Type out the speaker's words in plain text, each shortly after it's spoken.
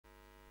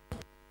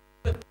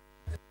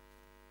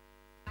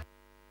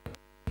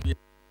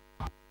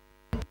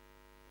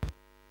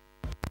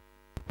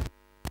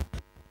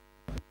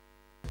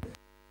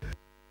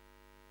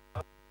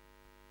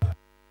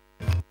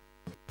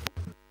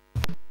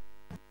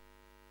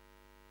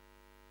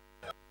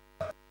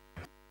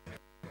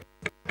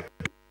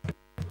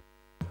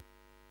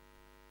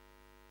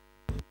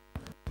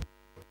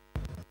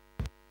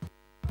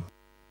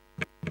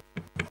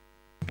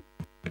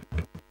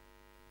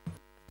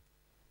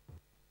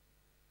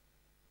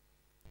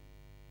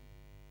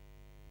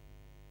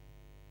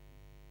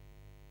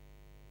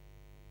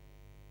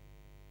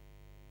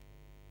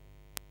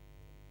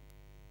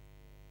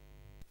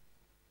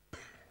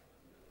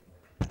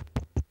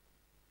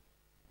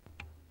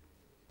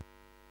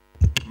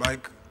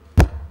Mike.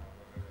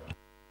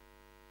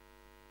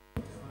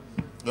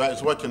 Yeah,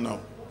 it's working now.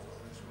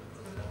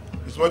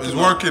 It's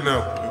working now.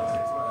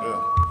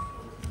 Yeah.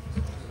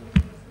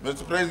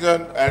 Mr.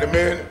 President, I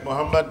remain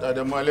Muhammad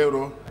Adamu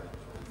Alero,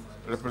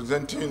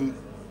 representing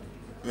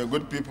the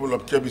good people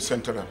of Kebbi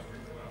Central.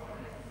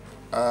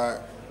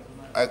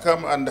 I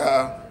come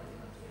under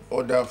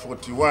Order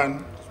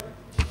 41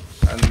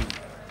 and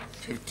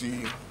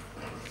 50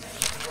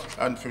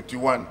 and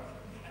 51.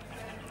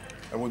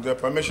 And with your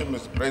permission,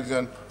 Mr.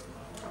 President,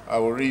 I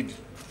will read.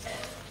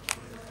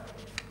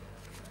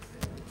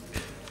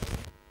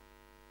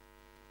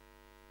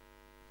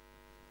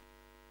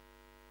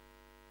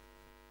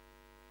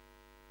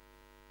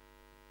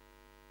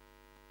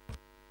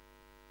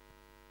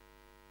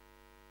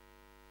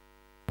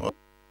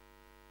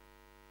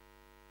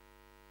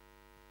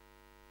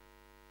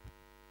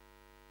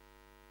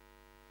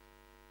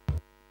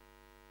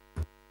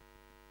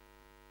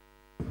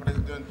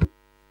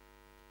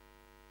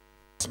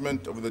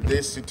 Of the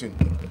day sitting,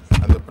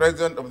 and the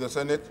President of the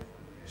Senate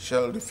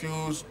shall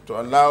refuse to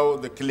allow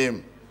the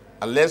claim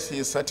unless he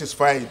is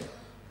satisfied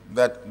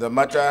that the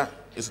matter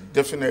is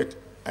definite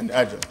and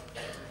urgent.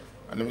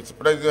 And Mr.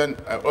 President,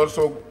 I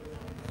also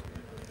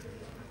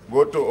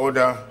go to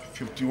Order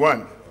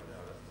 51.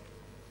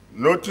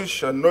 Notice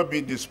shall not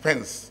be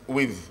dispensed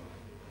with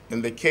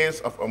in the case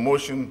of a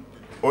motion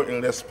or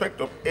in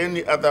respect of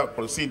any other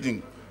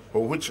proceeding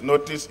for which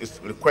notice is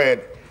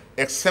required,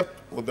 except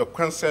with the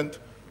consent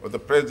of the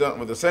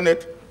President of the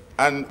Senate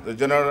and the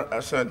General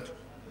Assent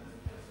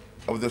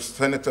of the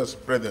Senators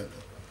present.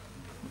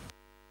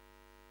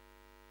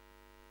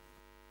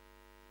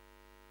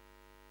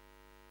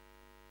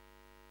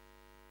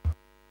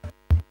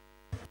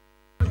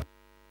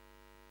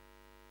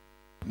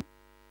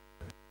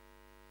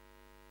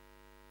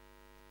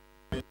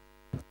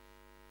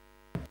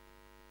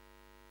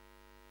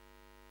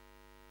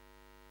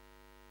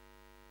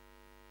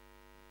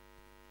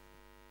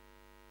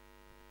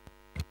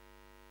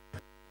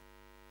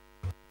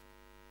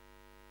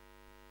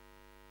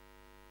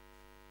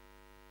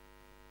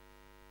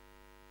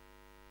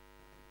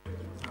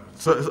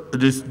 So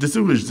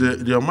distinguished,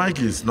 your mic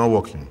is not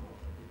working.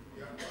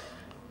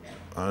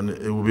 And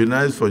it would be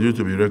nice for you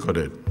to be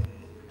recorded.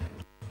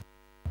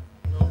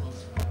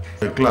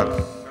 The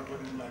clerk.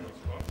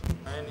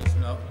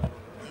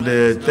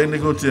 The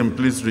technical team,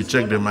 please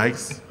recheck the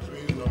mics.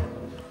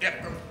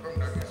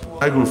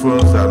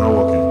 Microphones are not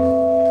working.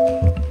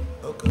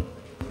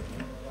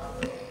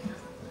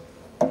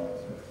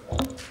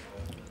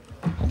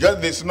 Just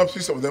the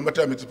synopsis of the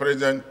matter, Mr.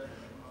 President,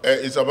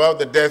 is about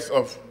the death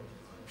of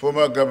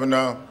former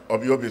governor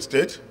of Yobe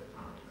State,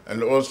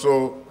 and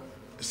also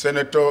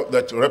senator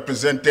that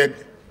represented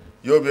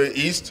Yobe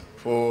East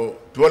for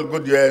 12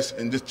 good years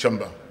in this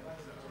chamber.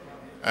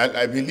 And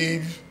I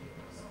believe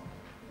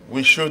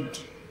we should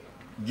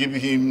give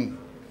him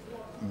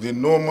the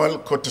normal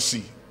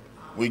courtesy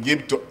we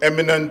give to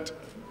eminent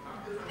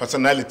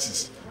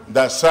personalities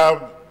that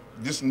serve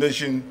this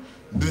nation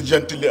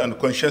diligently and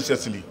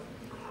conscientiously.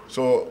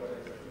 So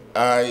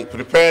I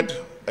prepared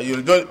a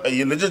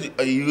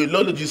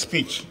eulogy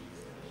speech,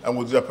 and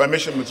with your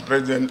permission, Mr.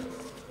 President,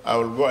 I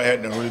will go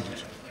ahead and read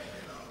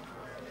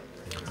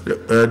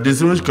it.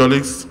 Distinguished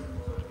colleagues,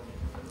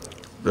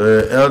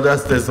 the elder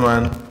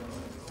statesman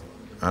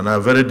and our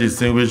very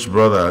distinguished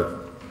brother,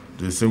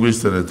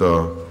 distinguished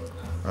Senator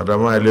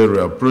Adamu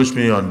Alero, approached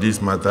me on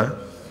this matter,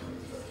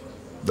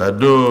 that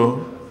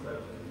though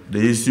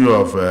the issue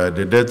of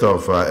the death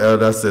of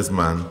elder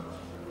statesman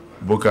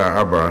Bukar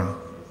Abba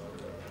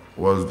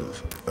was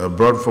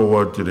brought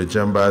forward to the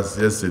chambers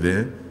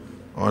yesterday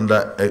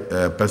under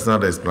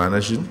personal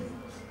explanation,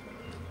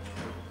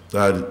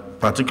 that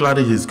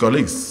particularly his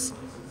colleagues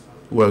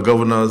who were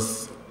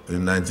governors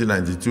in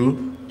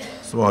 1992,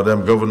 some of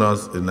them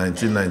governors in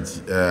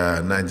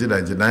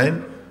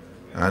 1999,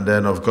 and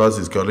then of course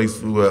his colleagues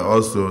who were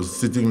also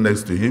sitting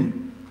next to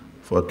him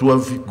for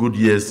 12 good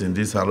years in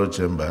this hallowed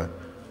chamber,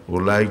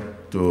 would like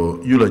to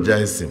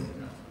eulogize him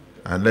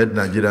and let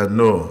Nigeria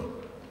know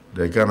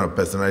the kind of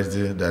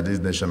personality that this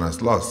nation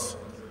has lost.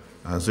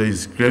 And so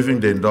he's craving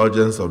the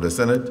indulgence of the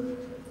Senate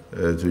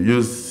to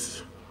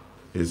use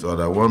his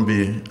Order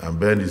 1B and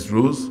bend his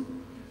rules and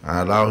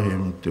allow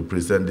him to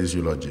present this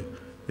eulogy.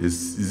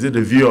 Is it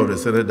the view of the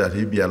Senate that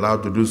he be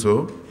allowed to do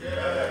so?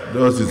 Yeah.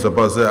 Those in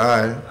support say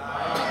aye.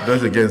 Aye.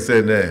 Those against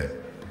say nay.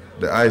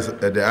 The ayes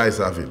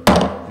have it.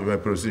 You may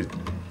proceed.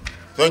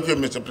 Thank you,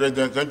 Mr.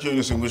 President. Thank you,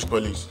 distinguished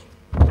colleagues.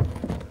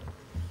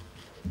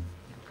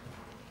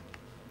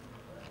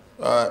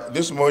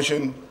 This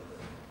motion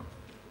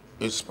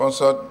is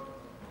sponsored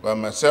by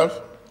myself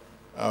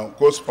and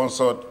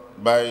co-sponsored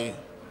by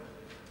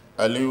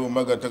Aliu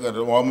Magataga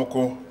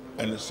Wamuko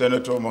and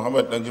Senator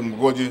Muhammad Najim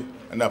Goji,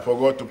 and I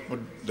forgot to put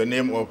the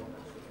name of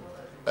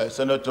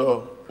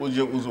Senator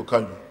Uje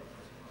Uzukalu.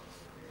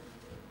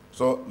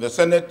 So the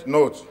Senate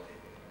notes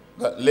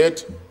that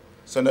late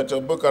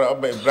Senator Bukar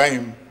Abba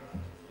Ibrahim,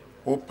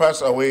 who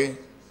passed away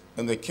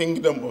in the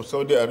Kingdom of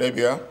Saudi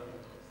Arabia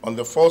on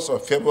the 4th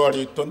of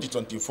February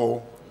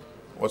 2024,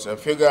 was a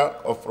figure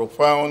of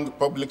profound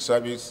public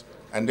service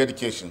and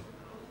dedication.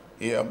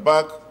 He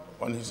embarked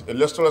on his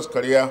illustrious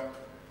career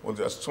with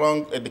a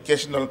strong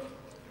educational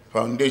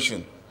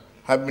foundation,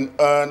 having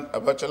earned a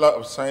Bachelor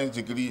of Science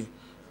degree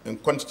in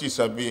Quantity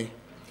Survey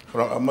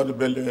from Ahmadu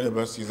Bello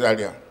University,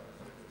 Zaria,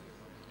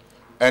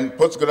 and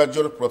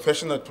postgraduate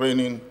professional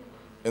training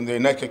in the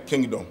United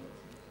Kingdom.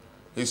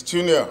 His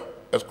tenure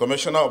as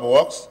Commissioner of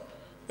Works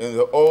in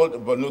the old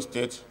Borno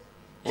State,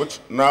 which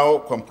now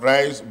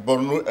comprise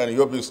Borno and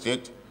Yobe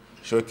State,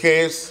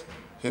 showcased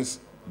his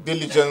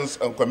diligence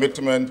and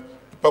commitment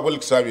to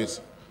public service,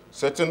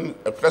 setting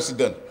a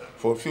precedent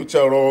for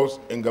future roles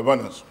in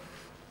governance.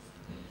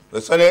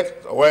 The Senate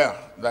is aware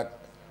that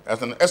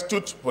as an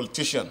astute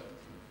politician,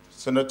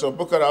 Senator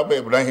Bukar Abba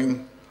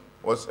Ibrahim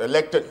was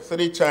elected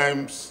 3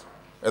 times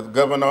as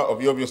governor of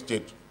Yobe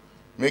State,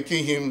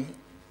 making him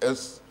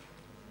as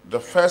the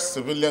first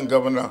civilian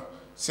governor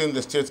since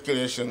the state's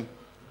creation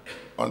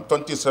on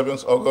 27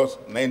 August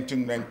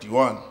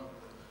 1991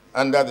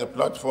 under the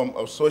platform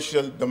of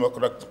Social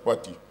Democratic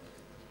Party.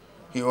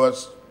 He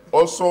was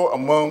also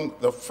among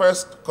the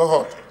first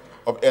cohort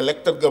of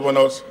elected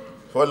governors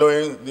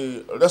following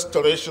the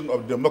restoration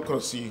of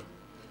democracy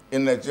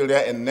in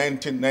Nigeria in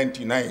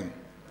 1999.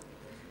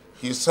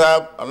 He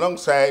served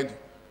alongside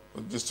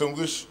with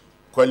distinguished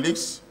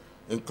colleagues,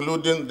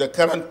 including the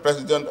current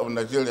president of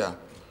Nigeria,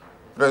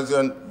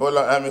 President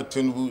Bola Ahmed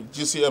Tinubu,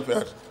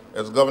 GCFR,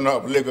 as governor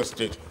of Lagos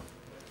State.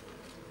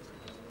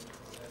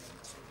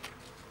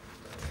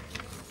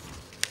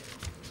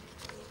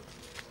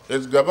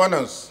 His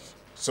governance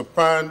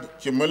spanned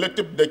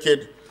cumulative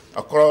decades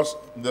across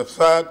the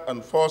Third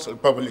and Fourth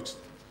Republics.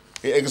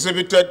 He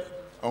exhibited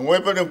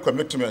unwavering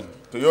commitment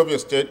to Yobe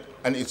State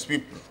and its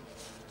people.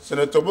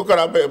 Senator Bukar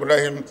Abba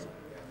Ibrahim's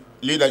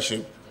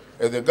leadership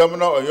as the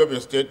governor of Yobe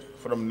State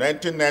from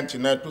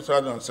 1999 to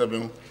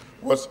 2007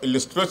 was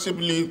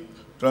illustratively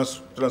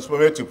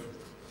transformative.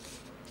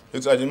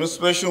 His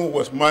administration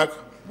was marked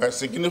by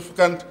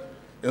significant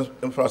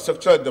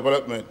infrastructure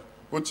development,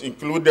 which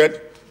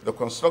included the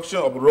construction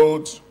of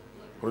roads,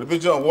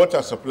 provision of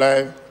water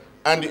supply,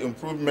 and the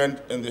improvement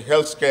in the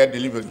healthcare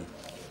delivery.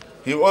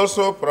 He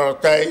also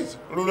prioritized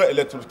rural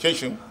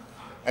electrification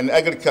and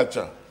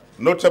agriculture,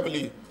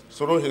 notably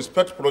through his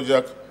pet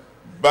project,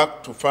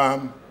 Back to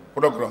Farm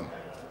program,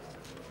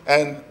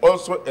 and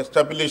also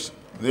established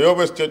the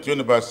Yobe State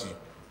University,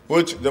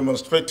 which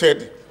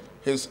demonstrated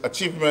his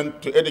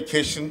achievement to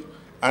education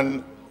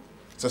and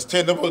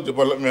sustainable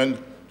development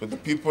to the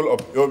people of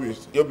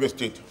Yobe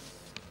State.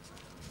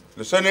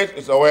 The Senate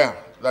is aware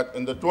that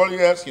in the 12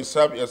 years he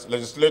served as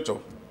legislator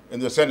in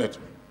the Senate,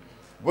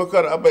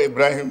 Bukar Abba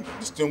Ibrahim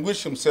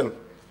distinguished himself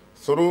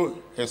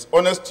through his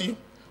honesty,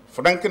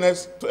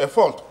 frankness to a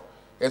fault,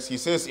 as he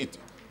says it,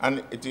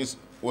 and it is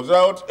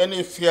without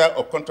any fear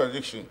of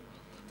contradiction.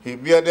 He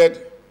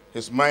bearded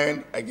his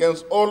mind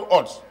against all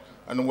odds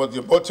and was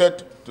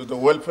devoted to the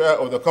welfare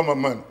of the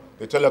common man,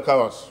 the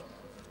Telekawas.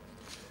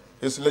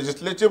 His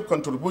legislative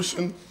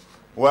contributions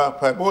were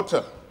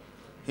pivotal.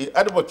 He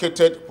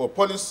advocated for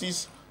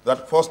policies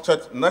that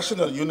fostered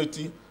national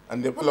unity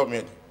and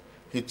development.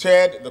 He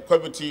chaired the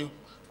Committee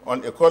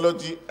on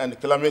Ecology and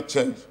Climate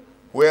Change,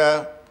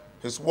 where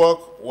his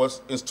work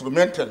was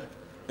instrumental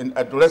in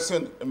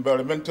addressing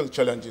environmental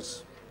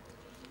challenges.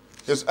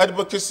 His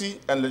advocacy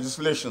and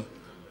legislation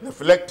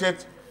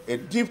reflected a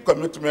deep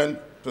commitment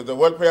to the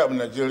welfare of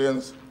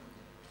Nigerians,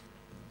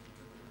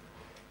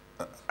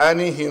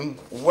 earning him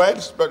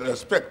widespread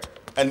respect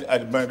and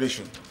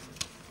admiration.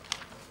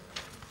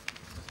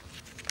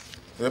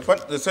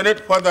 The Senate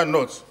further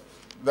notes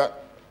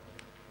that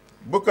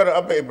Bukar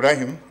Abba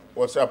Ibrahim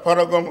was a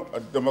paragon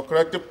of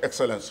democratic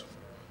excellence,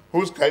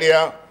 whose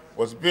career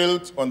was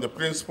built on the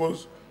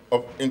principles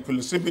of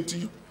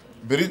inclusivity,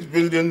 bridge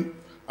building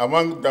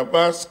among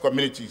diverse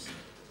communities.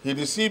 He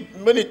received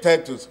many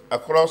titles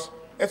across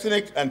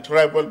ethnic and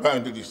tribal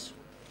boundaries.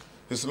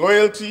 His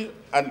loyalty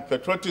and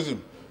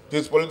patriotism to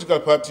his political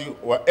party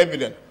were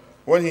evident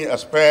when he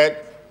aspired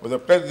for the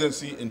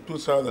presidency in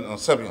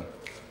 2007,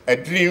 a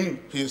dream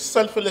he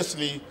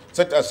selflessly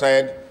set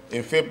aside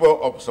in favor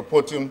of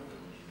supporting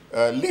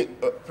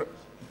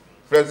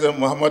President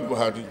Muhammad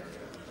Buhari.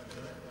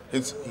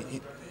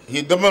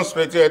 He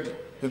demonstrated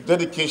his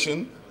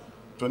dedication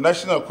to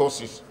national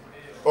causes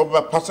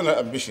over personal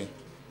ambition.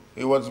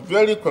 He was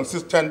very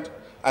consistent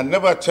and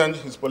never changed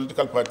his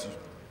political party.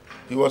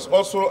 He was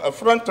also a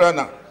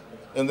front-runner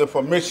in the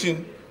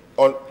formation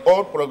of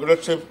All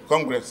Progressive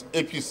Congress,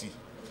 APC.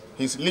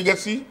 His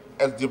legacy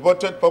as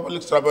devoted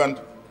public servant,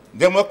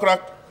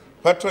 Democrat,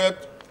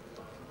 patriot,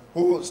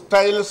 who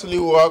tirelessly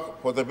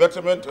worked for the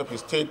betterment of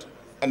his state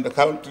and the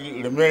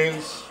country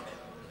remains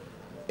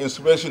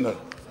inspirational.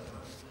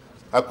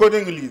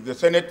 Accordingly, the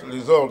Senate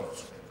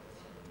resolved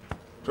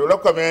to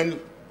recommend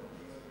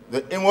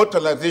the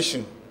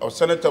immortalization of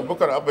Senator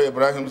Bukar Abba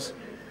Ibrahim's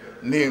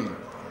name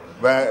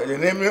by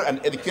renaming an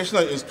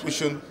educational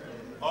institution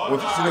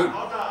with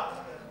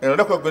in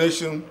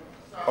recognition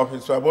of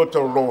his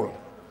pivotal role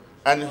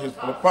and his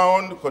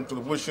profound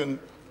contribution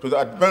to the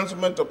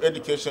advancement of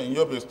education in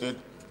Yobe State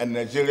and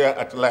Nigeria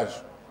at large.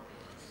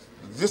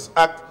 This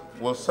act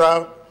will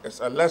serve as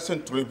a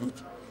lasting tribute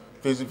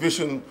to his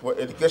vision for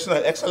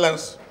educational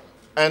excellence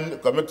and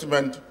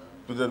commitment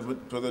to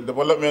the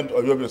development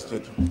of Yobe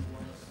State.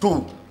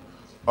 2,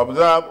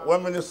 observe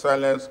 1 minute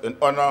silence in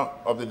honor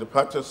of the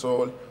departed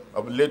soul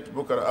of late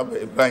Bukar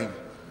Abba Ibrahim,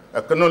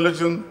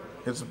 acknowledging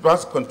his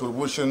vast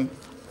contribution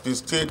to the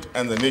state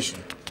and the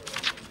nation.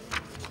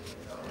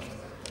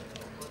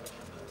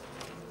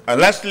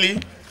 And lastly,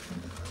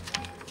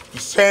 to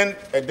send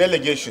a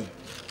delegation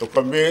to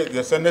convey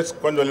the Senate's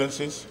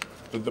condolences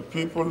to the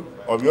people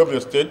of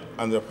Yobe State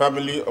and the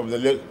family of the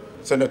late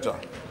senator,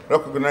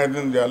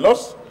 recognizing their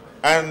loss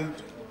and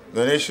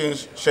the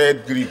nation's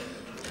shared grief.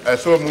 I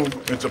so move,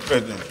 Mr.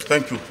 President.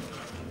 Thank you.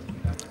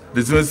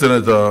 Dismissed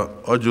Senator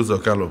Ojo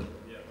Zakalo.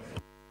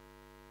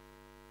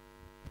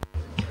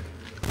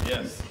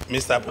 Yes,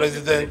 Mr.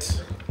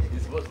 President,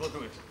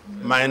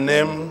 my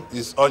name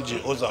is Oji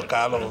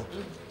Uzokalo.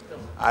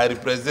 I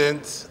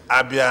represent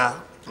Abia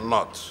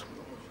North.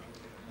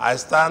 I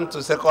stand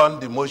to second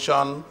the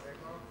motion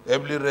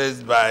ably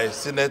raised by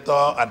Senator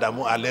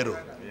Adamu Alero.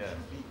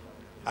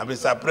 And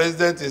Mr.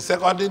 President, in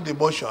seconding the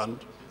motion,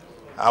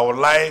 I would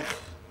like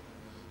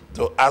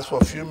to ask for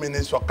a few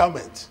minutes for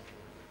comment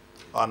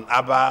on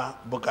Abba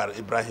Bukar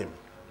Ibrahim.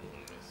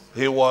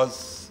 He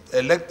was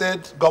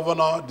elected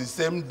governor the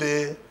same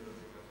day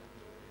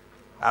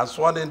and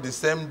sworn in the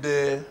same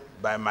day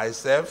by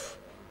myself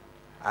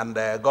and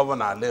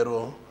Governor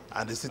Alero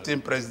and the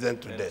sitting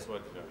president today.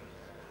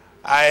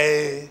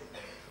 I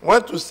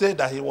want to say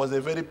that he was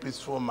a very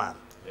peaceful man.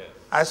 Yes.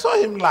 I saw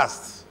him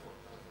last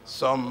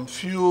some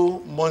few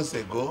months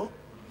ago,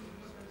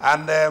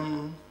 and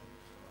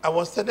I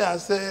was telling, I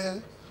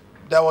said,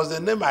 there was a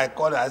name I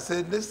called. I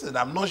said, listen,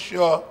 I'm not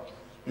sure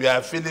you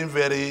are feeling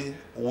very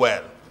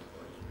well.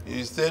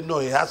 He said, no,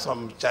 he has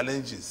some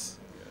challenges.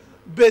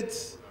 But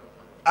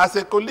as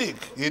a colleague,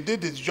 he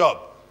did his job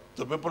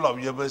to people of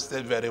Yobe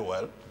State very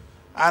well.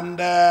 And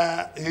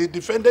he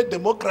defended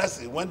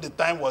democracy when the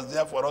time was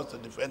there for us to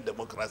defend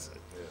democracy.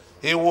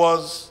 Yes. He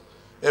was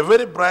a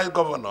very bright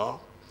governor.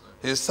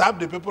 He served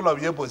the people of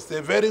Yobe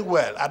State very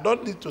well. I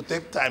don't need to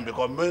take time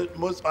because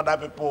most other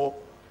people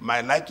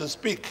might like to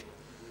speak.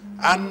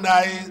 And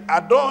I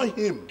adore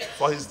him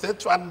for his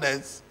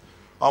steadfastness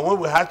on when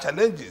we had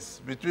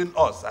challenges between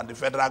us and the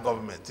federal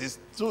government. He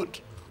stood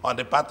on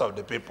the part of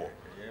the people.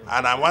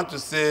 And I want to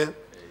say,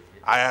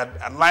 I had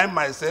aligned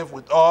myself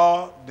with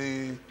all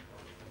the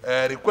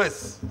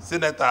requests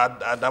Senator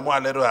Adamu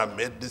Alero have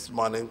made this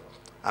morning.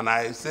 And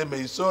I say, may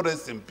his soul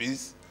rest in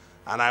peace.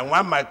 And I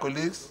want my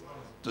colleagues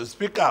to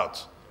speak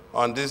out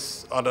on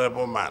this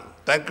honorable man.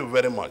 Thank you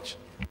very much.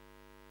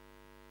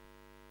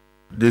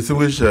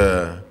 Distinguished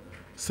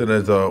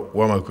Senator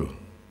Wamaku.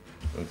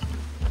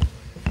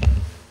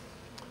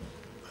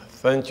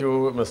 Thank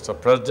you, Mr.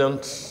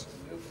 President,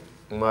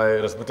 my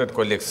respected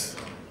colleagues.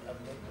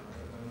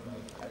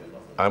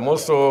 I'm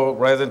also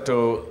rising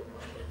to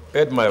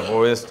add my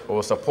voice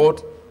or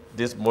support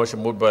this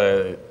motion moved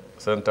by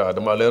Senator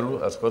Adamu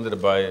Alero, as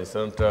seconded by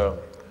Senator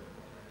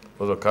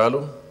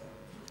Ozokalo.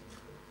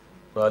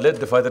 Let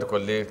the fighter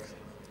colleague,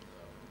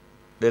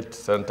 let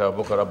Senator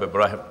Bukar Abba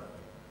Ibrahim,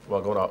 who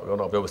are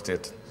governor of Yobe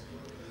State.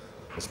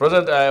 Mr.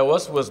 President, I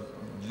was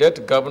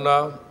late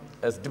governor,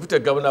 as deputy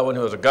governor when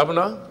he was a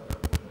governor,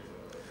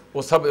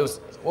 was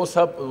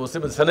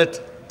in the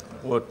Senate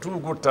for 2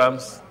 good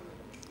terms,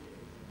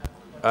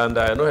 and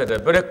I know he had a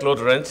very close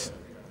range,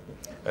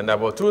 and I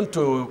was tuned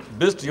to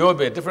visit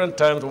Yobe at different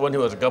times when he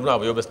was governor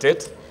of Yobe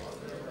State,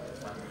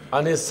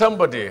 and he's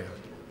somebody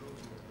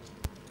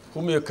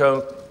whom you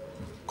can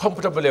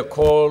comfortably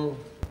call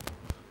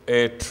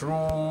a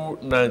true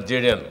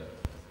Nigerian,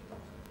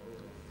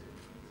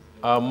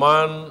 a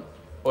man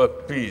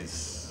of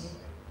peace,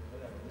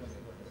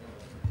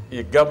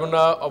 a governor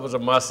of the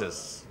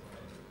masses,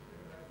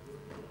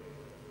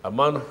 a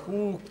man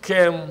who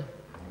came,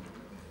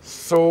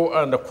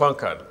 saw, and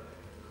conquered.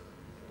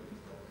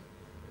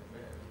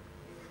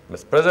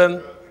 Mr.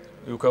 President,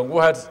 you can go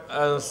ahead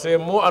and say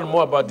more and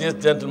more about this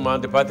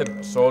gentleman,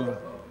 departed soul,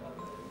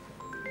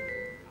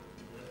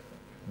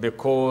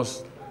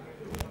 because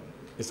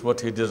it's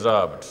what he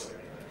deserved.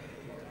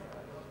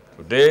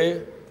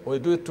 Today, we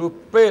do it to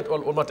pay it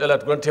almost Allah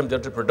to grant him the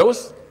to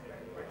produce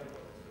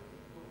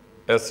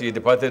as he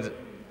departed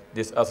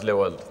this earthly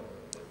world.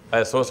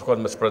 I so support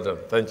Mr.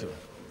 President. Thank you.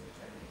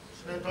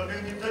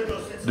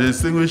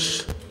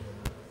 Distinguished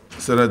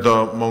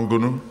Senator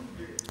Mongunu.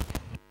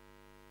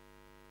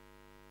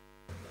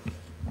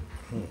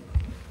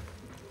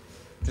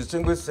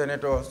 Distinguished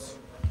Senators,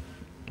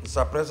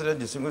 Mr. President,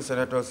 distinguished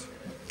Senators,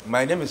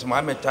 my name is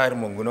Mohamed Tahir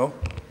Monguno.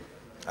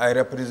 I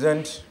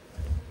represent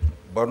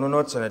Borno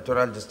North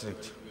Senatorial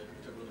District.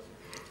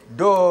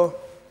 Though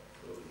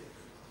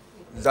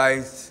there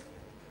is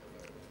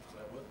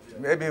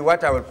maybe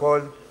what I will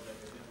call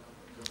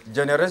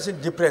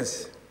generation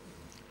difference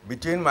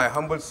between my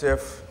humble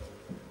self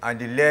and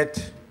the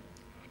late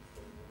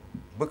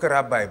Bukar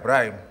Abba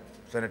Ibrahim,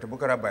 Senator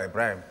Bukar Abba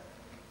Ibrahim,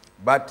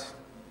 but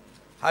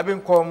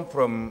having come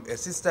from a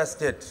sister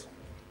state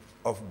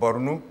of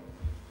Borno.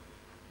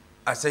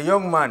 As a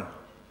young man,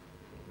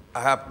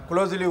 I have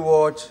closely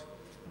watched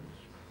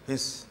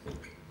his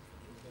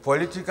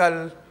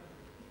political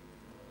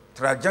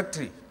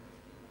trajectory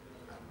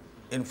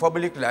in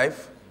public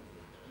life,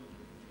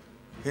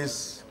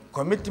 his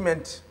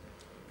commitment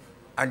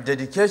and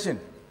dedication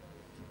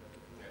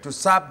to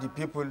serve the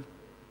people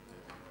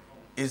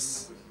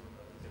is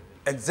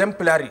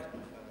exemplary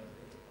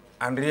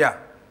and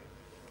rare,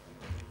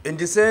 in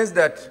the sense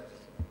that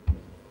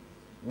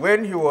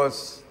when he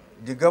was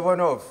the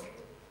governor of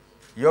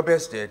Yobe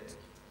State,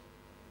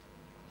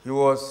 he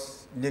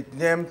was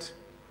nicknamed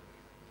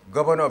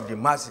governor of the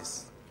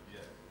masses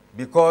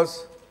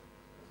because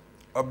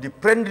of the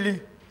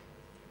friendly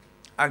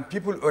and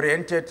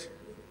people-oriented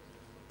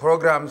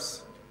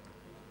programs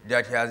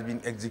that he has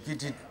been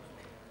executed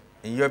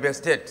in Yobe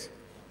State.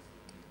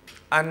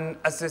 And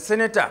as a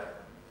senator,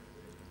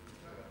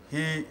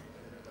 he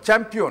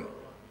championed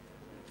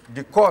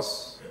the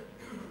cause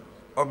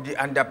of the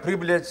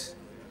underprivileged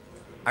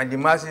and the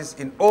masses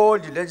in all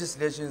the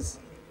legislations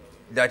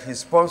that he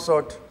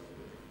sponsored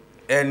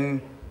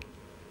and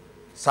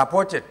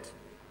supported.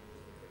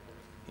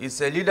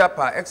 He's a leader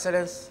par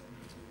excellence,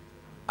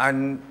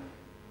 and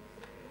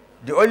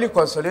the only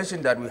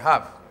consolation that we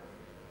have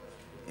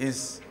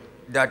is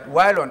that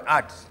while on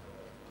earth,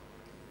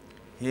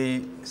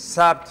 he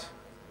served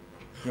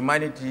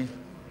humanity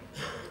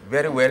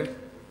very well.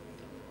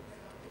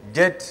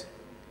 Death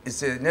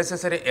is a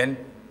necessary end.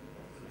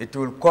 It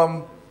will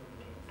come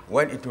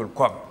when it will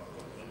come.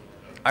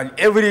 And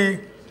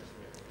every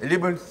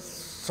living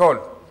soul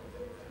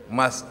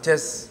must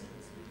taste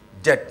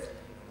death.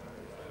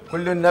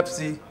 Kullu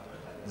nafsi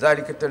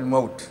zalikatul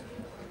maut.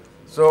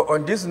 So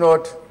on this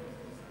note,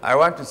 I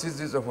want to seize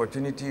this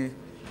opportunity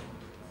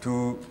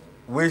to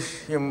wish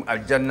him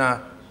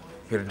Al-Jannah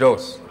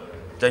Firdaus.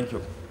 Thank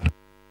you.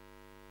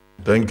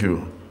 Thank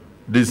you.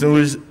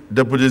 Distinguished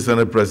Deputy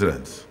Senate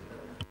President.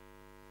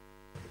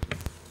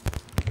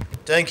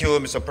 Thank you,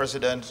 Mr.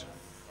 President.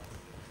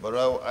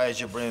 Barau I.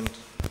 Jibrin,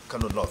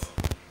 Kano North.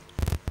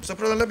 Mr.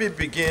 President, let me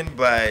begin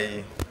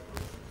by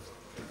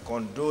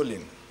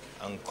condoling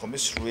and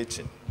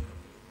commiserating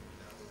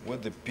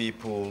with the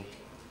people,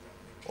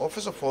 or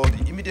first of all,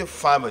 the immediate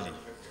family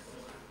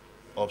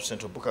of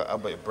Senator Bukar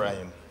Abba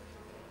Ibrahim,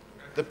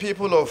 the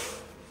people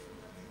of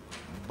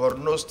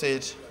Borno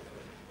State,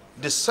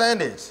 the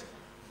Senate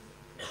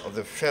of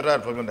the Federal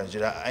Republic of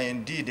Nigeria, and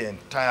indeed the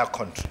entire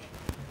country,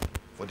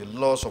 for the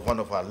loss of one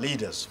of our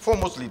leaders,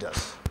 foremost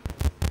leaders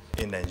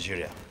in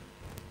Nigeria.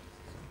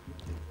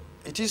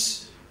 It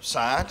is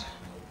sad,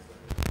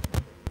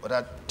 but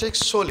I take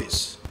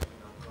solace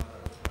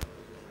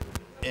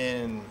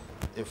in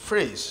a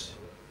phrase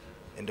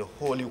in the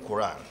Holy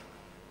Quran,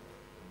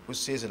 which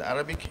says in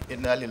Arabic,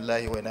 Inna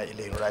lillahi wa inna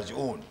ilayhi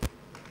raji'un.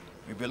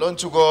 We belong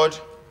to God,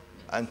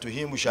 and to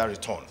him we shall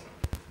return.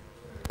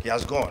 He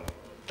has gone.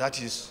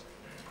 That is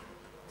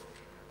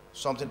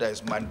something that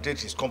is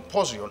mandatory, is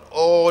compulsory on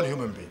all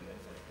human beings.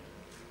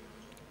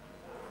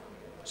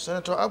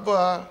 Senator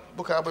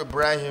Bukar Abba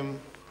Ibrahim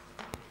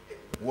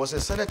was a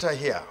senator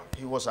here.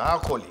 He was our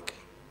colleague.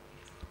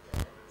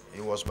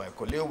 He was my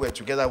colleague. We were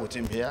together with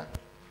him here.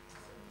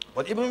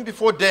 But even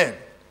before then,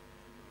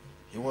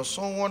 he was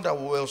someone that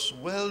was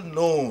well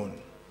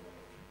known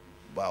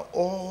by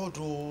all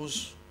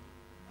those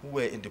who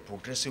were in the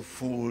progressive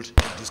fold in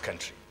this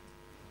country.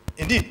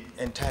 Indeed,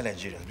 entire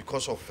Nigerians,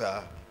 because of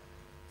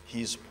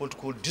his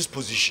political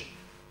disposition.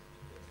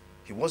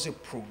 He was a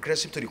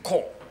progressive to the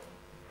core.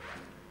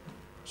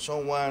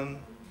 Someone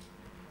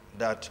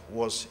that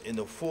was in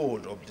the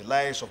fold of the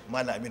lives of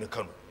Mala Aminu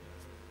Kano.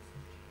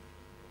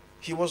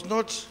 He was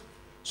not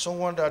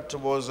someone that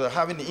was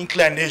having the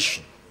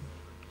inclination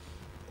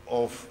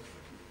of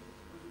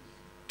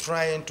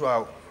trying to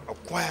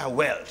acquire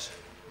wealth,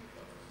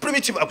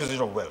 primitive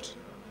acquisition of wealth.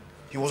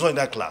 He was not in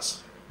that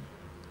class.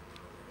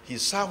 He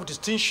served with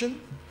distinction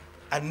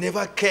and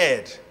never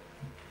cared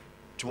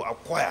to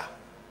acquire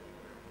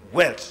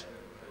wealth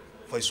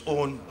for his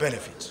own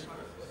benefit.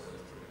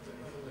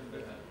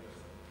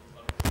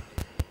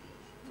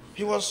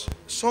 He was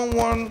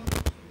someone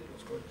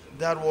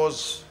that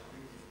was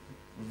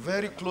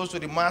very close to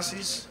the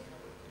masses.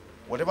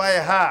 Whatever I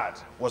had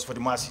was for the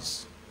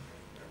masses.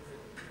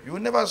 You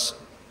would never,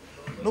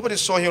 nobody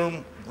saw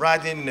him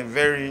riding in a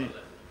very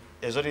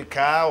exotic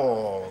car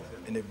or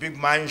in a big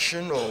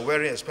mansion or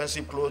wearing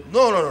expensive clothes.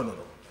 No.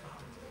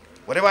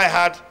 Whatever I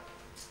had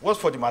was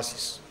for the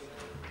masses.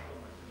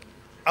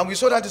 And we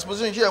saw that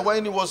disposition here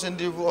when he was in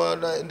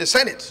the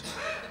Senate.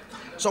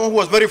 Someone who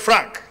was very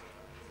frank.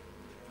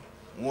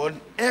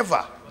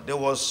 Whenever there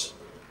was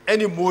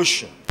any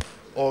motion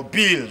or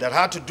bill that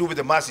had to do with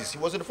the masses, he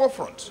was in the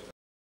forefront.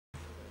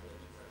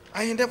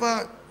 And he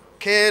never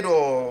cared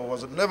or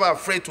was never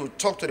afraid to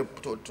talk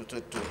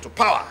to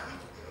power.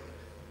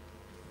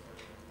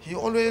 He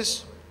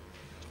always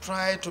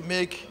tried to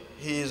make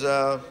his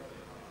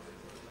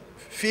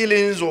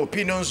feelings or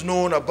opinions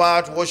known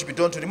about what should be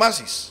done to the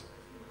masses.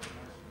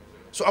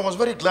 So I was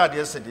very glad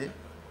yesterday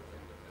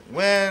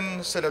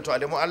when Senator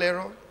Ademo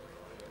Alero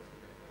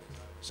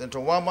Senator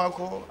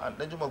Wamako and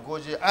Danjuma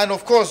Goje, and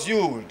of course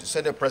you, the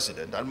Senate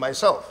President, and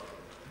myself,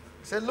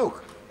 said,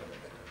 look,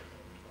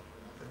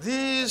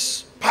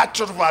 this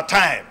patriot of our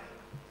time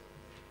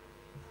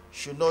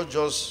should not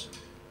just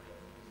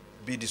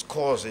be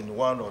discussed in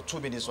 1 or 2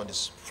 minutes on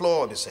this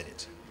floor of the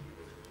Senate.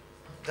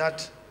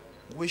 That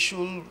we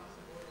should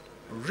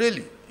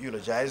really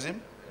eulogize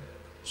him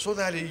so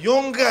that the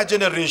younger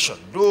generation,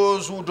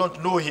 those who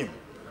don't know him,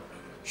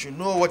 should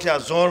know what he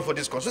has done for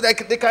this country, so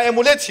that they can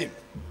emulate him.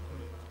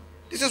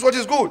 This is what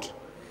is good.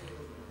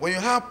 When you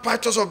have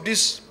patriots of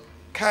this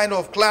kind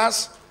of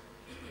class,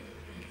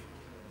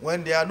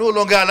 when they are no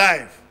longer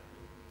alive,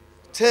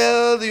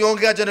 tell the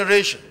younger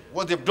generation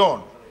what they've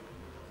done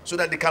so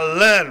that they can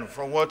learn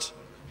from what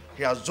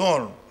he has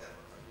done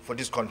for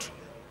this country.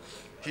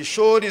 He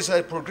showed his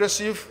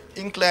progressive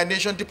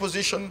inclination to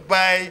position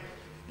by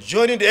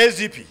joining the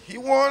SDP. He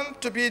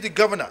wanted to be the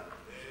governor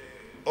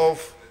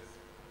of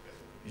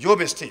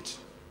Yobe State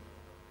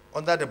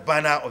under the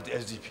banner of the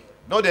SDP.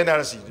 Not the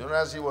NRC. The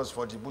NRC was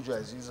for the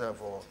bourgeoisie,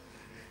 for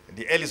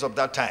the elites of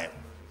that time,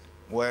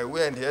 where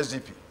we are in the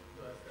SDP.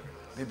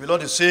 We belong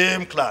to the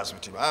same class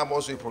with him. I'm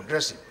also a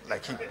progressive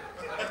like him.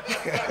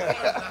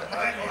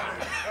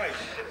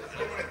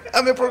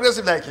 I'm a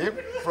progressive like him,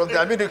 from the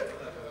Amini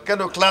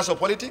kind of class of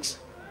politics.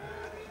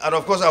 And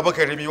of course,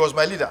 Abubakar Rimi was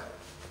my leader.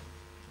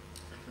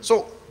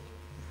 So,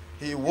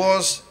 he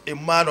was a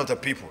man of the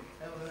people,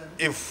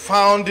 a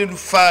founding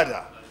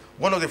father,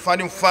 one of the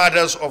founding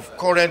fathers of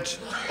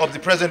the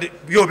present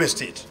Yobe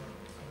State.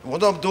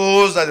 One of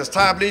those that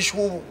established,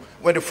 who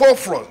were the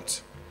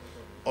forefront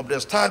of the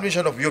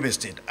establishment of Yobe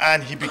State,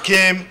 and he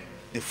became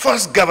the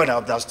first governor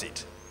of that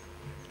state.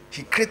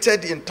 He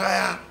created the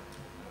entire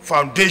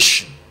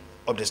foundation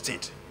of the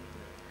state.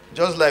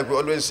 Just like we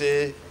always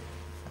say,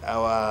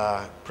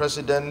 our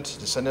president,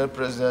 the Senate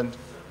president,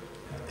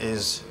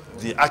 is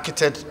the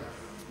architect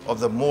of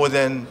the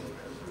modern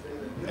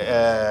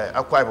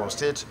Akwa Ibom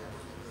state.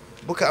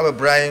 Bukar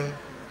Ibrahim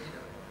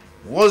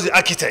was the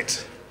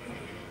architect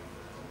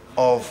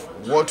of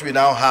what we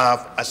now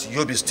have as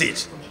Yobe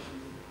State,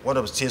 one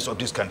of the states of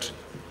this country.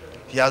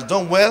 He has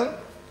done well,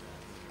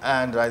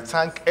 and I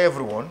thank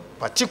everyone,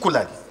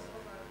 particularly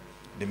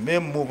the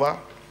main mover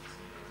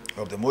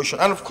of the motion,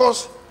 and of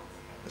course,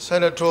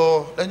 Senator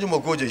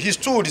Danjuma Goje. He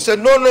stood, he said,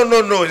 no,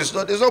 it's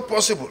not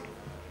possible.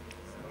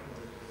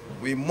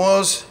 We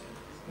must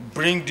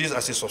bring this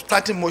as a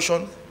substantive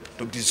motion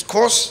to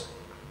discuss,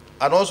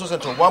 and also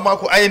Senator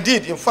Wamako. And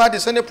indeed, in fact, the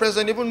Senate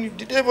President even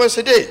did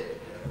yesterday.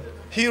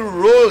 He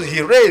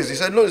raised, he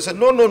said,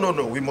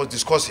 no, we must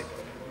discuss it.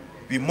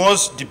 We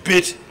must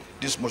debate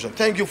this motion.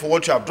 Thank you for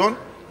what you have done,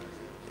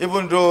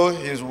 even though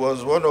he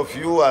was one of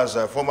you as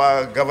a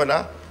former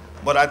governor,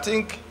 but I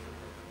think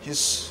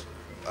his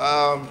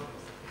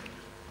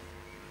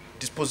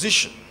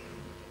disposition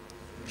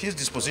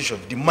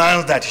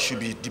demands that he should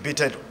be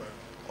debated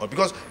on,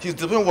 because his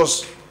debate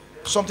was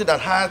something that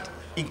had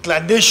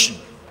inclination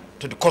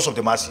to the cause of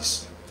the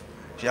masses.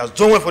 He has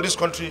done well for this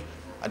country,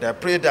 and I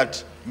pray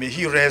that may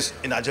he rest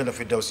in agenda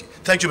fidelity.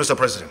 Thank you, Mr.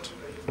 President.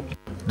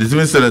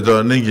 Dismissed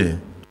Senator Ningi.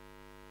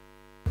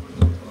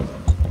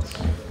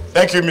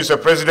 Thank you,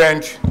 Mr.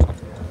 President.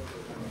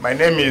 My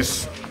name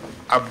is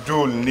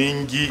Abdul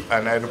Ningi,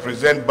 and I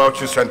represent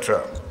Bauchi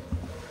Central.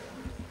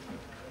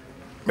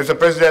 Mr.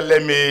 President,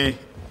 let me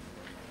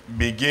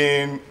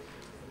begin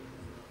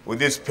with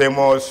this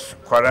famous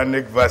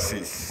Quranic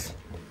verses.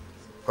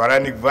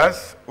 Quranic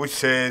verse which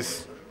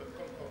says,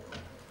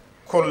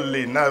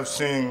 Kulli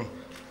nafsin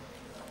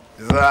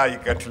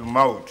zaikatul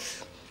maut.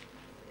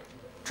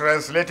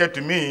 Translated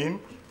to mean,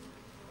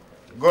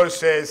 God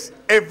says,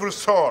 every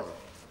soul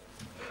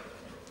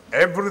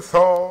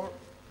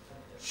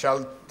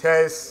shall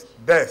taste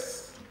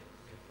death.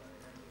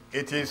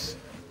 It is,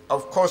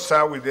 of course,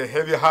 sir, with a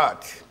heavy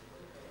heart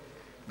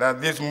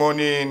that this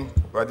morning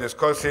we're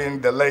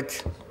discussing the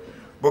late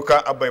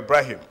Bukar Abba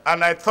Ibrahim.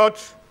 And I thought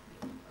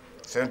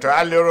Senator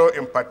Alero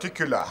in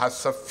particular has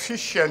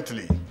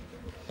sufficiently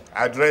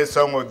addressed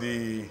some of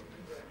the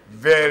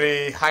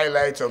very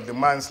highlights of the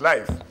man's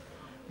life.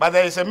 But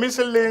there is a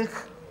missing link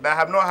that I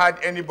have not had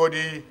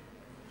anybody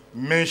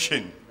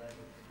mention,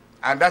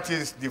 and that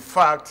is the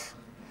fact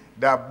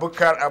that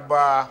Bukar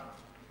Abba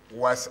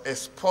was a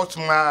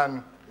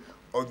sportsman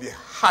of the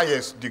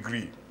highest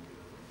degree.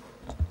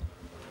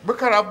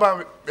 Bukar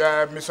Abba,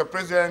 Mr.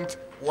 President,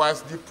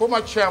 was the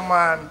former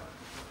chairman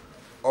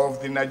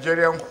of the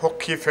Nigerian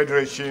Hockey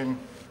Federation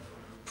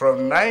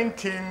from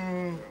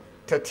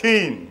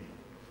 1913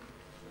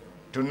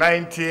 to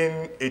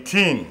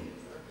 1918.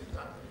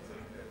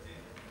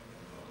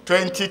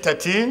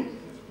 2013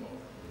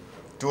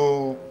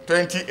 to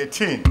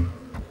 2018.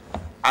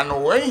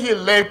 And when he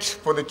left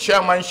for the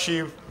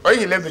chairmanship, of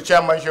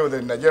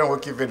the Nigerian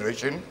Hockey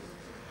Federation,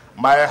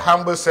 my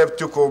humble self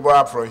took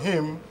over from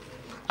him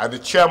as the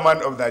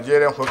chairman of the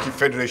Nigerian Hockey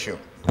Federation.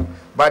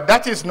 But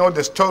that is not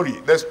the story.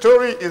 The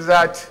story is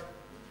that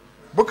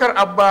Bukar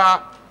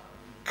Abba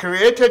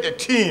created a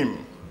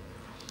team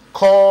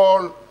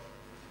called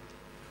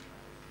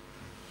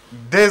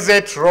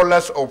Desert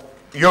Rollers of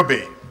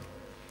Yobe.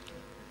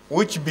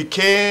 which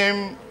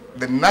became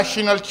the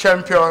national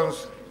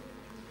champions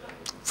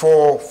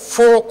for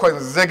 4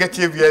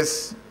 consecutive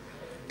years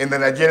in the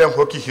Nigerian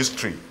hockey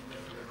history,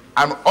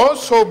 and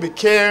also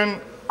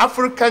became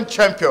African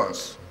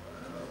champions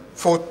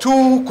for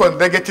 2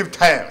 consecutive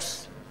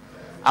times,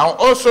 and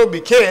also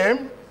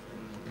became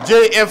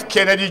J.F.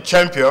 Kennedy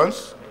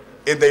champions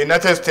in the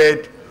United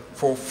States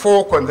for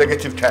 4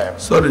 consecutive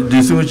times. Sorry,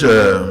 distinguished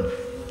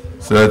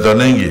Senator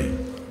Nengi,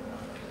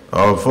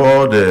 of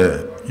all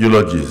the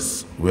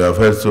eulogies we have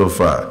heard so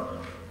far,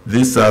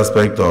 this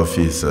aspect of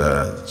his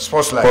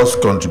sports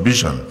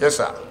contribution, yes,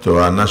 sir, to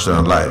our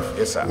national life,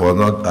 yes, sir, was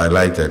not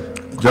highlighted.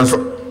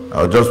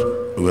 I just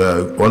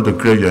want to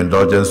crave your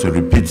indulgence to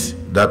repeat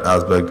that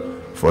aspect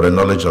for the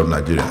knowledge of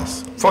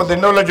Nigerians. For the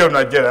knowledge of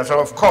Nigerians, so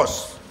of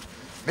course,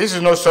 this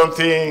is not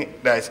something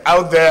that is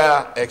out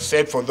there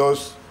except for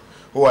those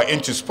who are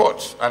into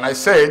sports. And I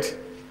said,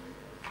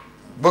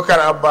 Bukar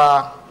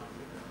Abba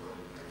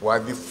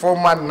was the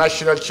former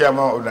national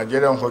chairman of the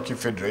Nigerian Hockey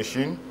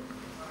Federation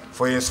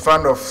for a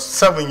span of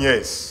 7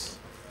 years.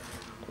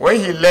 When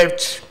he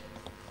left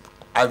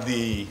as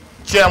the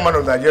chairman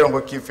of the Nigerian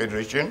Hockey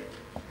Federation,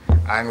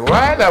 and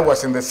while I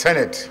was in the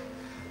Senate,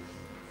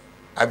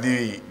 as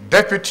the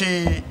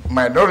deputy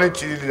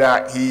minority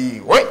leader,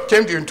 he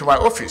came into my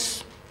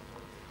office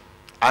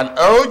and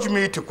urged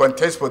me to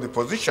contest for the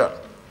position.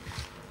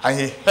 And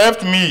he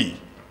helped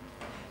me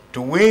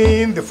to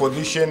win the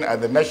position as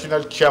the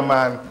national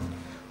chairman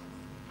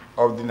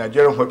of the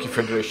Nigerian Hockey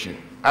Federation.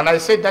 And I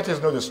said that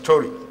is not the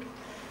story.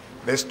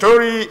 The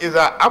story is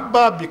that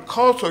Abba,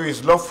 because of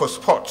his love for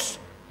sports,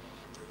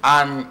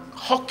 and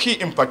hockey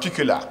in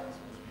particular,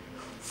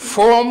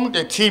 formed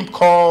a team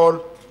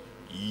called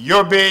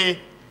Yobe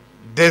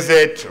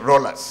Desert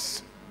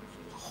Rollers.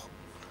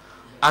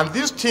 And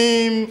this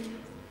team,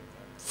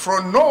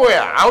 from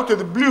nowhere, out of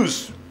the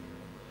blues,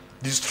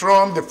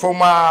 dethroned the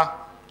former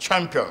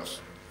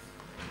champions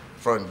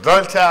from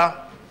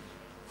Delta,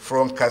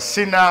 from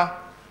Katsina,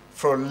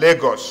 from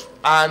Lagos,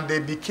 and they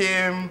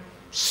became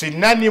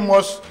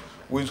synonymous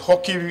with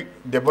hockey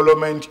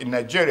development in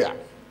Nigeria.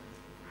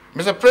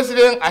 Mr.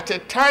 President, at a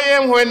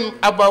time when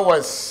Abba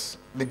was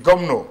the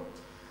governor,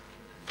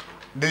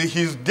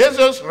 his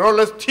Desert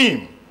Rollers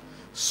team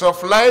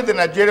supplied the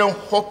Nigerian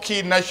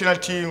hockey national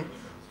team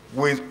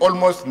with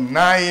almost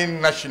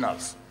 9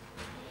 nationals.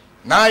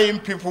 9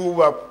 people who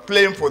were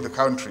playing for the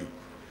country.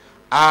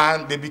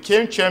 And they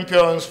became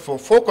champions for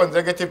 4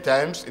 consecutive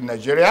times in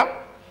Nigeria.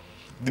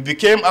 They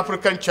became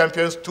African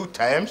champions 2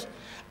 times,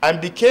 and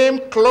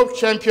became club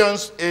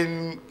champions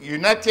in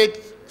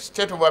United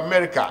States of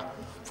America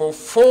for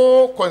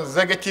 4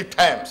 consecutive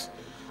times.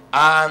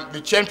 And the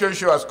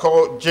championship was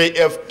called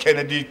J.F.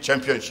 Kennedy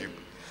Championship.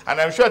 And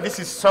I'm sure this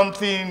is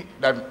something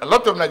that a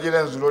lot of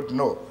Nigerians do not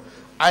know.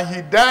 And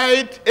he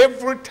died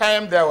every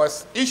time there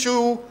was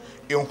issue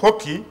in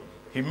hockey.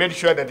 He made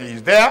sure that he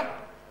is there.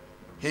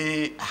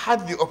 He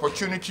had the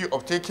opportunity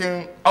of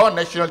taking our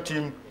national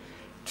team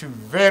to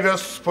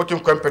various sporting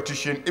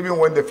competitions, even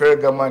when the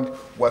federal government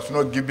was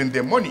not giving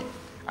them money.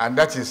 And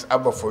that is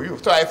Abba for you.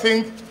 So I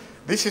think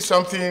this is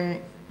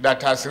something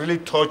that has really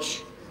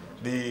touched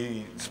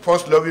the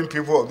sports-loving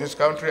people of this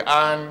country,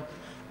 and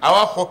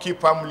our hockey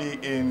family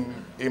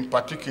in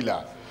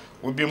particular.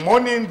 We've been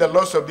mourning the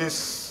loss of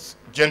this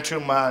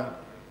gentleman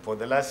for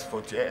the last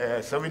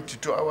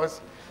 72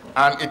 hours,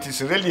 and it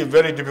is really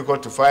very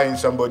difficult to find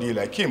somebody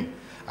like him.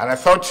 And I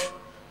thought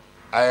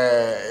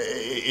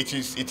it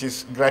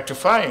is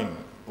gratifying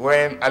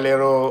when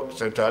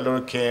Senator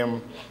Alero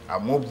came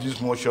and moved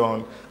this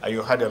motion, and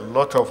you had a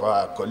lot of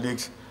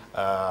colleagues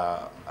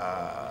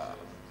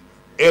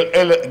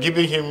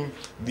giving him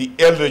the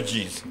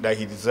eulogies that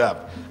he deserved.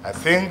 I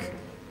think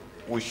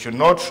we should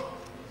not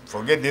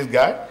forget this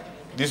guy,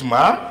 this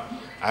man,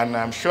 and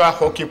I'm sure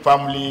hockey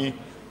family,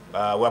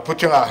 we're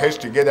putting our heads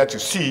together to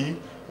see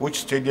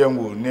which stadium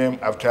we'll name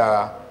after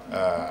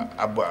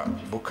Abba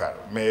Bukar.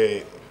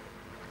 May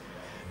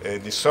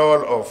the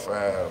soul of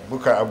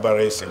Bukar Abba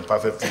rest in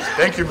perfect peace.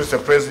 Thank you,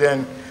 Mr.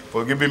 President,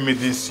 for giving me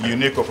this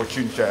unique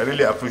opportunity. I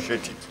really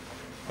appreciate it.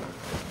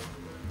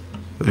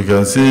 You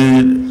can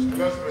see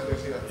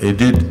he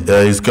did,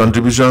 his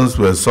contributions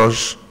were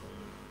such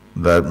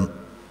that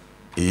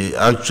he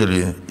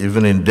actually,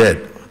 even in death,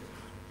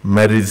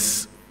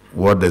 merits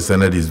what the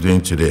Senate is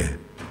doing today.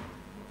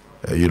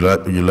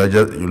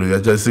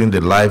 Eulogizing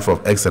the life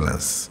of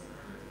excellence,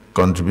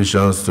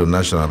 contributions to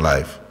national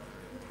life.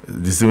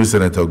 Distinguished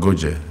Senator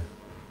Goje.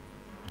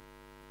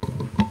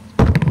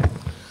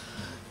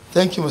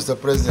 Thank you, Mr.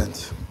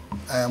 President.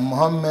 I am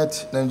Mohammed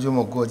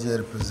Nanjumo Goje,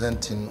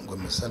 representing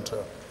Gombe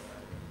Central.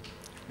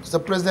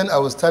 Mr. President, I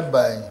will start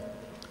by,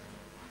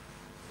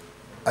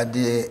 at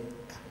the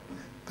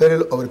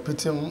peril of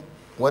repeating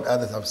what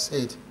others have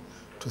said,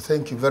 to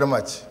thank you very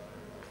much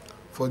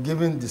for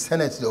giving the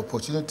Senate the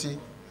opportunity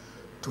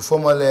to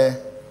formally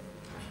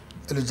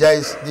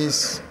eulogize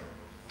this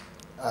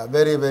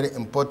very, very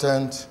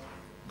important,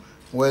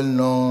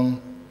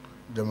 well-known,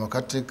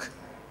 democratic,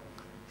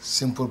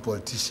 simple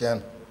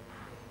politician,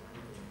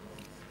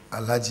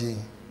 Alhaji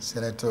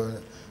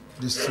Senator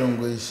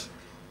distinguished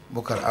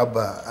Bukar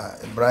Abba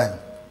Ibrahim.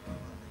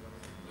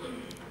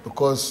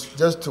 Because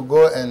just to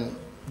go and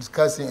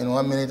discuss it in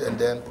 1 minute and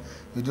then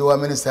you do 1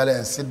 minute silence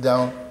and sit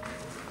down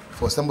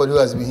for somebody who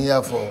has been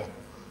here for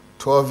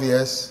 12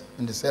 years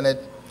in the Senate.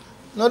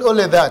 Not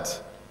only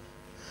that,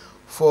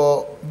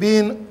 for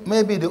being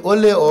maybe the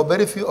only or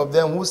very few of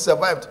them who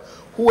survived,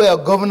 who were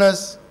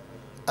governors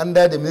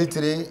under the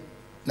military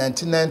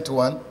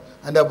 1991,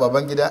 under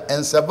Babangida,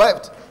 and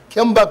survived,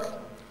 came back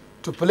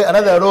to play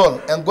another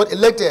role and got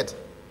elected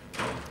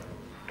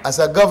as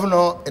a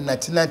governor in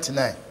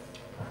 1999.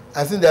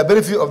 I think there are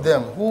very few of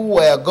them who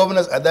were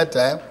governors at that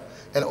time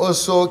and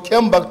also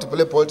came back to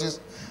play politics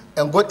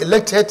and got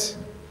elected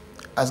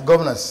as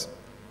governors.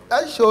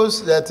 That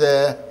shows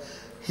that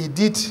he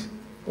did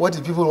what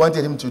the people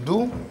wanted him to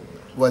do.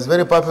 He was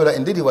very popular.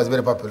 Indeed, he was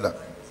very popular.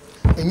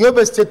 In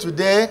Yobe State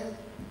today,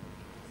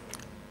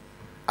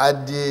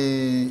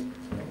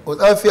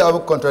 without fear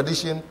of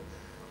contradiction,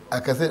 I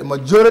can say the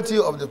majority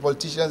of the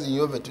politicians in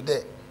Yobe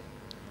today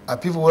are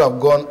people who have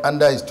gone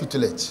under his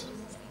tutelage,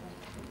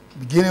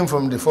 beginning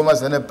from the former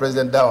Senate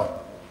President Dow,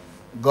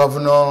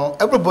 Governor,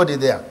 everybody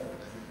there.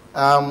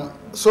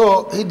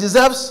 So he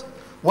deserves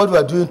what we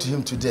are doing to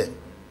him today.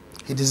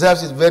 He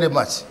deserves it very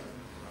much.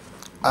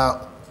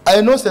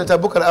 I know Senator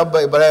Bukar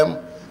Abba Ibrahim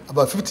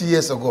about 50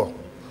 years ago.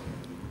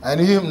 I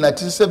knew him in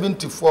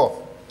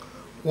 1974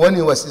 when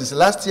he was his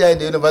last year in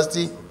the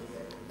university,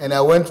 and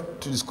I went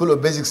to the School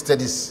of Basic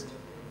Studies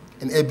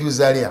in Abu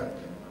Zaria.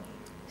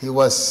 He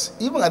was,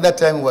 even at that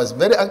time, he was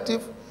very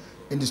active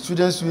in the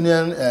Students'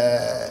 Union,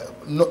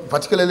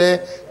 particularly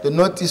the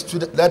Northeast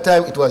student. That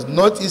time it was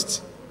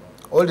Northeast,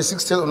 all the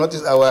 6 states of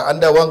Northeast were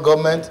under one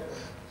government,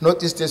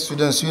 Northeast State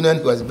Students' Union.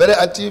 He was very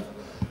active.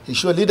 He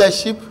showed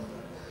leadership.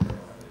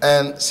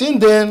 And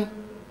since then,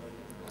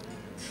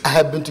 I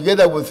have been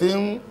together with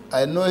him.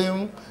 I know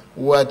him.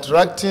 We were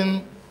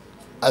interacting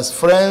as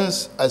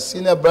friends, as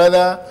senior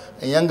brother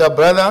and younger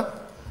brother,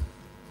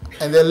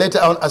 and then later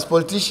on as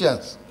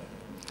politicians.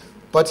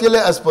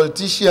 Particularly as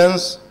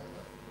politicians,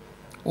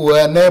 we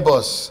were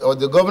neighbors. I was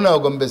the governor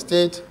of Gombe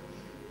State,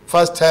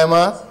 first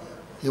timer.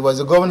 He was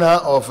the governor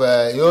of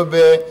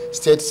Yobe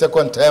State,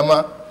 second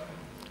timer.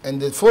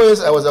 And the 4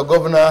 years I was a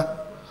governor,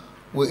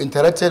 we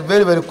interacted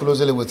very, very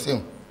closely with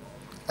him.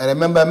 I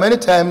remember many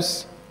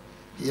times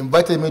he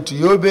invited me to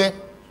Yobe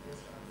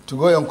to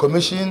go on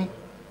commission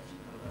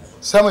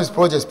some of his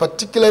projects,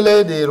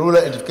 particularly the rural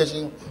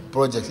education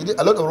projects. He did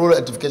a lot of rural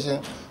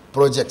education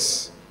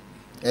projects.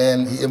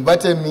 And he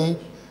invited me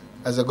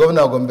as the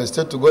governor of Gombe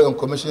State to go on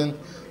commission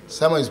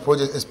some of his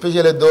projects,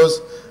 especially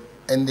those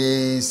in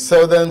the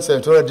southern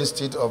senatorial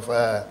district of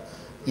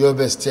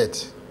Yobe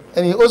State.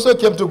 And he also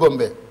came to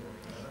Gombe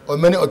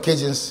on many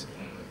occasions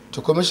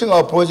to commission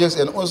our projects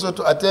and also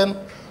to attend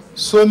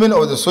so many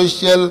of the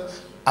social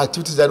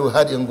activities that we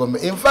had in Gombe.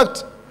 In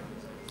fact,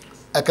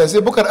 I can say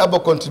Bukar Abba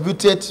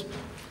contributed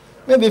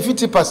maybe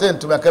 50%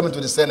 to my coming to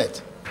the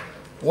Senate.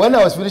 When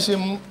I was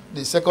finishing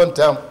the second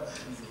term,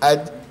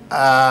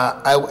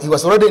 he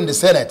was already in the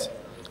Senate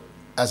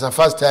as a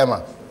first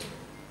timer.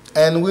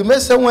 And we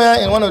met somewhere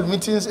in one of the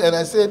meetings, and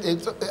I said, he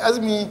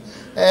asked me,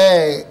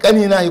 hey,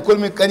 Kanina, he called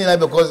me Kanina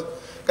because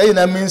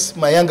Kanina means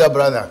my younger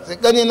brother. I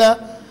said,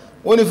 Kanina,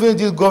 when you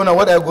finish this governor,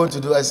 what are you going to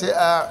do? I said,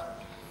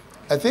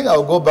 I think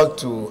I'll go back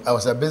to, I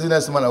was a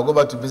businessman, I'll go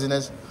back to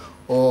business,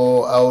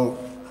 or I'll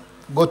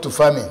go to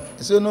farming.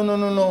 He said,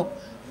 no,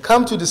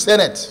 come to the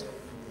Senate.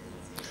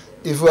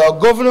 If you are a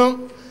governor,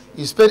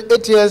 you spend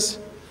 8 years,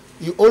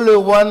 you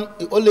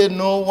only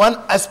know one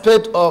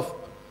aspect of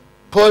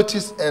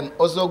politics and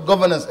also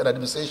governance and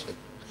administration.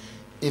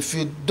 If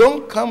you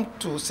don't come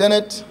to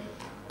Senate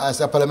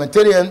as a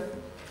parliamentarian,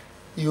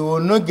 you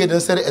will not get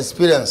necessary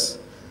experience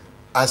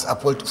as a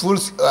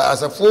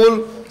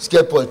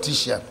full-scale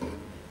politician.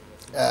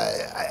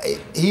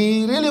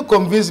 He really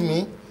convinced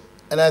me,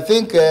 and I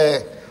think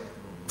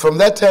from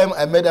that time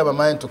I made up my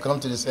mind to come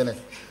to the Senate.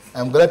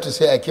 I'm glad to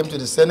say I came to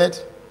the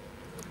Senate.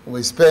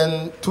 We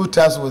spent 2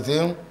 terms with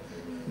him,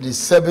 the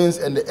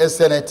 7th and the 8th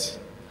Senate.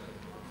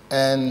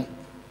 And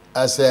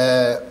as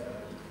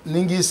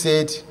Ningi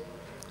said,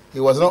 he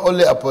was not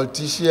only a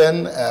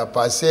politician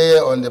per se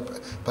on the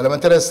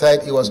parliamentary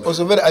side, he was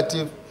also very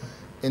active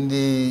in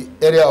the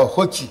area of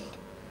hockey.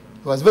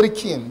 He was very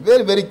keen,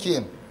 very, very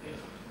keen.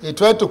 He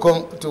tried to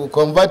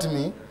convert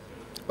me,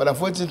 but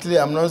unfortunately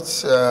I'm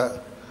not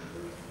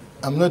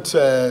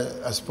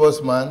a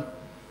sportsman.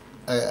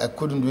 I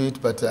couldn't do it,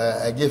 but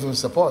I gave him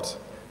support,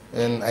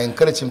 and I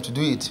encouraged him to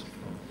do it.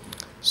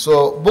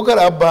 So Bukar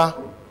Abba,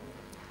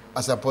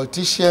 as a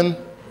politician,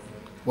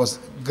 was a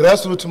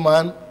grassroots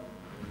man,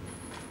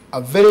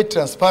 a very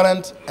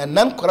transparent and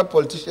non-corrupt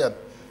politician.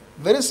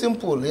 Very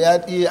simple.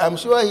 I'm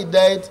sure he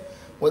died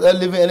without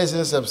leaving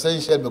anything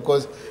substantial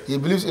because he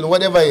believes in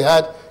whatever he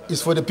had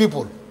is for the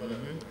people.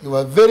 He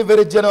was very,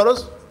 very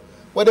generous.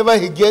 Whatever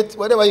he got,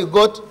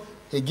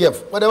 he gave.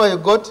 Whatever he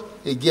got,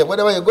 he gave.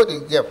 Whatever he got, he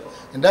gave.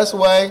 And that's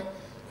why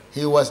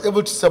he was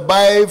able to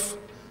survive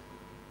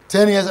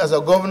 10 years as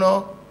a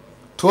governor,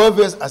 12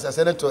 years as a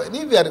senator. And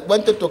if he had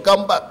wanted to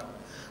come back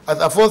as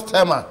a 4th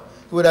timer,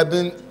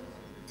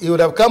 he would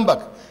have come back.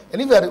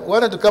 And if he had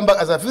wanted to come back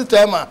as a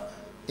fifth-timer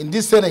in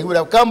this Senate, he would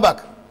have come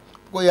back,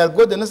 because he had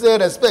got the necessary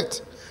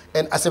respect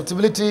and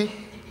acceptability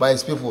by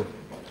his people.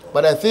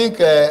 But I think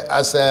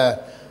as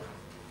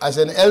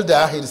an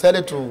elder, he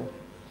decided to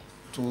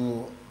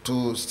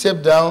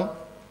step down,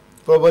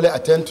 probably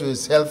attend to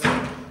his health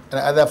and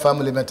other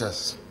family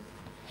matters.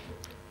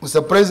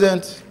 Mr.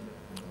 President,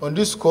 on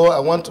this score, I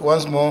want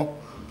once more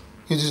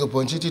use this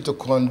opportunity to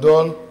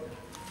condole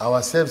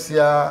ourselves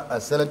here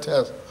as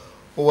senators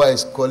who are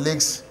his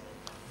colleagues,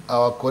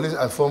 our colleagues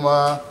and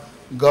former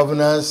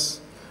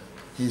governors,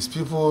 his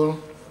people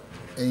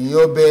in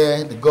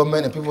Yobe, the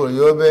government and people of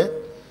Yobe,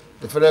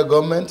 the federal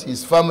government,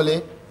 his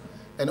family,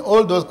 and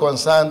all those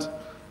concerned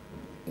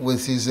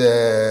with his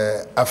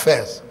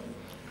affairs.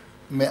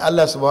 May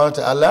Allah subhanahu wa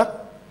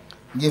ta'ala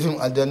give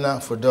him Al-Jannah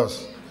for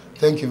those.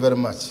 Thank you very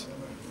much.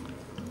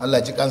 Allah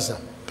answer.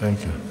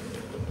 Thank you.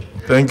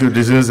 Thank you,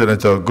 distinguished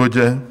Senator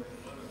Goje.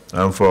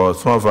 And for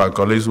some of our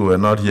colleagues who were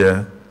not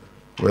here,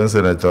 when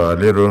Senator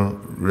Alero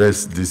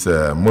raised this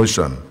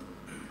motion,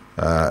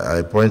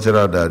 I pointed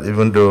out that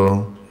even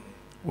though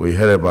we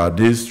heard about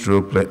this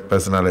through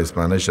personal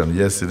explanation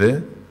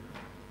yesterday,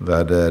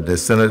 that the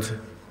Senate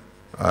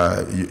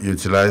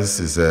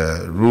utilizes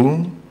a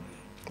rule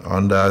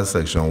under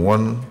Section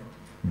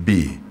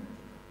 1B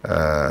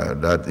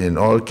that in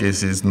all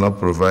cases not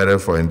provided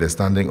for in the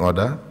standing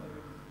order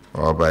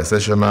or by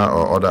sessional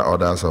or other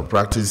orders or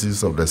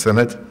practices of the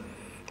Senate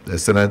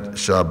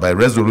shall by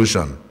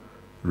resolution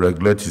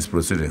regulate its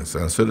proceedings.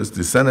 And so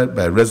the Senate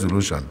by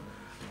resolution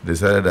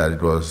decided that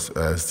it was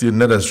still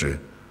necessary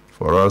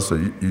for us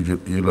to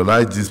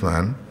utilize this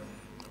man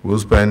who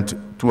spent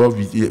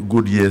 12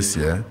 good years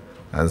here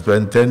and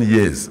spent 10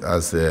 years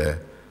as a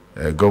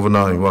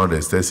governor in one of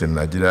the states in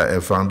Nigeria,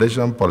 a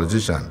foundation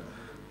politician,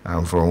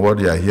 and from what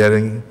you are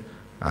hearing,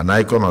 an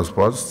icon of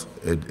sports,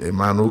 a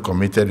man who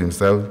committed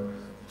himself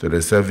to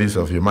the service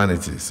of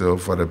humanity. So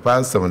for the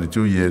past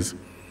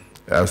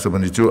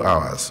 72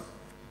 hours,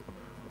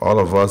 all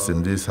of us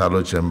in this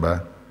hallowed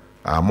chamber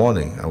are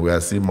mourning, and we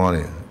are still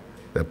mourning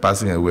the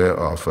passing away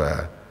of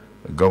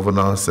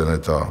Governor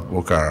Senator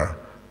Bukar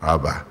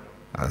Abba.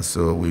 And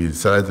so we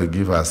decided to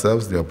give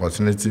ourselves the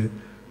opportunity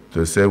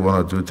to say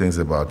one or two things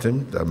about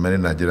him that many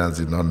Nigerians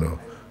did not know.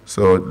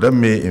 So let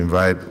me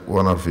invite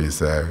one of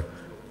his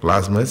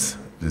classmates,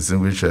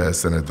 distinguished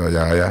Senator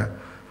Yahaya,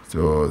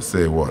 to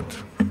say a word.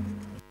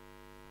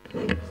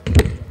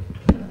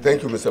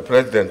 Thank you, Mr.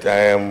 President.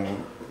 I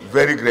am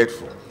very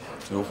grateful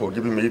to you for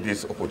giving me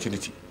this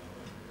opportunity.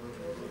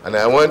 And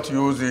I want to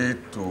use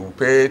it to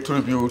pay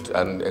tribute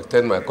and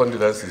extend my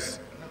condolences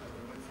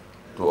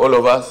to all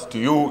of us, to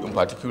you in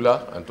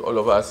particular, and to all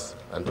of us,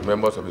 and to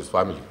members of his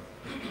family.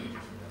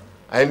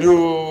 I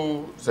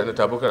knew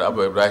Senator Bukar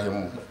Abu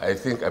Ibrahim, I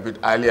think, a bit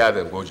earlier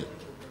than Goje,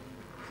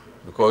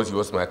 because he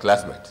was my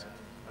classmate.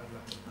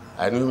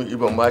 I knew him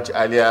even much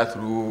earlier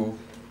through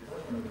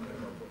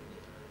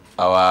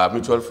our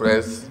mutual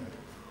friends,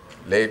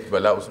 late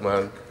Bala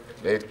Usman,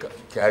 late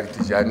Kari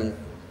Tijani,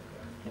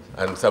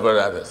 and several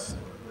others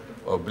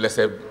of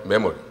blessed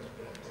memory.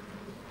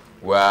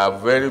 We are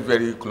very,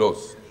 very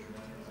close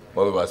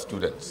when we were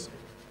students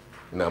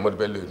in Ahmad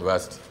Bello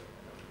University.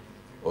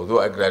 Although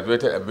I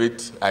graduated a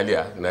bit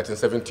earlier, in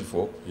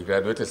 1974, he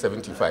graduated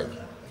 75,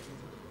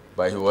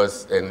 but he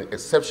was an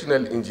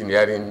exceptional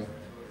engineering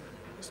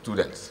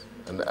student,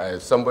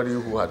 and somebody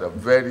who had a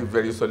very,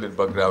 very solid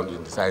background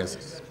in the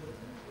sciences.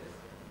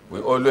 We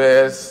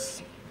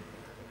always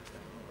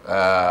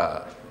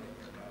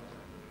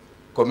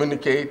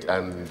communicate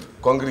and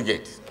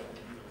congregate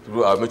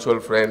through our mutual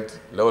friend,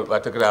 Lawal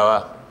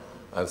Batagrawa,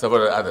 and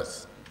several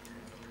others.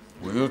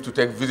 We used to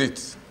take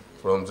visits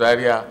from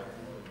Zaria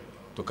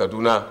to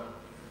Kaduna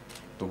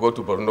to go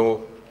to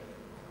Borno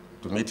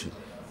to meet him.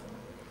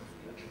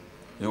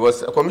 He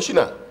was a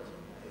commissioner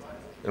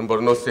in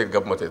Borno State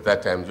government at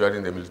that time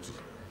during the military.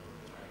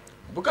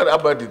 Bukar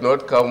Abba did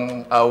not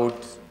come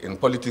out in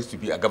politics to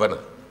be a governor.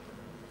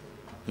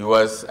 He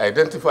was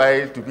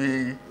identified to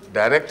be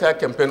director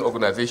campaign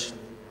organization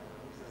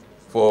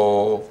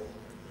for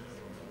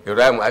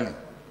Ibrahim Ali.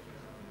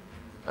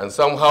 And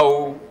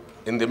somehow,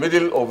 in the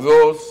middle of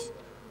those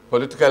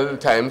political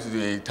times,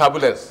 the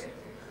turbulence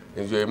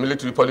in the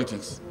military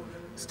politics,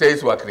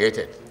 states were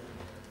created.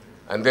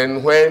 And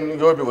then when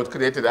Yobe was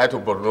created out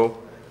of Borno,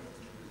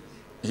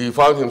 he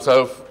found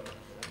himself,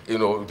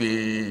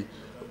 the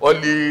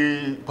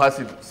only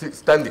person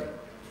standing.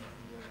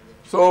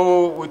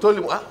 So we told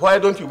him, why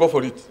don't you go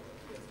for it?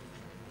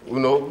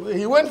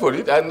 He went for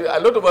it, and a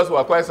lot of us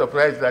were quite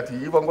surprised that he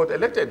even got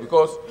elected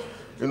because,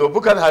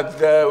 Bukar had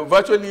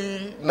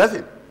virtually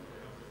nothing.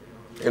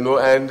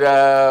 And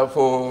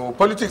for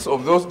politics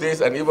of those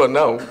days and even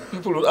now,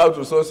 people without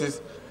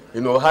resources,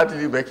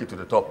 hardly make it to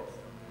the top.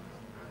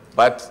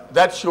 But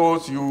that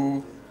shows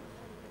you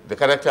the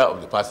character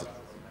of the person.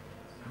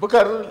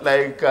 Bukar,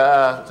 like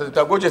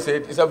Senator Goje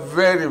said, is a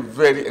very,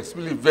 very,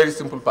 extremely very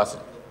simple person.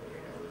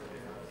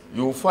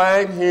 You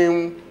find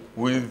him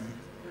with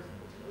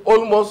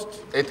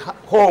almost at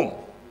home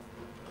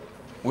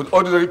with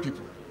ordinary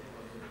people.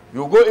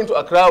 You go into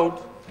a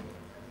crowd,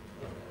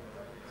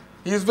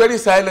 he is a very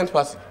silent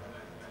person.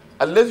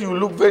 Unless you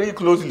look very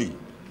closely,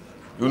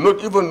 you will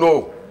not even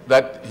know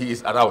that he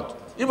is around,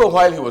 even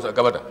while he was a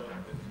governor.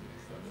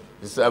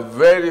 He's a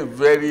very,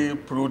 very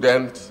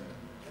prudent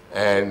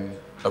and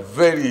a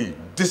very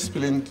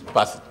disciplined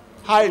person,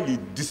 highly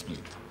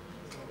disciplined.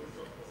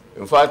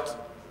 In fact,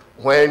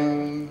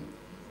 when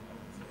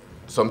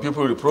some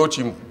people reproach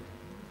him,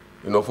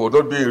 for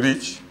not being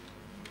rich,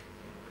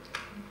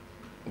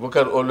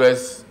 Bukar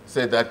always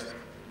said that,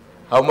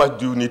 how much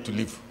do you need to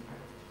live?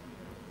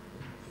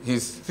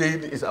 His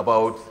thing is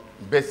about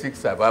basic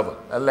survival.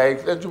 And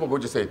like Juma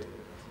Goji said,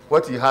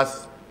 what he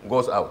has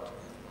goes out.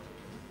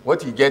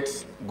 What he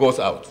gets goes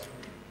out.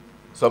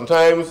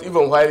 Sometimes,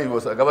 even while he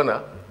was a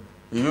governor,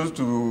 he used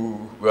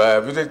to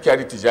visit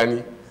Kari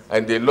Tijani,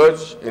 and they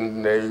lodged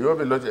in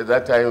Yobe Lodge at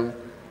that time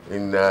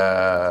in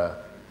near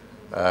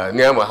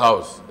my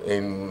house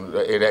in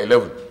area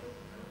 11.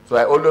 So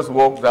I always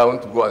walked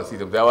down to go and see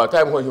them. There was a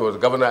time when he was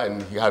governor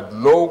and he had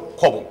no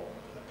kobo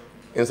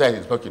inside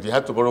his pocket. He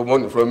had to borrow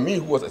money from me,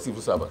 who was a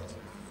civil servant.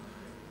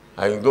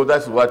 And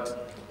that's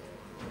what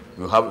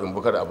you have in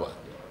Bukar Abba.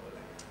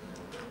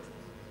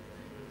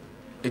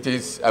 It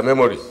is a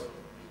memory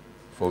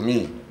for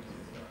me,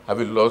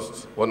 having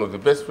lost one of the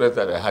best friends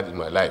that I had in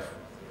my life.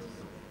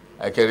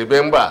 I can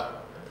remember,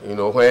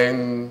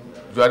 when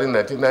during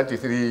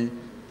 1993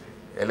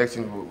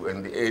 election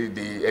and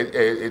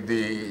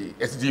the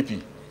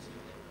SDP,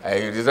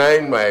 I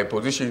resigned my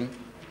position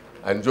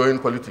and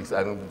joined politics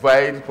and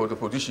vied for the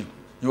position.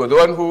 He was the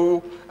one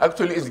who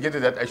actually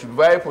instigated that I should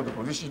vie for the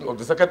position of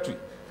the secretary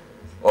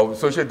of the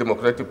Social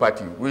Democratic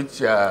Party, which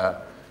the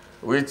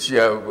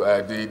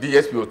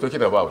DSP was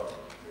talking about.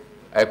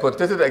 I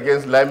contested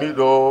against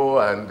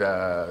Lamido and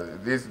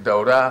this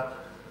Daura,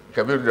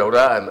 Kabir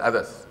Daura and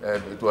others.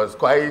 And it was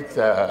quite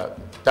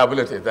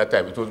turbulent at that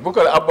time. It was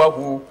Bukar Abba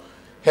who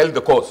held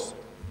the course.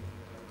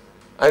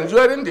 And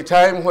during the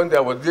time when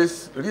there was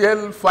this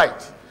real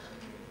fight,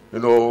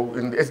 in the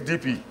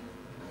SDP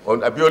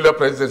on Abiola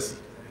presidency,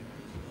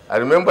 I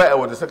remember I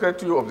was the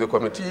secretary of the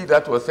committee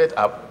that was set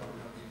up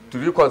to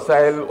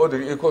reconcile all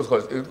the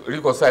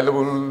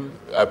irreconcilable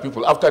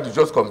people after the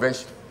Jos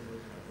Convention.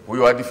 We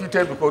were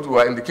defeated because we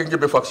were in the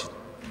Kingibe faction.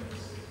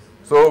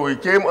 So we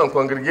came and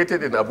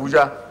congregated in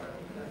Abuja,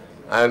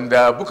 and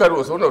Bukar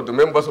was one of the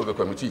members of the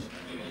committee.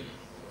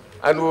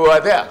 And we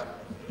were there,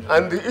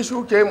 and the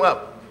issue came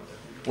up.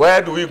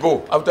 Where do we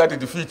go after the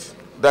defeat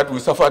that we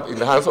suffered in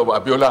the hands of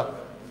Abiola?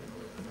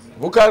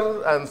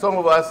 Bukar and some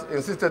of us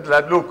insisted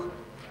that, look,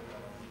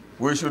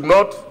 we should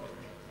not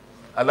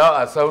allow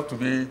ourselves to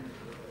be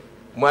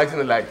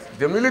marginalized.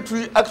 The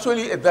military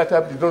actually at that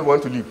time did not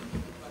want to leave.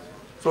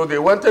 So they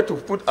wanted to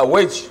put a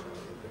wedge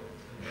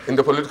in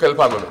the political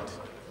firmament.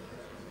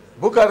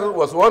 Bukar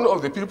was one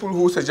of the people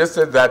who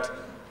suggested that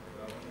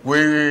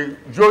we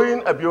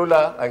join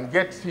Abiola and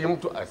get him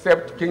to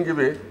accept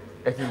Kingibe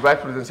as his vice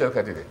presidential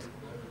candidate.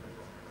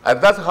 And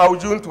that's how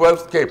June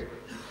 12th came.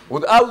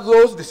 Without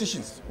those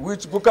decisions,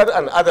 which Bukar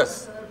and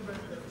others,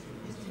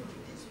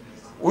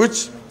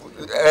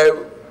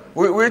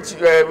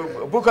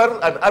 Bukar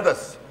and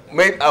others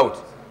made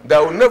out, there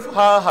will never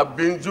have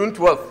been June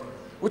 12th,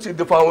 which is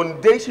the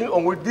foundation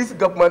on which this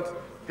government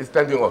is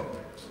standing on.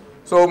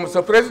 So,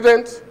 Mr.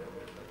 President,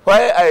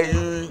 while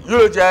I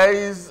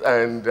eulogize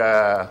and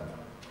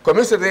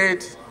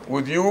commiserate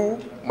with you,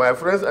 my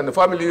friends and the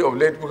family of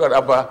late Bukar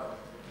Abba,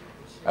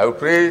 I will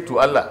pray to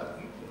Allah.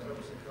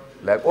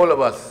 Like all of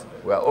us,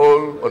 we are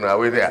all on our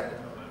way there.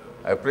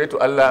 I pray to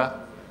Allah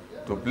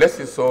to bless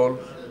his soul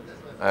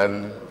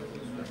and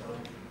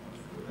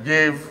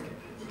give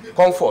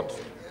comfort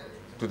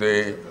to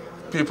the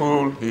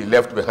people he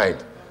left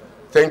behind.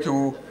 Thank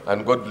you,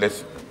 and God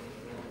bless you.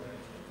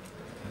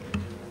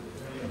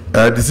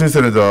 Distinguished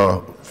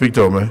Senator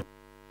Victor Ume.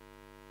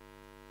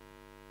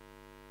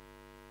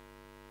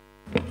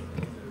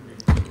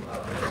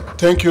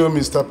 Thank you,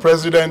 Mr.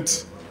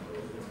 President.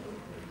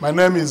 My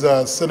name is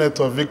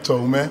Senator Victor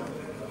Ume.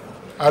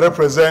 I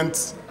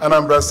represent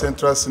Anambra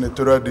Central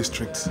Senatorial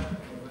District.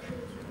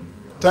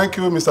 Thank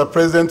you, Mr.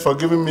 President, for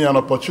giving me an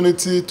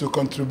opportunity to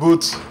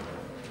contribute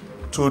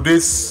to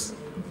this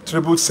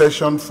tribute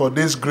session for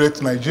this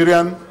great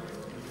Nigerian,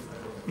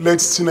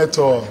 late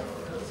Senator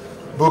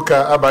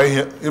Bukar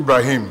Abba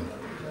Ibrahim.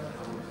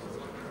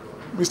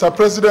 Mr.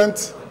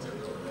 President,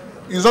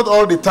 it's not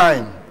all the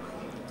time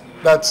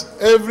that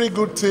every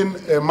good thing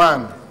a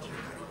man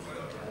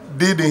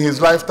did in his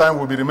lifetime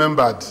will be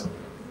remembered.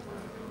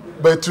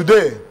 But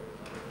today,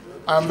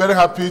 I'm very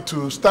happy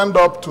to stand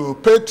up to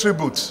pay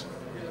tribute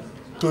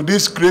to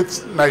this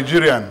great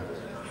Nigerian.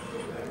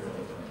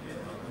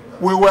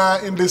 We were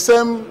in the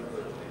same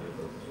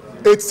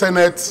 8th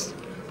Senate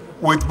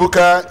with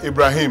Bukar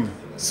Ibrahim,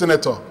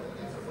 Senator.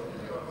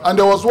 And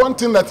there was one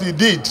thing that he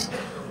did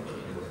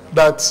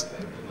that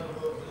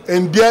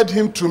endeared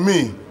him to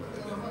me.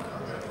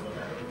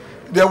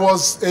 There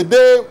was a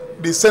day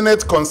the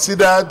Senate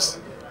considered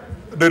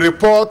the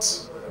report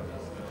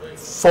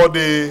for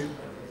the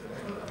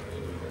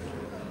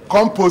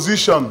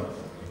composition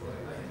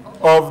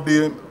of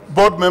the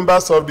board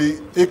members of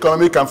the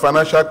Economic and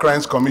Financial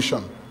Crimes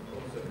Commission.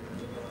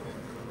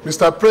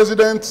 Mr.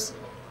 President,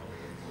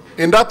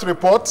 in that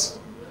report,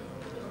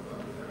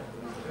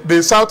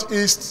 the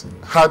Southeast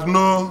had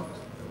no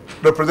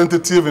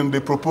representative in the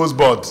proposed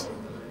board.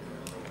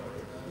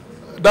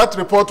 That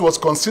report was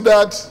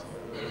considered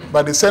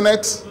by the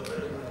Senate.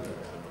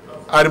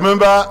 I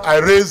remember I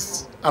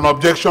raised an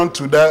objection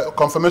to the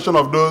confirmation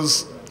of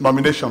those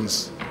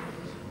nominations.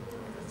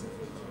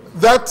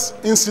 That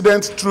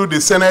incident threw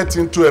the Senate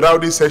into a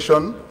rowdy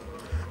session,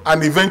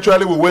 and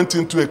eventually we went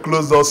into a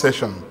closed-door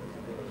session.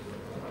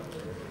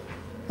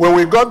 When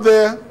we got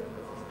there,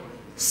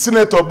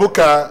 Senator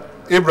Bukar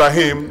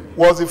Ibrahim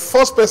was the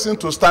first person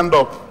to stand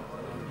up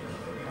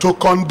to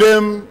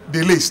condemn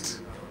the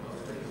list.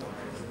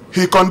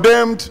 He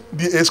condemned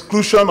the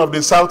exclusion of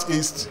the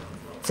Southeast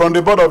from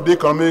the board of the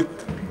Economic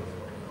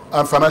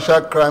and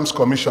Financial Crimes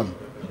Commission.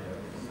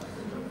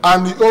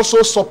 And he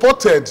also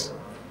supported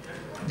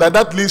that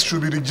that list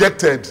should be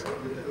rejected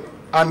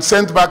and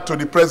sent back to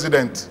the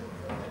president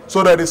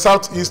so that the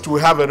Southeast will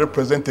have a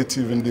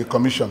representative in the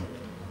commission.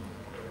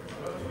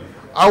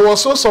 I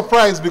was so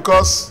surprised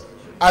because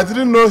I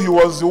didn't know he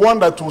was the one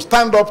that would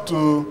stand up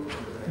to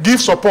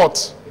give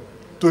support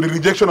to the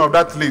rejection of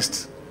that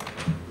list.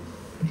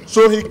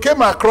 So he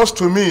came across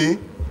to me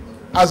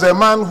as a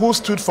man who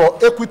stood for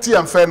equity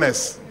and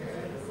fairness.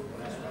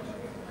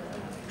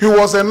 He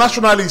was a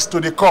nationalist to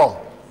the core,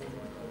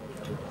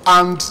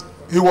 and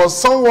he was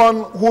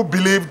someone who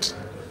believed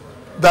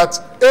that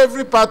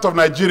every part of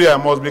Nigeria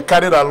must be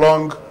carried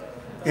along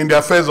in the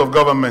affairs of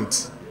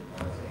government.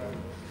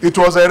 It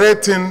was a rare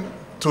thing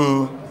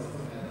to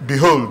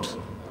behold.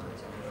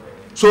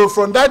 So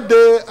from that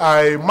day,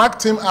 I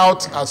marked him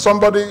out as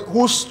somebody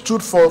who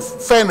stood for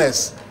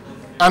fairness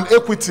and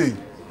equity.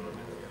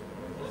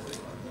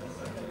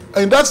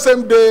 In that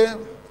same day,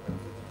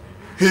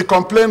 he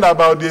complained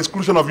about the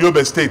exclusion of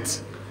Yobe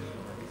State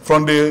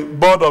from the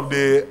board of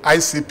the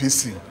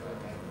ICPC.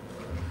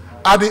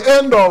 At the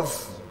end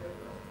of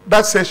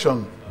that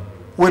session,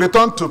 we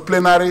returned to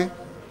plenary,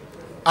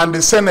 and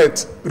the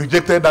Senate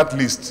rejected that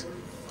list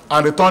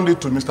and returned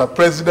it to Mr.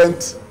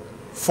 President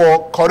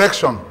for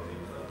correction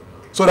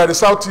so that the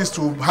Southeast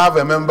will have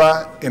a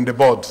member in the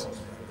board.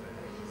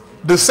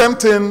 The same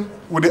thing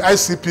with the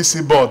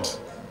ICPC board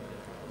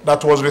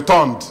that was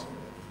returned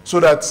so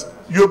that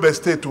Yobe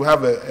State will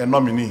have a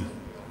nominee.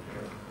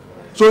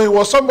 So he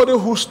was somebody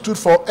who stood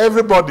for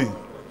everybody.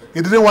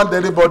 He didn't want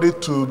anybody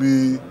to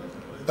be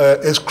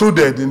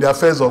excluded in the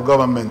affairs of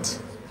government.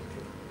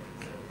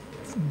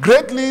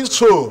 Greatly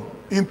so,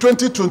 in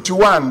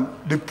 2021,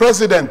 the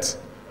president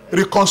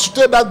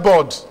reconstituted that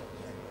board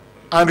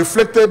and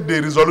reflected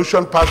the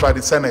resolution passed by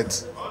the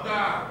Senate.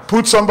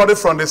 Put somebody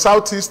from the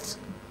Southeast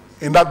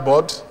in that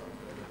board,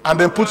 and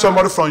then put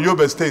somebody from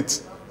Yobe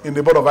State in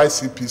the board of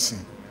ICPC.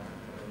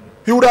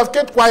 He would have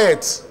kept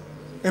quiet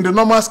in the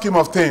normal scheme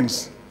of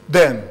things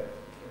then,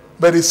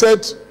 but he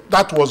said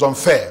that was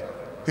unfair.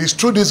 He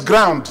stood his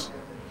ground.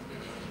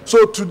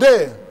 So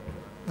today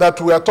that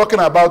we are talking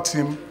about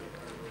him,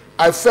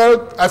 I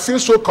feel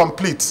so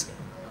complete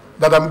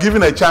that I'm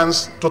given a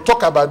chance to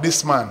talk about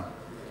this man.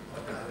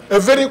 A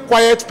very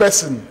quiet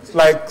person,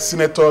 like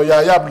Senator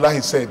Yahya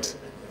Abdullahi said.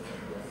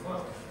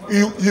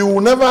 He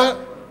will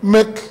never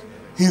make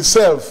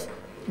himself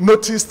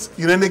noticed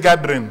in any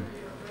gathering.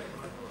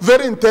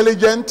 Very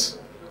intelligent,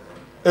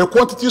 a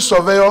quantity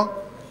surveyor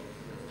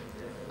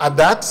at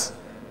that.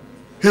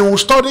 He will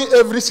study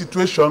every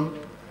situation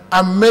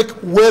and make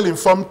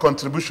well-informed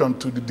contribution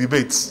to the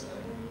debates.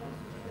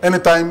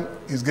 Anytime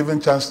he was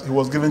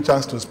given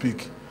chance to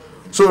speak.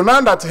 So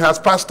now that he has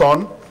passed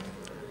on,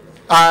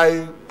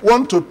 I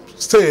want to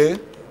say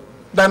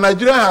that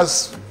Nigeria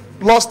has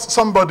lost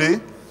somebody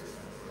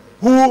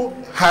who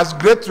has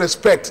great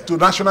respect to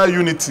national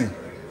unity.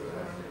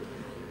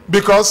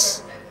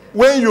 Because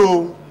when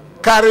you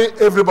carry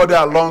everybody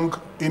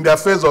along in the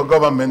affairs of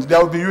government,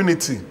 there will be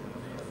unity.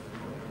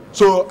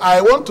 So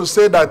I want to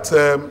say that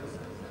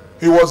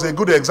he was a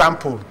good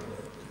example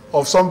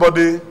of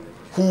somebody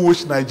who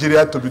wished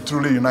Nigeria to be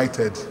truly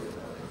united,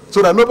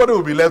 so that nobody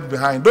will be left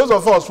behind. Those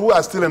of us who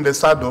are still in the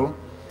saddle,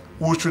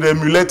 we should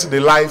emulate the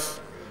life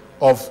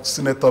of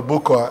Senator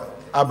Bukar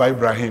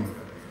Ibrahim,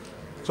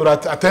 so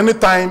that at any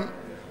time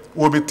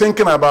we'll be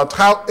thinking about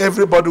how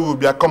everybody will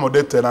be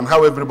accommodated and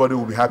how everybody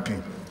will be happy.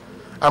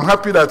 I'm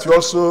happy that you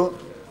also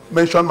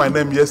mentioned my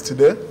name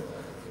yesterday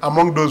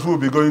among those who will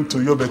be going to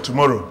Yobe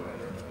tomorrow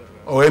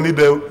or any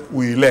day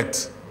we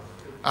elect.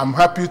 I'm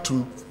happy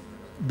to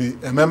be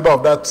a member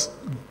of that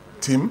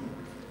team,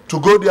 to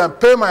go there and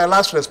pay my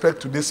last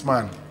respect to this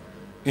man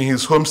in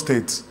his home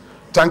state.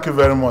 Thank you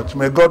very much.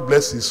 May God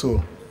bless his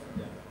soul.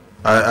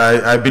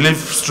 I believe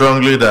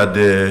strongly that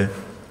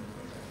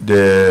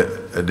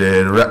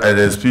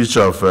the speech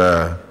of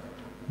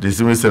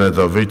distinguished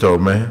Senator Victor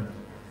Ume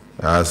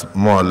has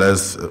more or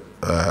less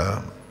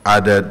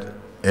added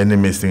any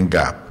missing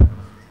gap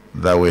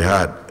that we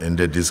had in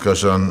the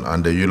discussion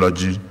and the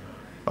eulogy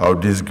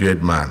of this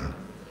great man,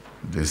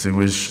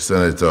 distinguished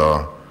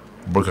Senator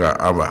Bukar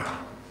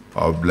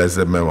of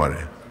blessed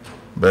memory.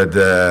 But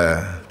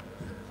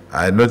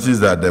I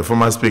noticed that the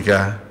former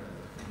speaker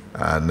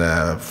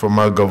and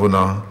former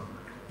governor,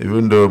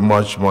 even though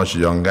much, much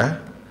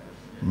younger,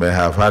 may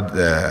have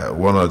had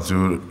one or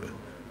two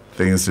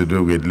things to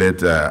do with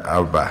late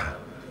Alba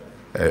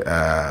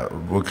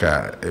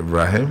Bukar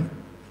Ibrahim.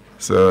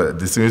 So,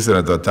 distinguished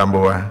Senator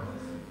Tambowa,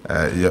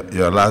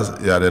 you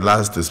are the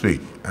last to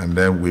speak, and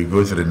then we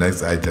go to the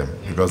next item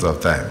because of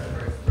time.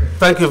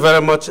 Thank you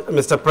very much,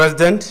 Mr.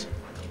 President.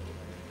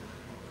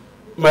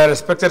 My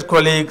respected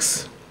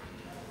colleagues,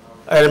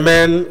 I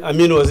remain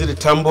Amin Waziri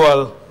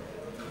Tambuwal,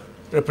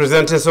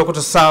 representing Sokoto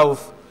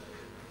South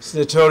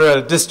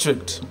Senatorial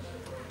District.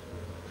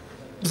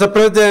 Mr.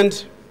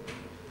 President,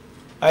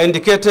 I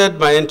indicated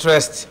my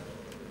interest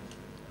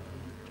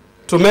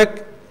to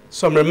make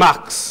some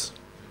remarks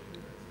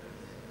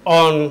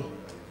on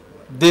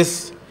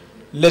this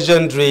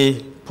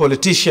legendary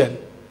politician,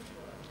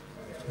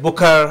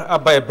 Bukar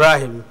Abba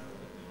Ibrahim,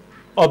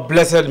 of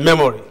blessed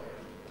memory,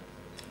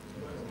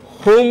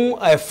 whom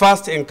I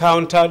first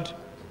encountered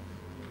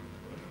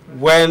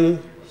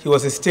when he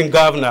was a sitting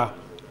governor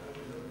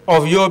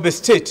of Yobe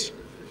State,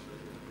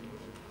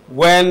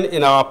 when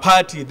in our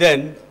party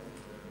then,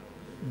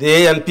 the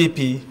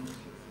ANPP,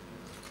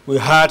 we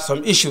had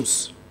some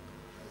issues.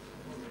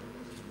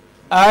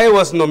 I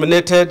was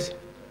nominated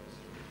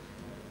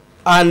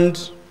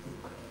and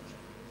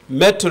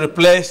met to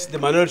replace the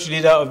minority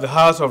leader of the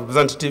House of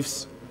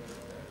Representatives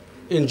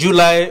in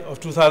July of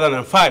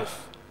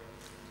 2005,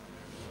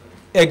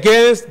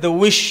 against the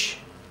wish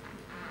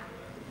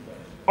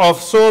of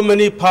so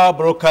many power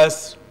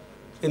brokers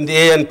in the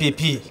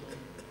ANPP,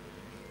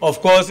 of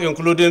course,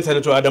 including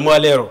Senator Adamu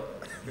Alero,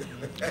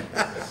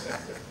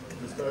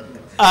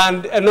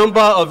 and a number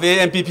of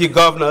ANPP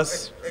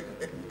governors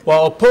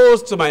were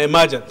opposed to my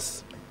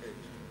emergence.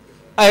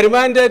 I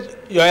reminded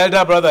your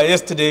elder brother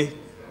yesterday,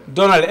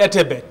 Donald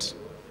Etebet,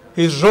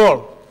 his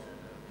role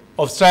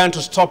of trying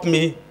to stop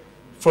me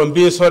from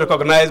being so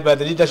recognized by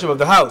the leadership of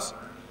the House.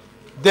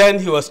 Then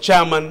he was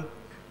chairman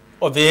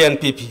of the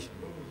ANPP.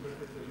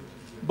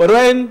 But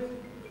when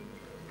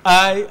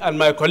I and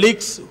my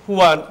colleagues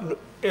who are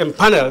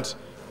empaneled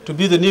to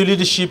be the new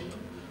leadership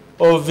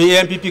of the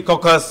ANPP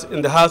caucus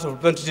in the House of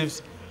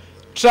Representatives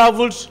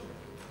traveled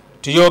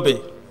to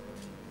Yobe,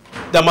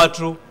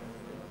 Damatru,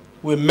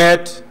 we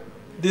met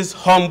this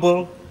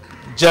humble,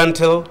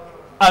 gentle,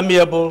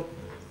 amiable,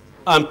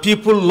 and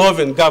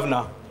people-loving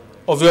governor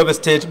of Yobe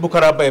State,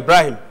 Bukar Abba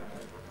Ibrahim.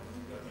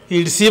 He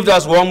received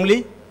us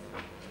warmly,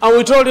 and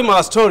we told him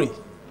our story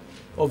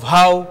of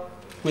how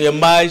we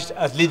emerged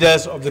as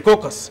leaders of the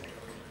caucus.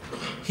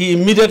 He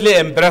immediately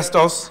embraced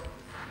us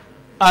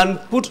and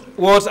put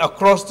words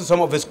across to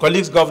some of his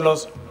colleagues,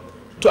 governors,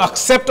 to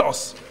accept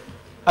us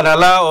and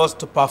allow us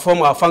to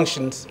perform our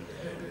functions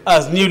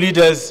as new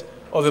leaders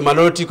of the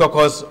minority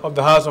caucus of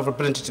the House of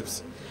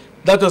Representatives.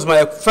 That was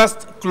my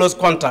first close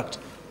contact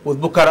with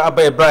Bukar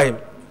Abba Ibrahim.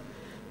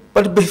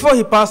 But before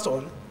he passed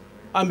on,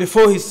 and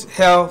before his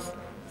health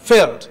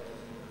failed,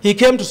 he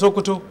came to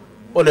Sokoto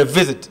on a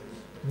visit.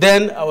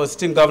 Then I was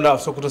sitting governor of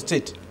Sokoto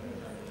State.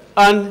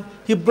 And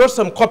he brought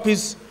some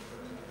copies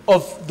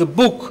of the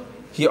book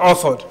he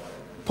authored,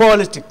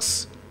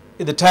 Politics,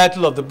 is the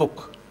title of the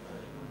book.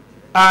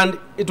 And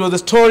it was the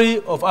story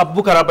of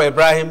Bukar Abba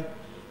Ibrahim,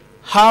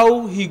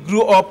 how he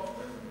grew up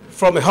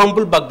from a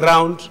humble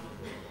background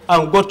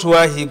and got to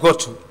where he got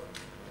to.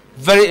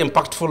 Very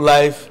impactful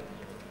life,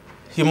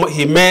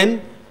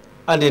 humane,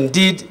 and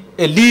indeed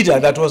a leader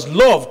that was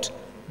loved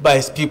by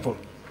his people.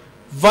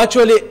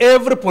 Virtually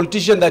every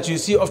politician that you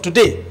see of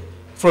today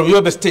from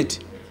Yobe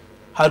State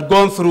had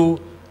gone through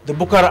the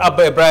Bukar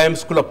Abba Ibrahim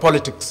School of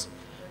Politics.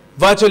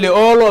 Virtually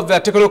all of the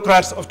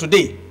technocrats of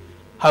today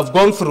have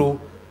gone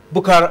through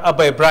Bukar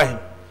Abba Ibrahim.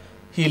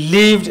 He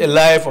lived a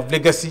life of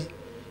legacy.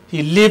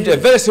 He lived a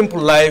very simple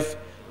life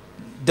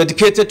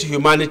dedicated to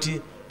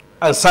humanity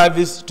and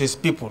service to his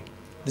people,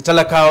 the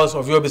Talakaos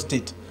of Yobe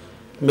State.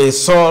 May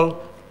his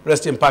soul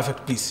rest in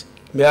perfect peace.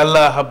 May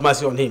Allah have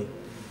mercy on him.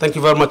 Thank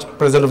you very much,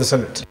 President of the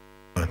Senate.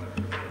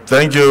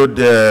 Thank you,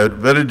 the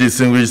very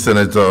distinguished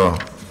Senator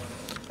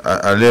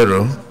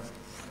Alero,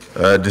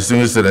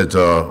 distinguished Senator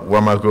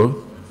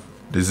Wamako,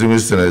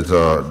 distinguished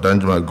Senator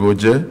Danjuma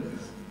Goje,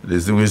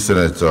 distinguished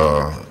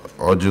Senator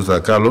Ojus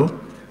Akalo,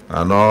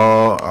 and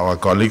all our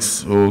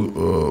colleagues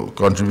who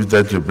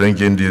contributed to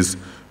bringing this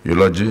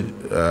eulogy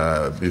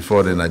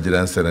before the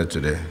Nigerian Senate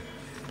today.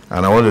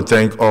 And I want to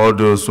thank all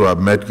those who have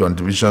made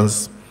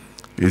contributions.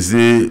 You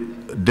see,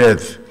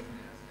 death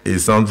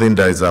is something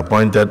that is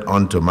appointed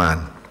unto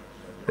man.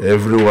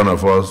 Every one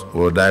of us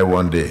will die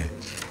one day.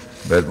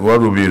 But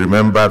what will be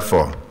remembered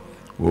for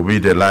will be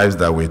the lives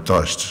that we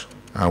touched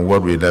and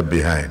what we left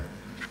behind.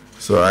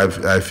 So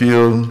I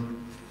feel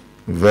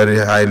very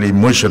highly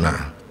emotional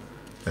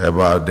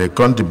about the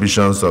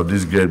contributions of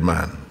this great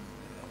man,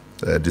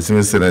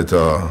 distinguished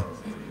Senator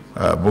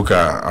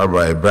Bukar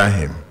Abba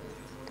Ibrahim.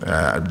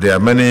 There are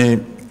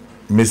many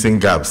missing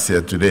gaps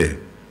here today.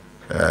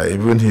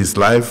 Even his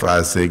life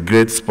as a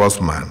great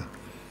sportsman,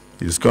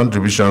 his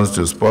contributions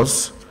to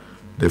sports,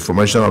 the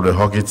formation of the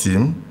hockey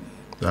team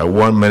that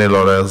won many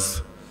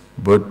laurels,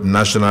 both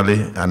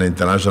nationally and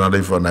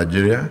internationally for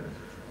Nigeria.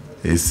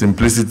 His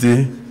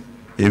simplicity,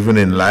 even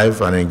in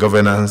life and in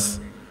governance,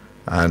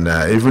 and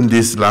even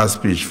this last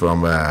speech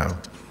from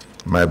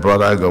my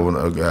brother,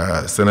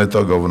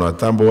 Senator Governor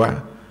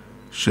Tambuwa,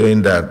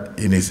 showing that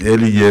in his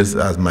early years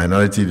as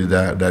minority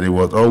leader, that he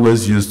was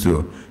always used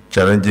to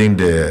challenging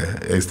the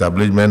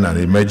establishment and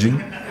emerging.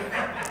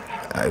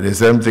 The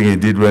same thing he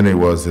did when he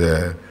was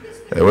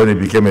when he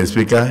became a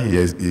speaker.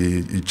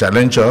 He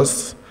challenged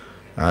us,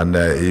 and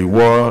he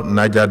wore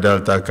Niger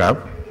Delta cap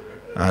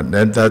and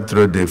entered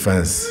through the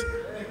fence,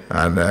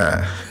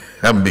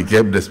 and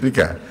became the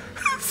speaker.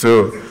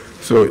 So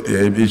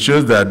it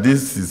shows that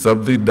this is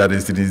something that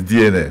is in his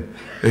DNA.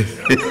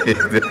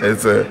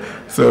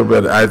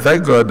 But I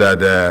thank God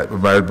that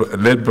my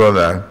late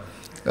brother,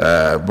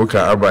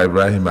 Bukar Abba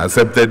Ibrahim,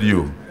 accepted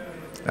you.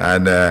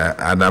 And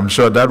I'm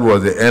sure that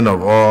was the end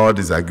of all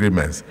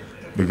disagreements,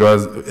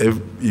 because if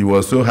he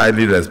was so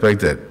highly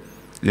respected,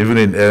 even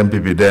in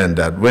MPP then,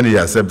 that when he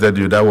accepted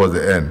you, that was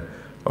the end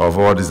of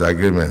all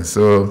disagreements.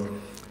 So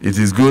it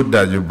is good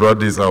that you brought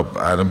this up,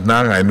 and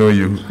now I know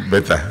you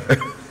better.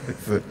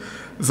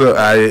 So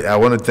I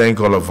want to thank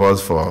all of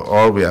us for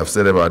all we have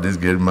said about this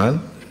great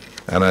man,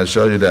 and I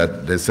assure you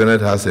that the Senate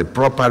has a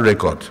proper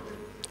record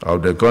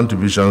of the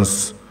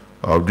contributions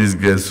of this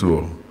great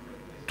soul.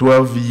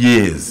 12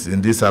 years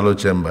in these hollow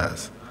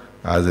chambers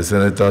as a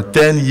senator,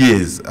 10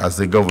 years as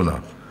a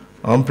governor,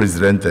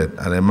 unprecedented,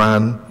 and a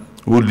man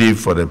who lived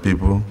for the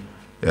people.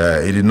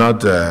 He did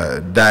not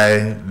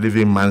die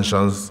leaving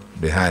mansions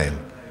behind.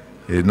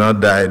 He did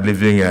not die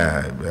leaving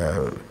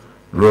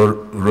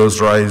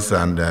Rolls Royce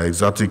and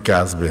exotic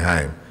cars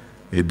behind.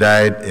 He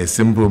died a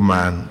simple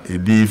man. He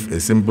lived a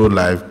simple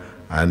life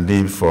and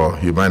lived for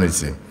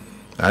humanity.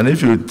 And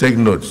if you take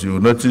notes, you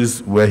will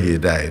notice where he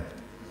died.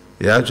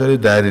 He actually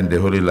died in the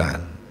Holy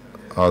Land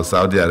of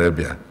Saudi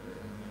Arabia.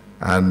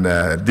 And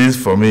this,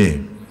 for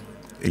me,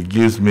 it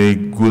gives me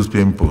goose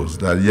pimples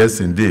that, yes,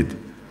 indeed,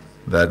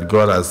 that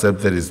God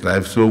accepted his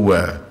life so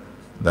well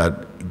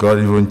that God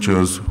even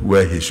chose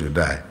where he should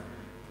die,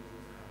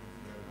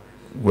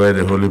 where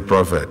the Holy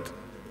Prophet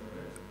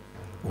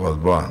was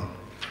born.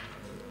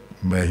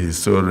 May his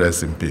soul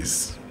rest in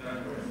peace.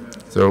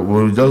 So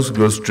we'll just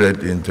go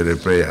straight into the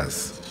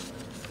prayers.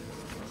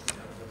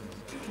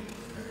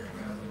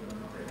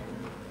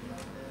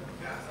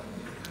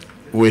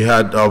 We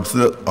had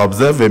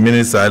observed a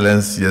minute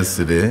silence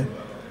yesterday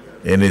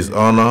in his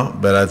honor,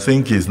 but I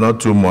think it's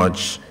not too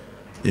much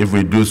if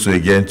we do so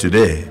again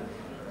today.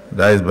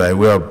 That is by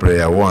way of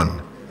prayer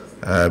one.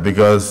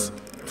 Because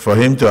for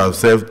him to have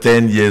served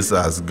 10 years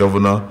as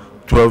governor,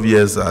 12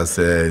 years as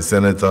a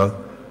senator,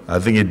 I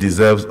think it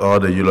deserves all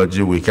the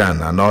eulogy we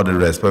can and all the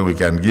respect we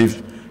can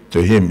give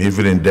to him,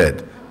 even in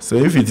death. So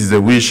if it is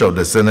a wish of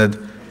the Senate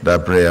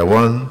that prayer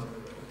one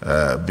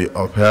be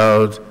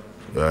upheld,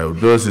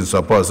 those in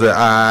support say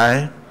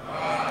aye.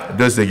 Aye.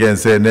 Those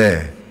against say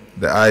nay.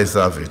 The ayes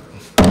have it.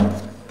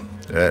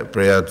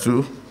 Prayer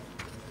two.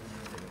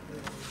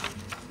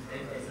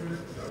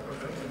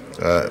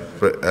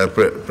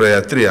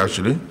 Prayer three,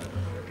 actually.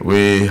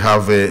 We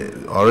have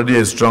already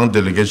a strong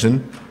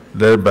delegation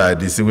led by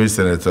distinguished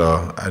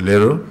Senator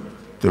Alero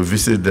to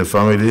visit the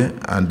family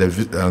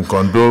and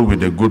condole with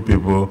the good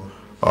people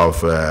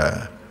of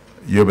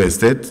Yobe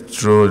State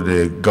through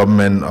the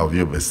government of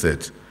Yobe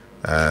State.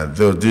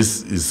 Though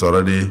this is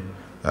already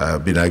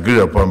been agreed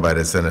upon by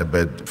the Senate,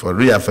 but for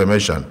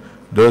reaffirmation,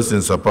 those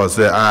in support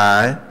say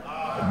aye,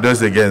 aye.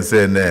 Those against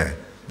say nay.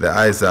 The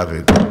ayes have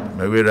it.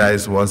 May we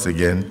rise once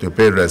again to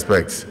pay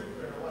respect.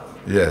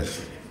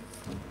 Yes.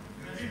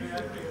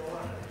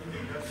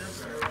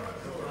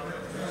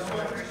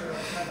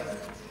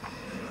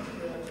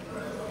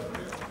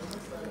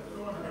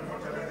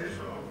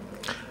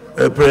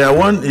 Prayer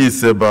one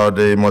is about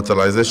the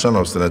immortalization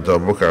of Senator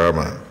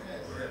Bukarama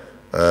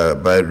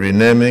by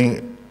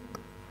renaming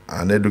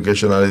an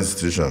educational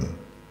institution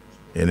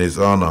in his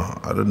honor.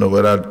 I don't know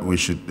whether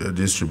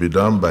this should be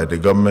done by the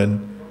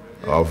government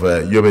of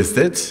Yobe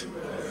State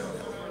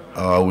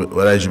or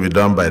whether it should be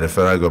done by the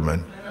federal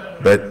government.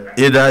 But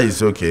either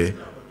is okay.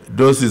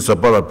 Those in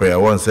support of prayer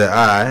one say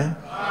aye.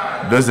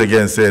 Aye. Those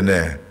against say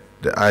nay.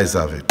 The ayes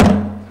have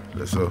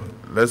it. So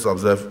let's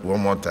observe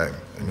one more time.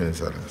 A minute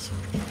silence.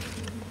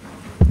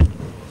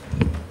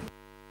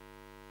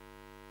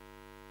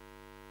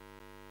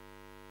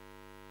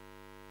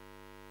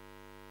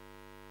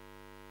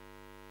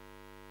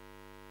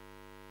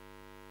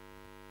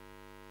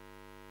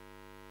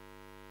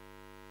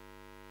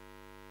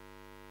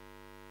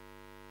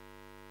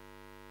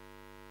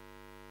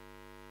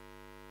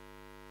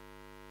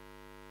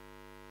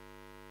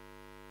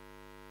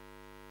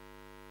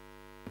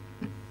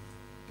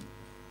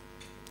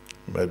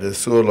 By the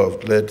soul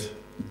of late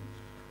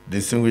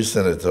distinguished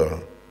Senator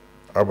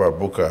Abba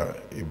Bukar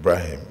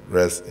Ibrahim,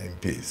 rest in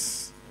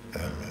peace.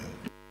 Amen.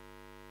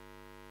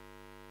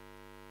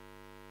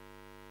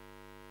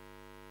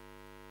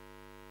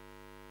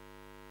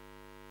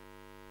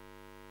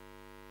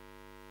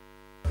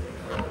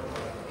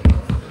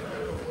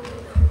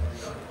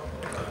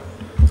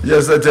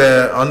 Yes,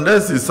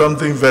 unless it's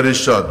something very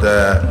short,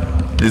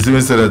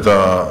 distinguished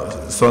Senator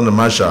Sonny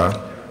Marshall.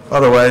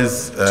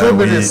 Otherwise,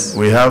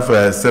 we have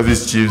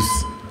service chiefs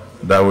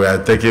that we are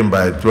taking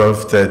by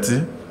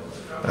 12:30.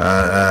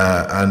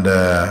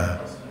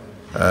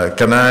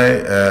 Can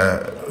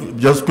I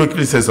just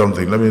quickly say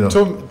something? Let me know.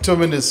 2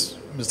 minutes,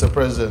 Mr.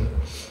 President.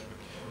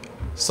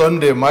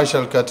 Sunday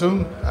Marshall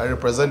Khatum. I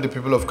represent the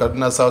people of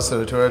Kaduna South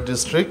Senatorial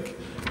District.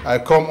 I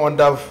come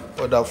under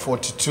Order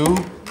 42,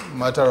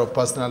 matter of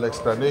personal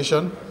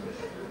explanation.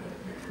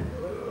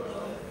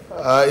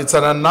 It's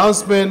an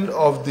announcement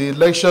of the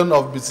election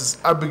of Mrs.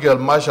 Abigail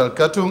Marshall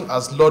Khatum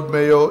as Lord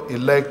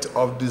Mayor-elect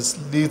of this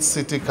Leeds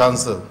City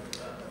Council.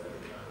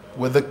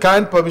 With the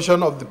kind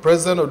permission of the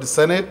President of the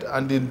Senate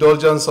and the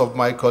indulgence of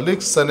my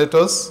colleagues,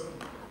 senators,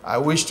 I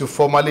wish to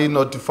formally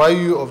notify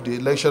you of the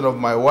election of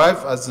my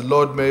wife as the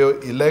Lord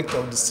Mayor-elect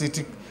of the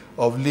City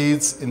of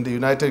Leeds in the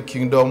United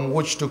Kingdom,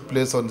 which took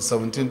place on the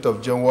 17th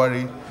of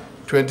January,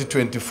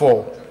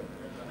 2024.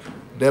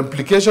 The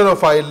implication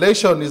of our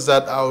election is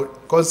that I will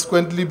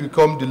consequently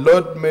become the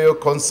Lord Mayor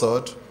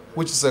Consort,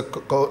 which is a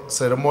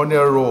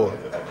ceremonial role.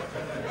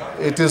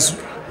 It is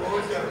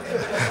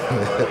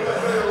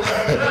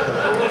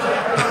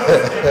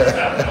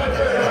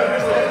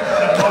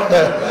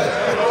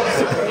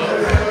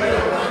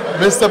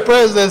Mr.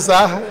 President,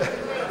 sir,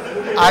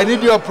 I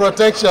need your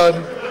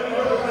protection.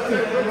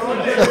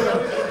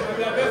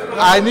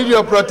 I need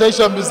your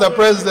protection, Mr.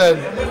 President.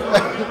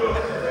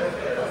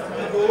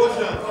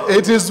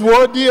 It is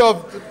worthy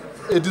of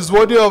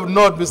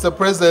note, Mr.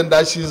 President,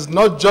 that she is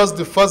not just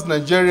the first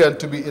Nigerian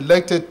to be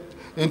elected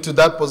into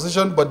that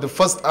position, but the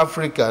first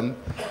African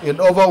in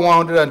over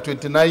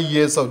 129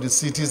 years of the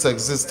city's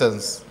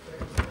existence.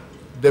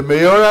 The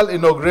mayoral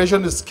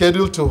inauguration is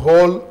scheduled to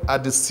hold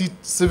at the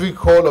Civic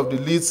Hall of the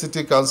Leeds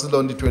City Council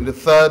on the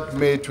 23rd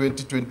May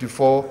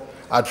 2024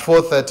 at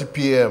 4:30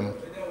 p.m.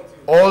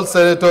 All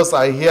senators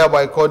are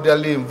hereby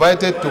cordially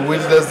invited to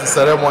witness the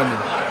ceremony.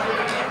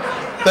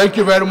 Thank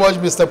you very much,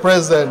 Mr.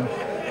 President.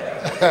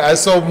 I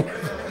saw.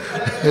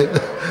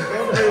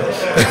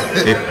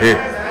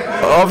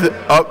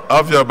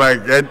 Off your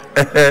mic.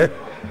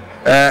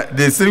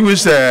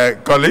 Distinguished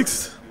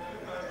colleagues,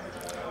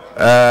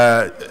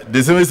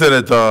 distinguished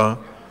Senator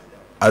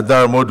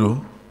Adar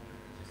Modu,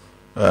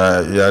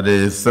 you are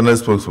the Senate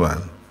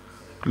spokesman.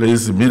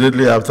 Please,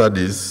 immediately after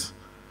this,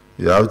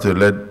 you have to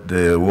let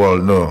the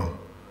world know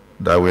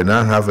that we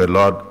now have a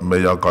Lord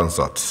Mayor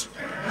Consort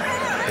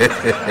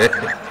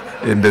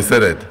in the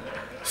Senate.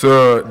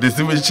 So,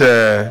 distinguished,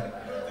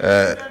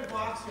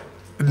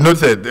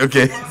 noted,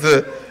 okay.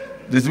 So,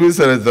 distinguished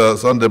Senator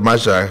Sunday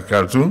Marshall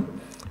Khatum,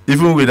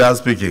 even without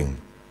speaking,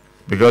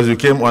 because you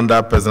came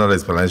under personal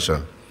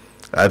explanation,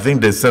 I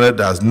think the Senate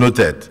has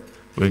noted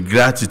with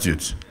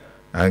gratitude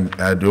and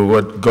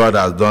what God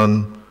has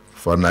done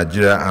for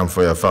Nigeria and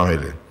for your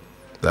family,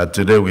 that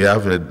today we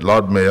have a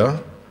Lord Mayor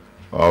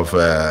of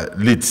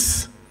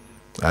Leeds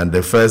and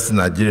the first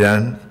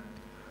Nigerian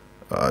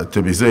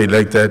to be so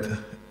elected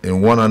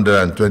in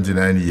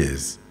 129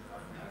 years,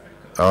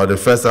 or the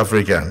first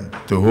African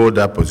to hold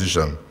that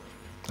position.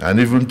 And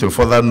even to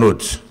further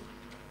note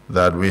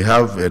that we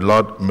have a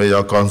Lord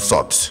Mayor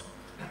Consort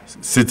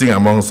sitting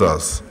amongst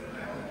us.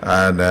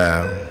 And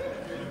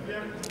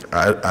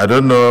I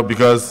don't know,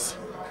 because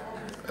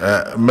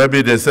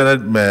maybe the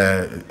Senate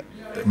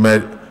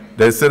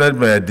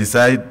may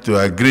decide to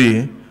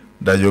agree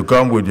that you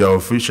come with your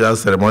official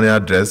ceremonial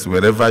dress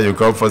wherever you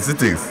come for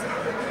sittings.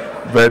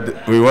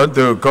 But we want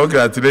to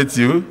congratulate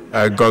you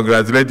and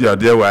congratulate your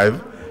dear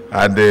wife,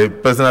 and the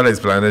personal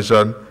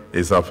explanation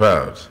is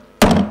upheld.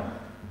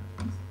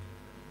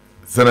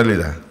 Senate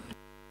Leader.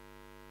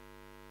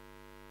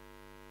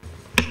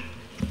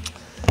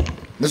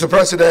 Mr.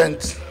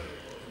 President,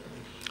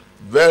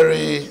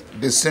 very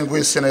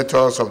distinguished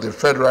senators of the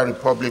Federal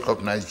Republic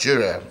of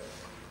Nigeria,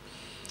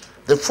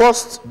 the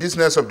first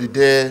business of the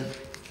day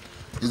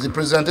is the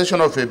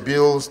presentation of a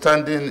bill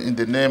standing in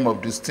the name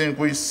of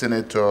distinguished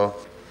Senator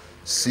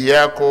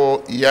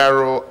Siako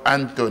Yaro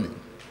Anthony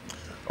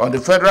on the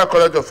Federal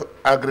College of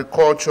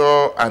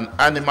Agriculture and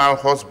Animal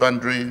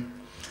Husbandry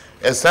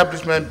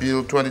Establishment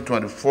Bill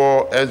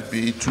 2024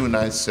 SB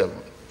 297.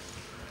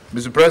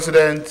 Mr.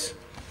 President,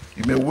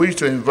 you may wish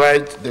to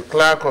invite the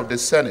Clerk of the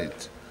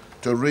Senate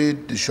to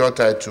read the short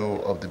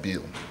title of the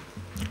bill.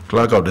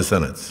 Clerk of the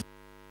Senate.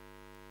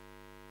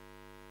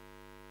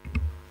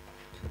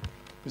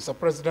 Mr.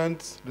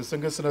 President,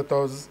 distinguished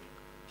senators,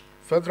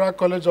 Federal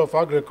College of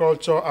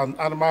Agriculture and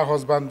Animal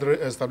Husbandry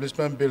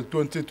Establishment Bill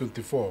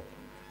 2024,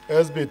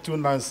 SB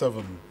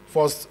 297,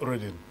 first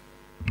reading.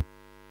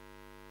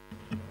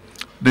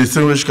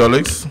 Distinguished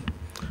colleagues,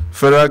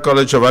 Federal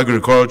College of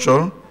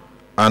Agriculture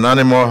and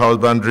Animal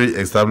Husbandry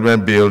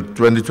Establishment Bill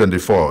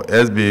 2024,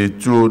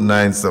 SB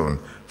 297,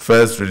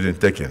 first reading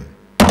taken.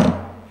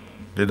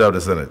 Leader of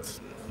the Senate.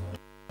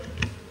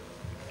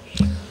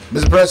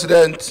 Mr.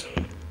 President,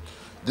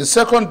 the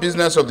second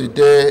business of the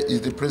day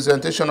is the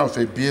presentation of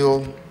a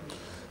bill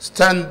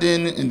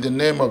standing in the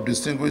name of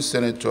distinguished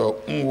Senator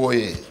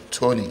Nwoye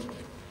Tony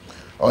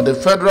on the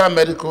Federal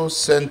Medical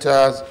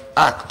Centers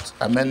Act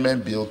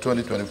Amendment Bill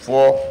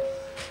 2024,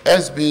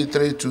 SB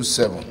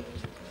 327.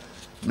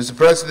 Mr.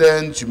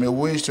 President, you may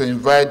wish to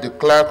invite the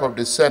Clerk of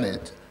the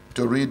Senate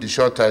to read the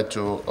short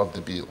title of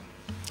the bill.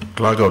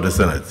 Clerk of the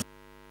Senate.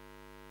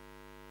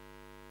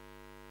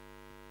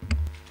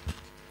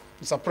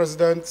 Mr.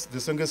 President,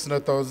 distinguished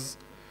senators,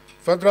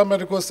 Federal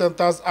Medical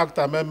Centers Act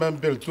Amendment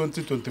Bill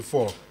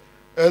 2024,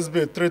 SB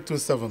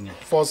 327,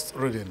 first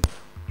reading.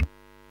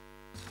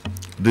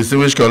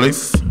 Distinguished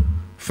colleagues,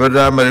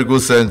 Federal Medical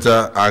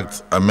Center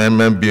Act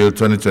Amendment Bill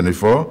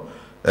 2024,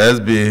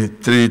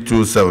 SB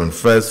 327,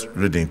 first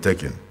reading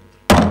taken.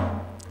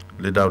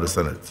 Leader of the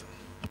Senate.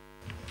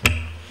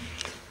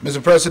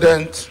 Mr.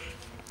 President,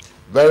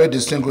 very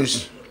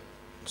distinguished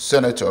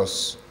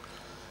senators,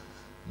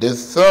 the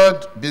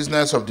third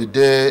business of the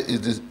day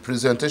is the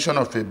presentation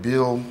of a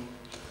bill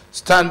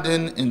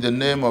standing in the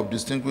name of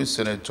distinguished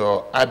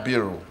Senator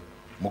Abiru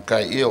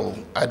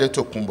Mukail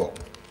Adetokunbo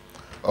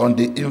on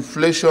the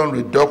Inflation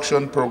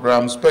Reduction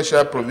Program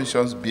Special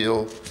Provisions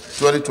Bill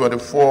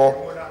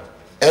 2024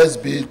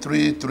 SB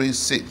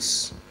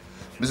 336.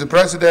 Mr.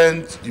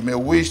 President, you may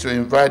wish to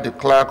invite the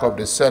Clerk of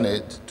the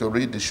Senate to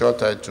read the short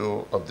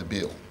title of the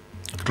bill.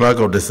 Clerk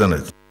of the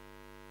Senate.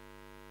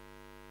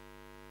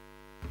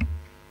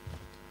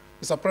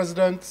 Mr.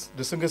 President,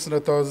 distinguished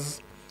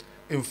senators,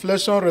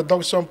 Inflation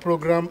Reduction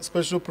Program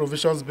Special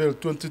Provisions Bill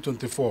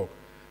 2024,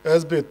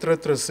 SB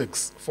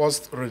 336,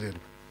 first reading.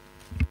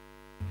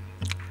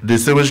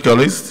 Distinguished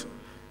colleagues,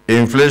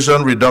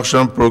 Inflation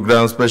Reduction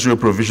Program Special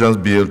Provisions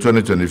Bill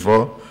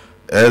 2024,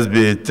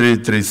 SB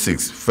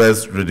 336,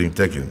 first reading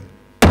taken.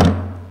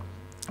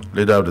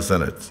 Leader of the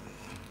Senate.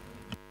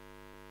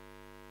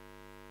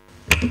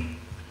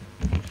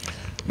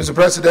 Mr.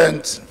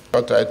 President,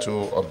 short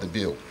title of the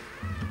bill.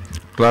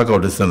 Clerk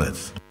of the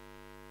Senate.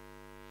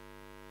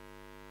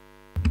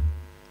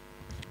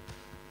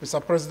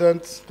 Mr.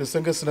 President,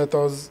 distinguished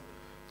senators,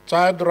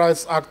 Child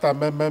Rights Act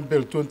Amendment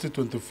Bill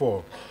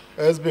 2024,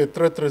 SB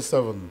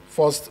 337,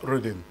 first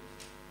reading.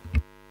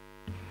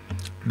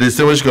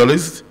 Distinguished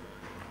colleagues,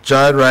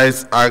 Child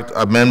Rights Act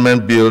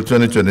Amendment Bill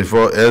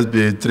 2024,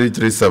 SB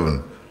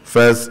 337,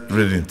 first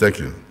reading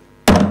taken.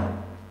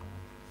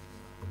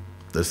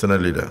 The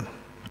Senate Leader.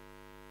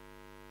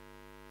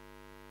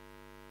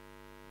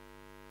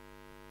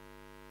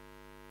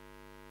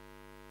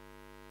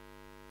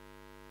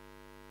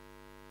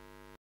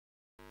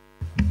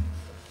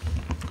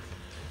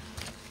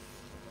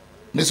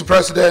 Mr.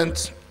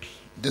 President,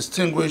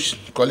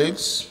 distinguished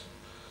colleagues,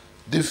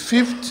 the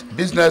fifth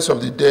business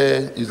of the day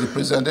is the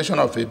presentation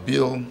of a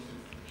bill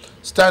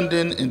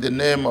standing in the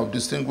name of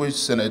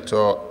distinguished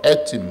Senator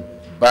Etim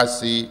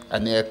Basi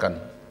Aniekan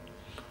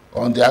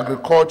on the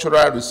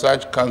Agricultural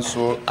Research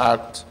Council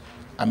Act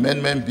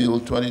Amendment Bill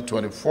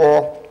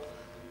 2024,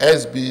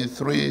 SB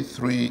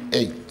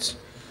 338.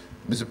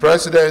 Mr.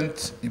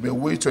 President, you may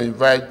wish to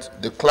invite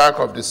the Clerk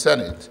of the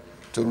Senate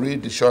to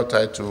read the short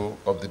title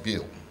of the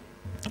bill.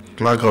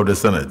 Clerk of the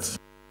Senate.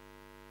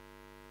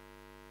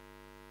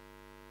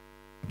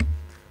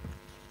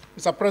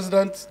 Mr.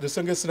 President,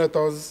 distinguished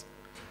senators,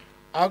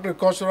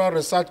 Agricultural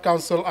Research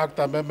Council Act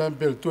Amendment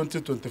Bill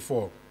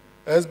 2024,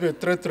 SB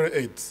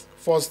 338,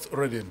 first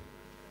reading.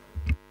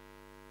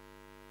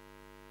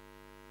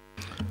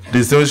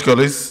 Distinguished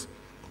colleagues,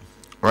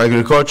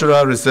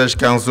 Agricultural Research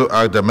Council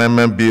Act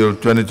Amendment Bill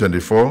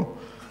 2024,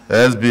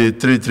 SB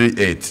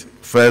 338,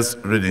 first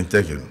reading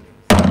taken.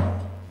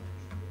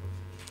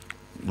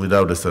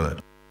 Without the Senate.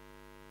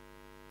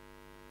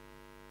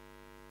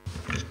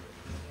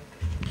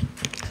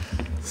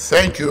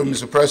 Thank you,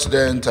 Mr.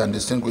 President and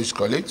distinguished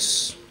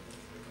colleagues.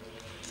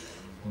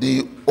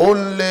 The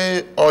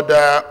only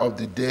order of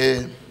the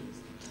day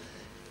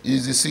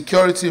is the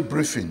security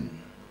briefing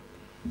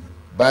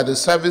by the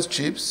service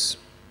chiefs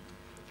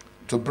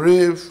to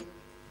brief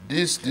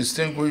this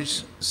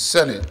distinguished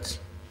Senate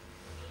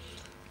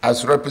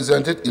as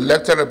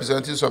elected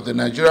representatives of the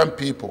Nigerian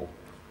people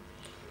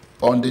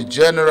on the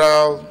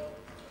general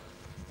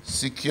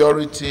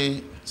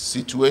security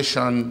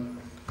situation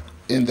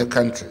in the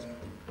country.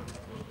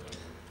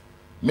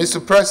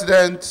 Mr.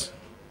 President,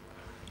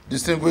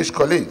 distinguished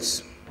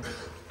colleagues,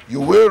 you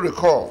will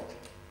recall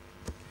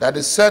that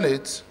the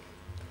Senate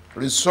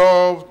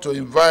resolved to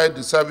invite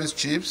the service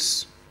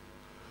chiefs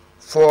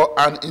for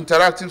an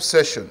interactive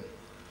session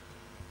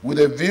with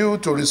a view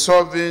to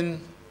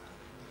resolving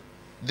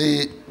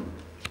the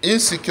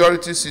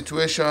insecurity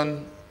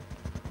situation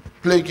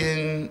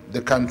plaguing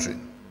the country.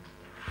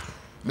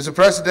 Mr.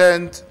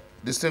 President,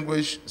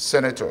 distinguished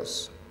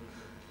senators,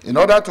 in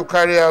order to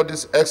carry out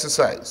this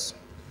exercise,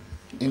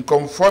 in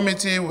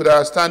conformity with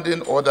our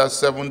Standing Order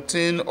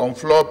 17 on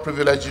floor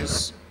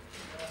privileges,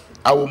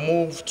 I will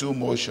move two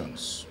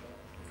motions.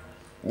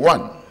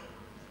 One,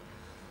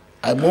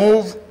 I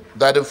move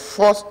that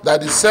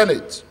the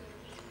Senate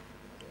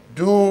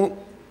do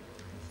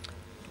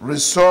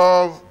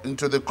resolve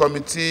into the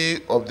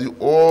Committee of the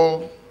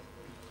Whole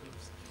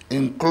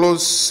in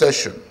closed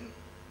session,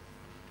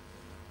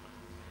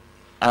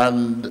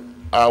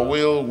 and I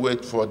will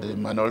wait for the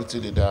minority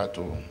leader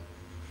to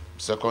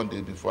second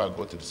it before I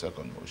go to the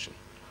second motion.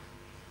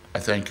 I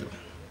thank you.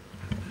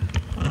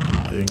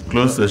 In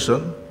closed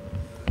session?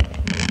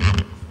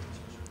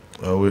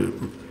 Are we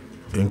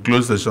in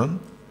closed session?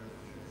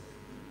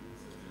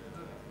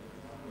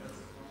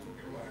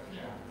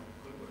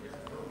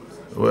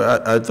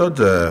 Well,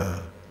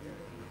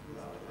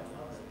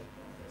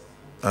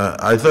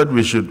 I thought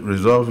we should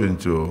resolve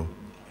into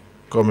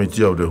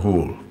committee of the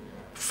whole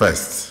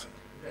first,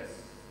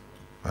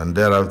 and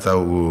thereafter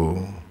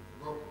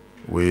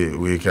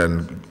we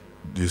can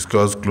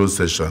discuss closed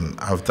session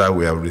after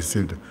we have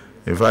received.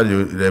 In fact,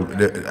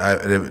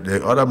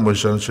 the other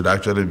motion should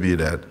actually be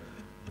that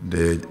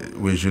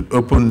we should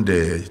open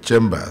the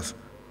chambers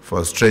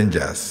for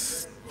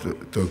strangers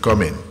to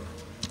come in.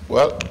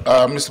 Well,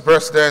 Mr.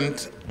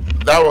 President,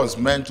 that was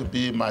meant to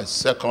be my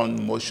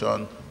second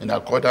motion in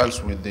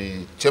accordance with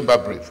the chamber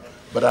brief.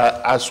 But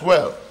I, as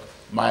well,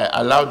 might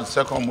allow the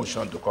second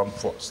motion to come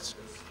first.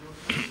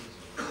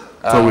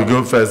 So we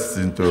go first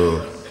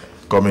into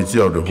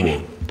committee of the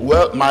whole.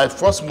 Well, my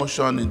first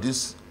motion in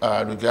this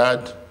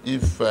regard,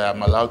 if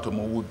I'm allowed to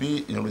move, would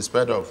be in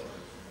respect of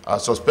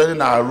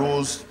suspending our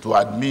rules to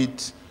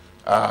admit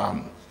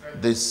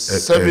the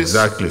service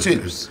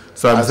chiefs.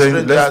 So I'm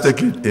saying let's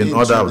take it in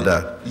order of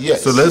that.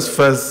 Yes. So let's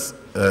first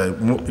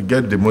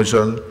get the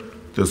motion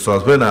to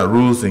suspend our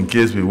rules in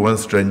case we want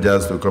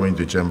strangers to come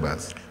into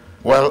chambers.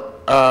 Well,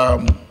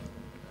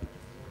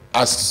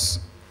 as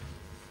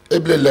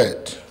ably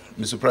led,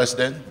 Mr.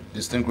 President,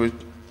 distinguished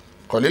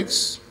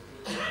colleagues,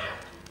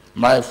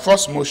 my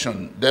first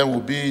motion then will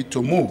be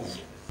to move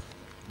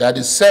that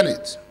the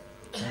Senate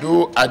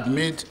do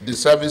admit the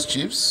service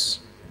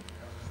chiefs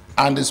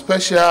and the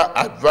special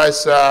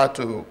advisor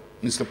to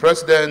Mr.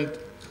 President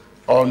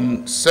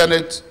on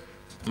Senate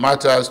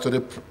matters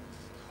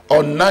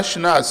on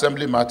National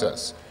Assembly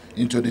matters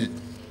into the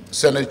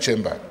Senate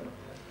chamber.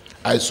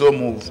 I so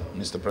move,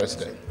 Mr.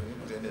 President.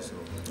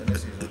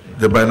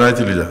 The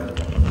minority leader.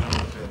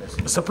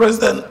 Mr.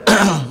 President,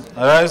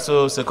 I rise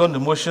to second the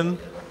motion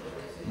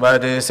by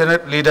the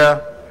Senate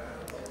leader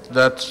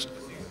that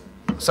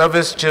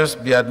service chiefs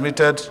be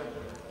admitted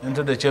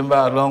into the chamber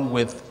along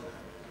with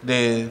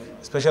the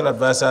special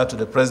advisor to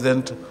the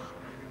President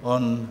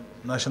on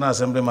National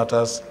Assembly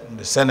matters in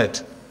the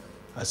Senate.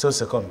 I so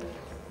second.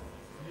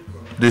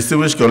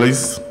 Distinguished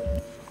colleagues,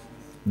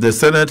 the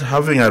Senate,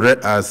 having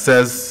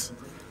assessed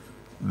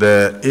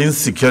the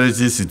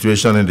insecurity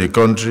situation in the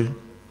country,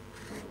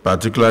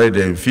 particularly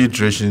the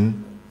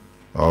infiltration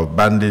of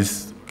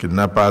bandits,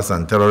 kidnappers,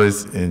 and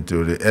terrorists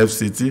into the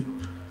FCT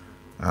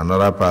and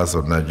other parts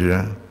of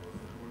Nigeria,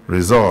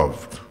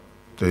 resolved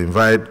to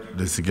invite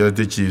the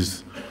security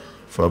chiefs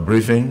for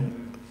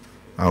briefing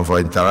and for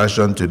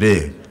interaction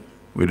today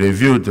with a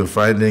view to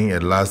finding a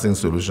lasting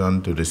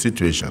solution to the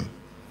situation.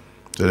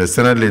 So the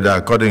Senate leader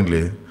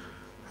accordingly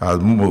has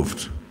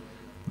moved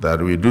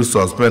that we do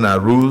suspend our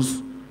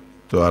rules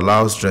to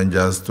allow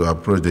strangers to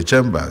approach the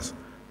chambers,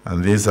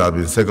 and this has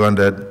been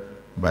seconded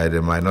by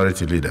the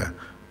minority leader.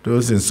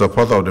 Those in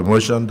support of the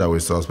motion that we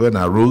suspend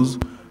our rules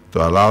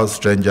to allow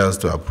strangers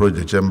to approach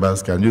the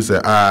chambers, can you say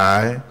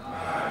aye?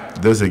 Aye.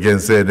 Those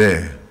against say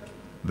nay.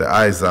 The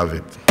ayes have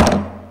it.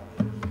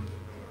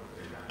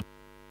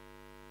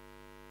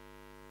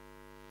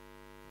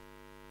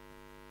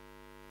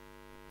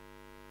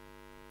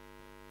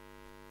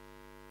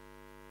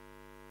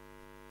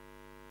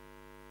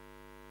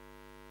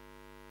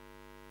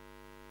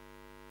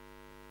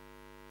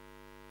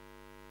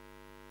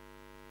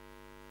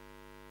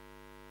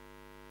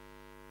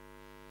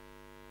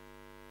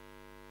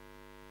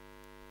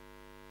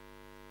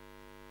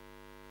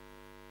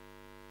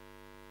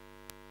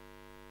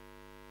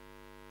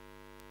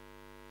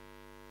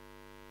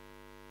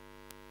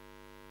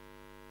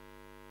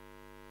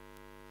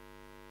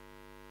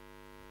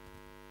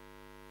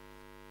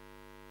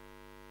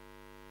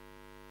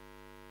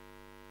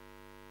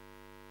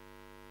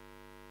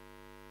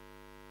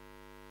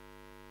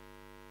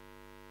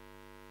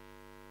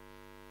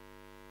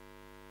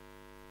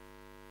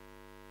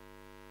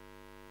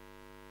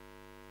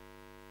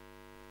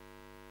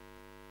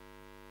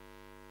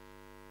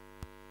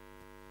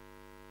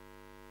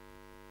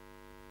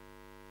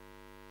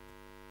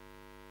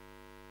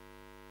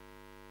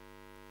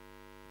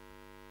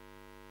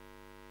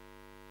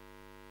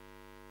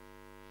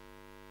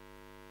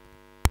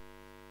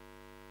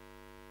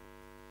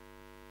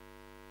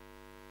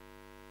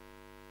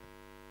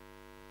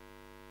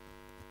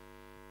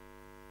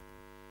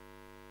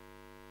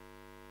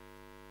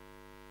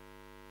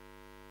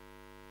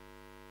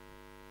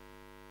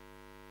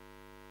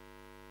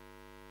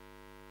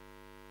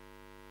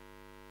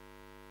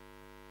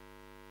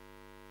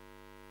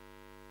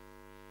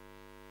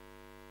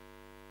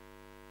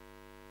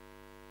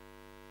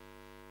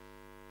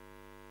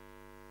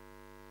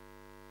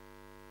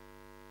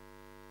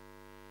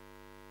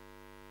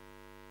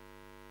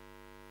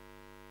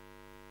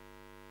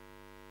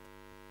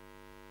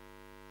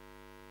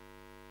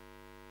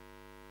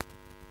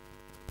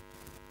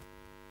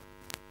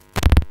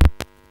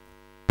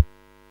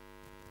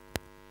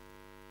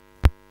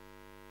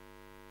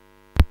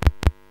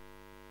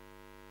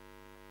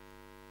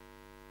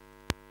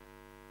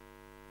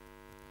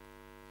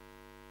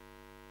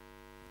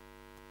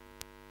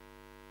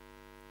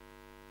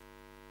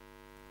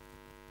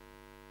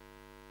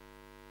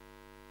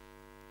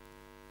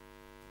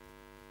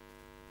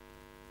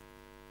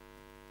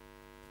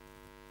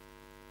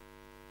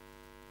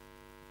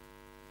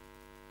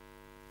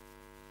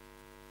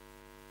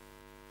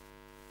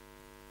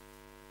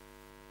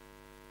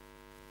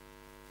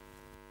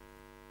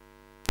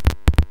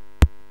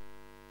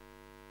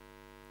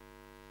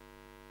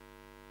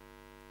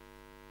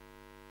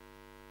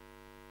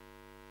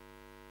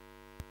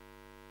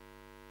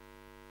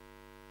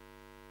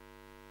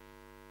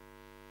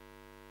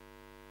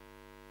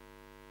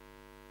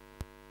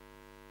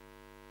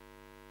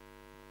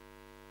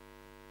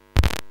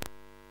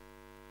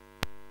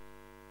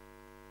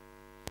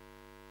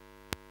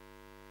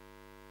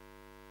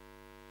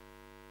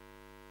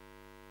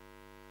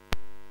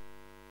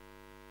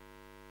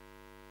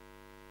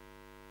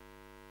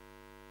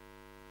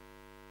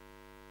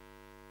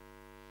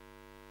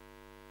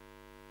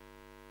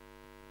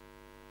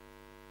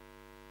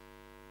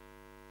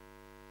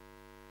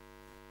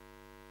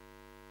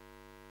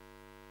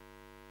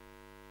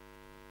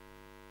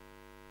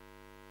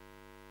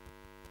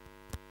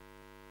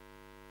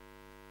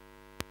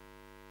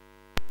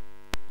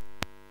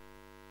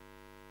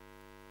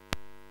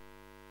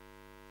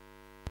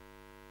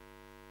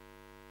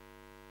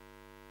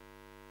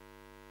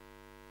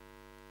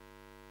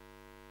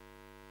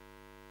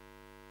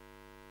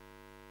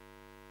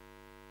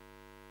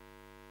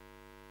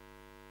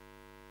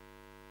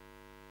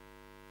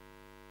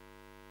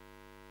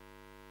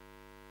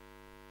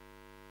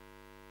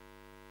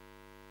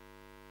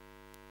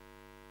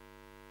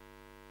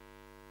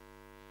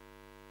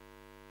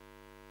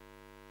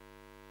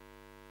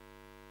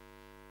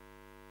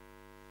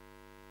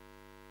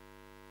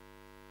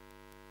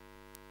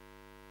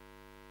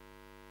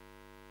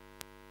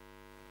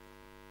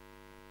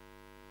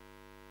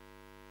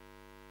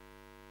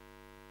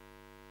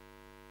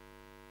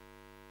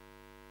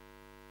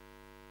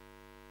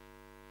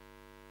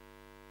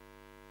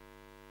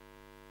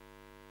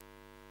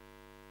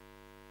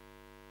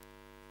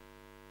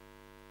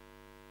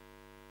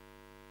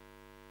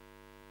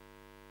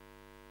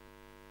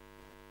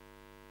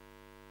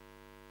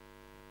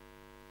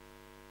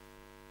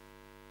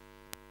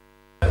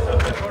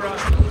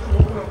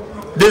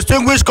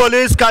 Distinguished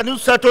colleagues, can you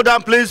settle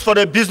down, please, for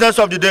the business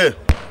of the day?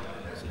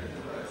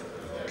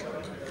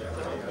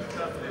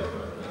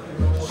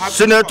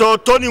 Senator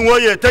Tony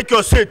Nwoye, take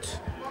your seat.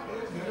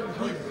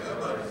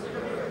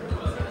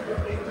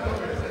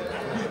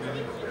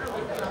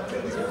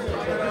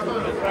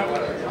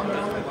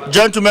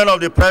 Gentlemen of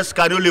the press,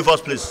 can you leave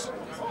us, please?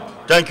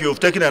 Thank you. You've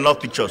taken enough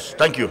pictures.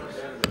 Thank you.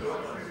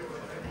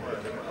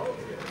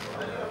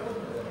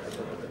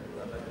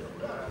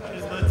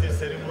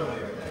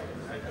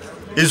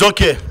 It's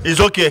okay. It's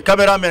okay.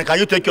 Cameraman, can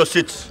you take your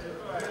seat?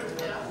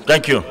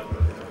 Thank you.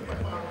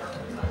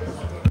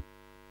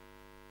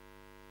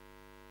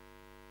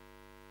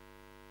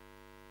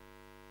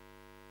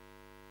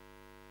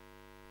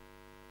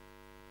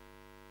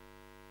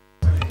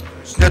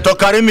 Senator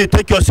Karimi,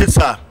 take your seat,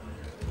 sir.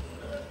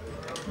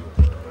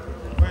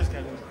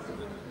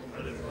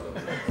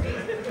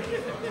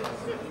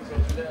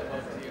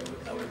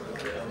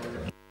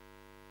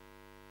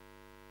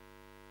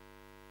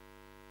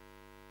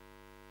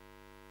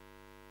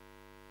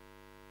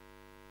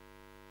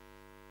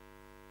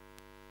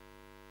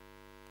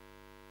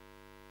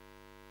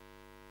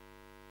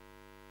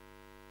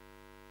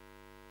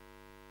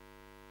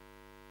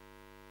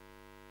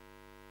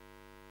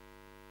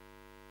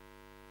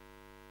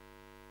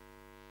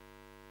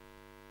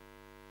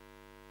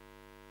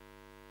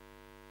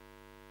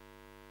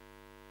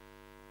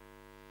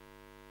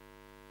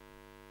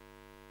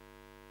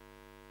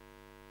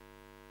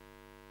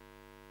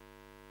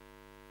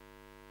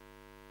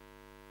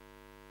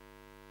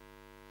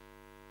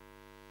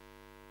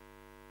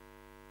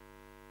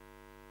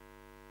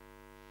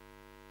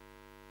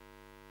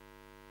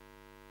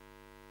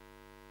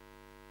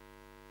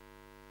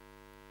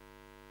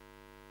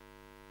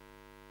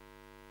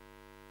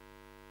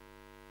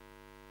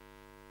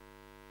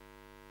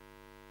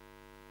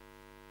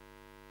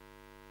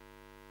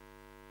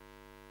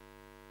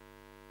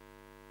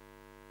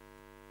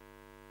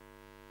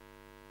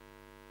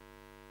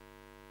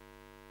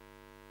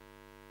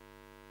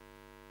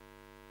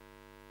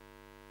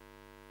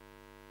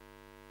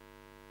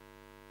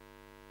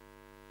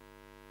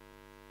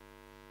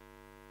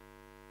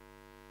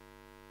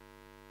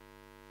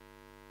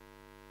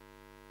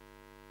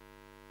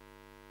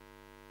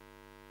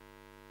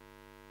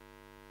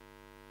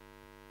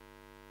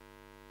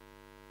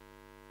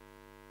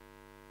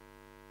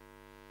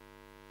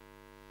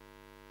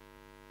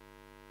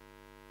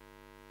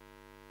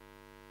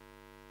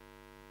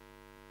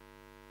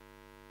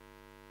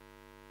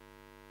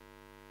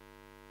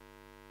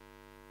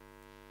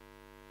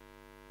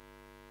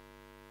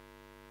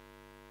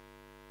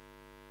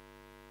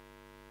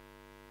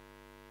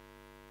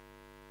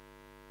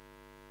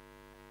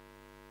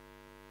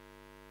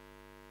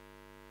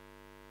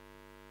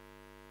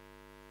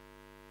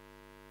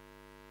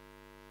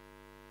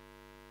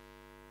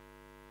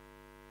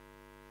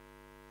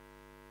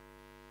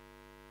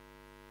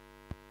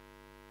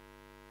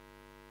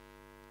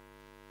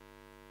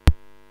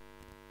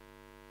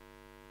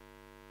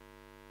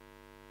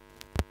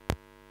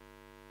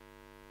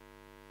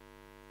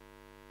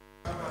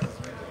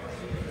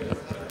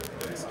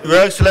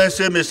 Your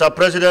Excellency, Mr.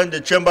 President, the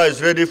chamber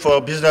is ready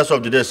for business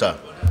of the day, sir.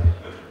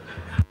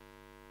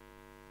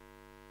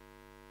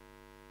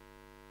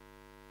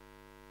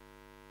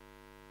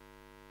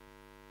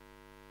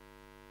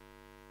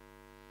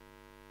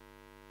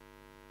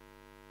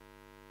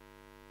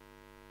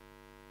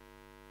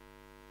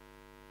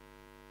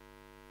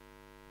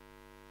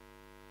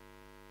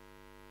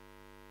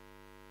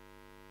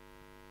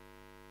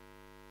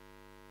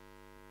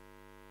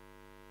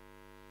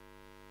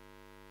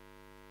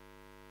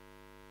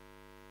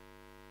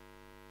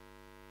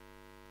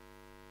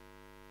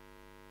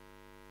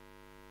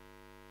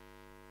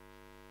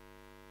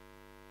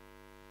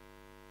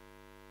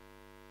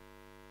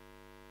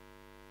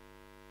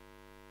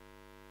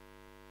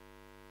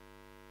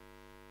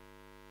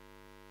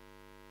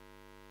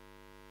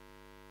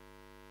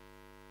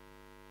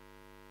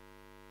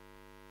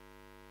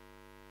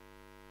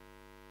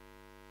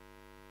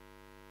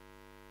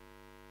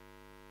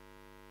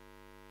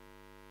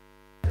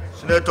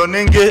 Senator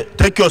Ningi,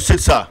 take your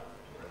seat, sir.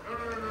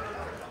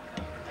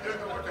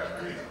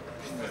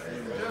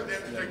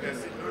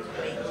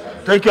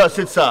 Take your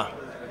seat, sir.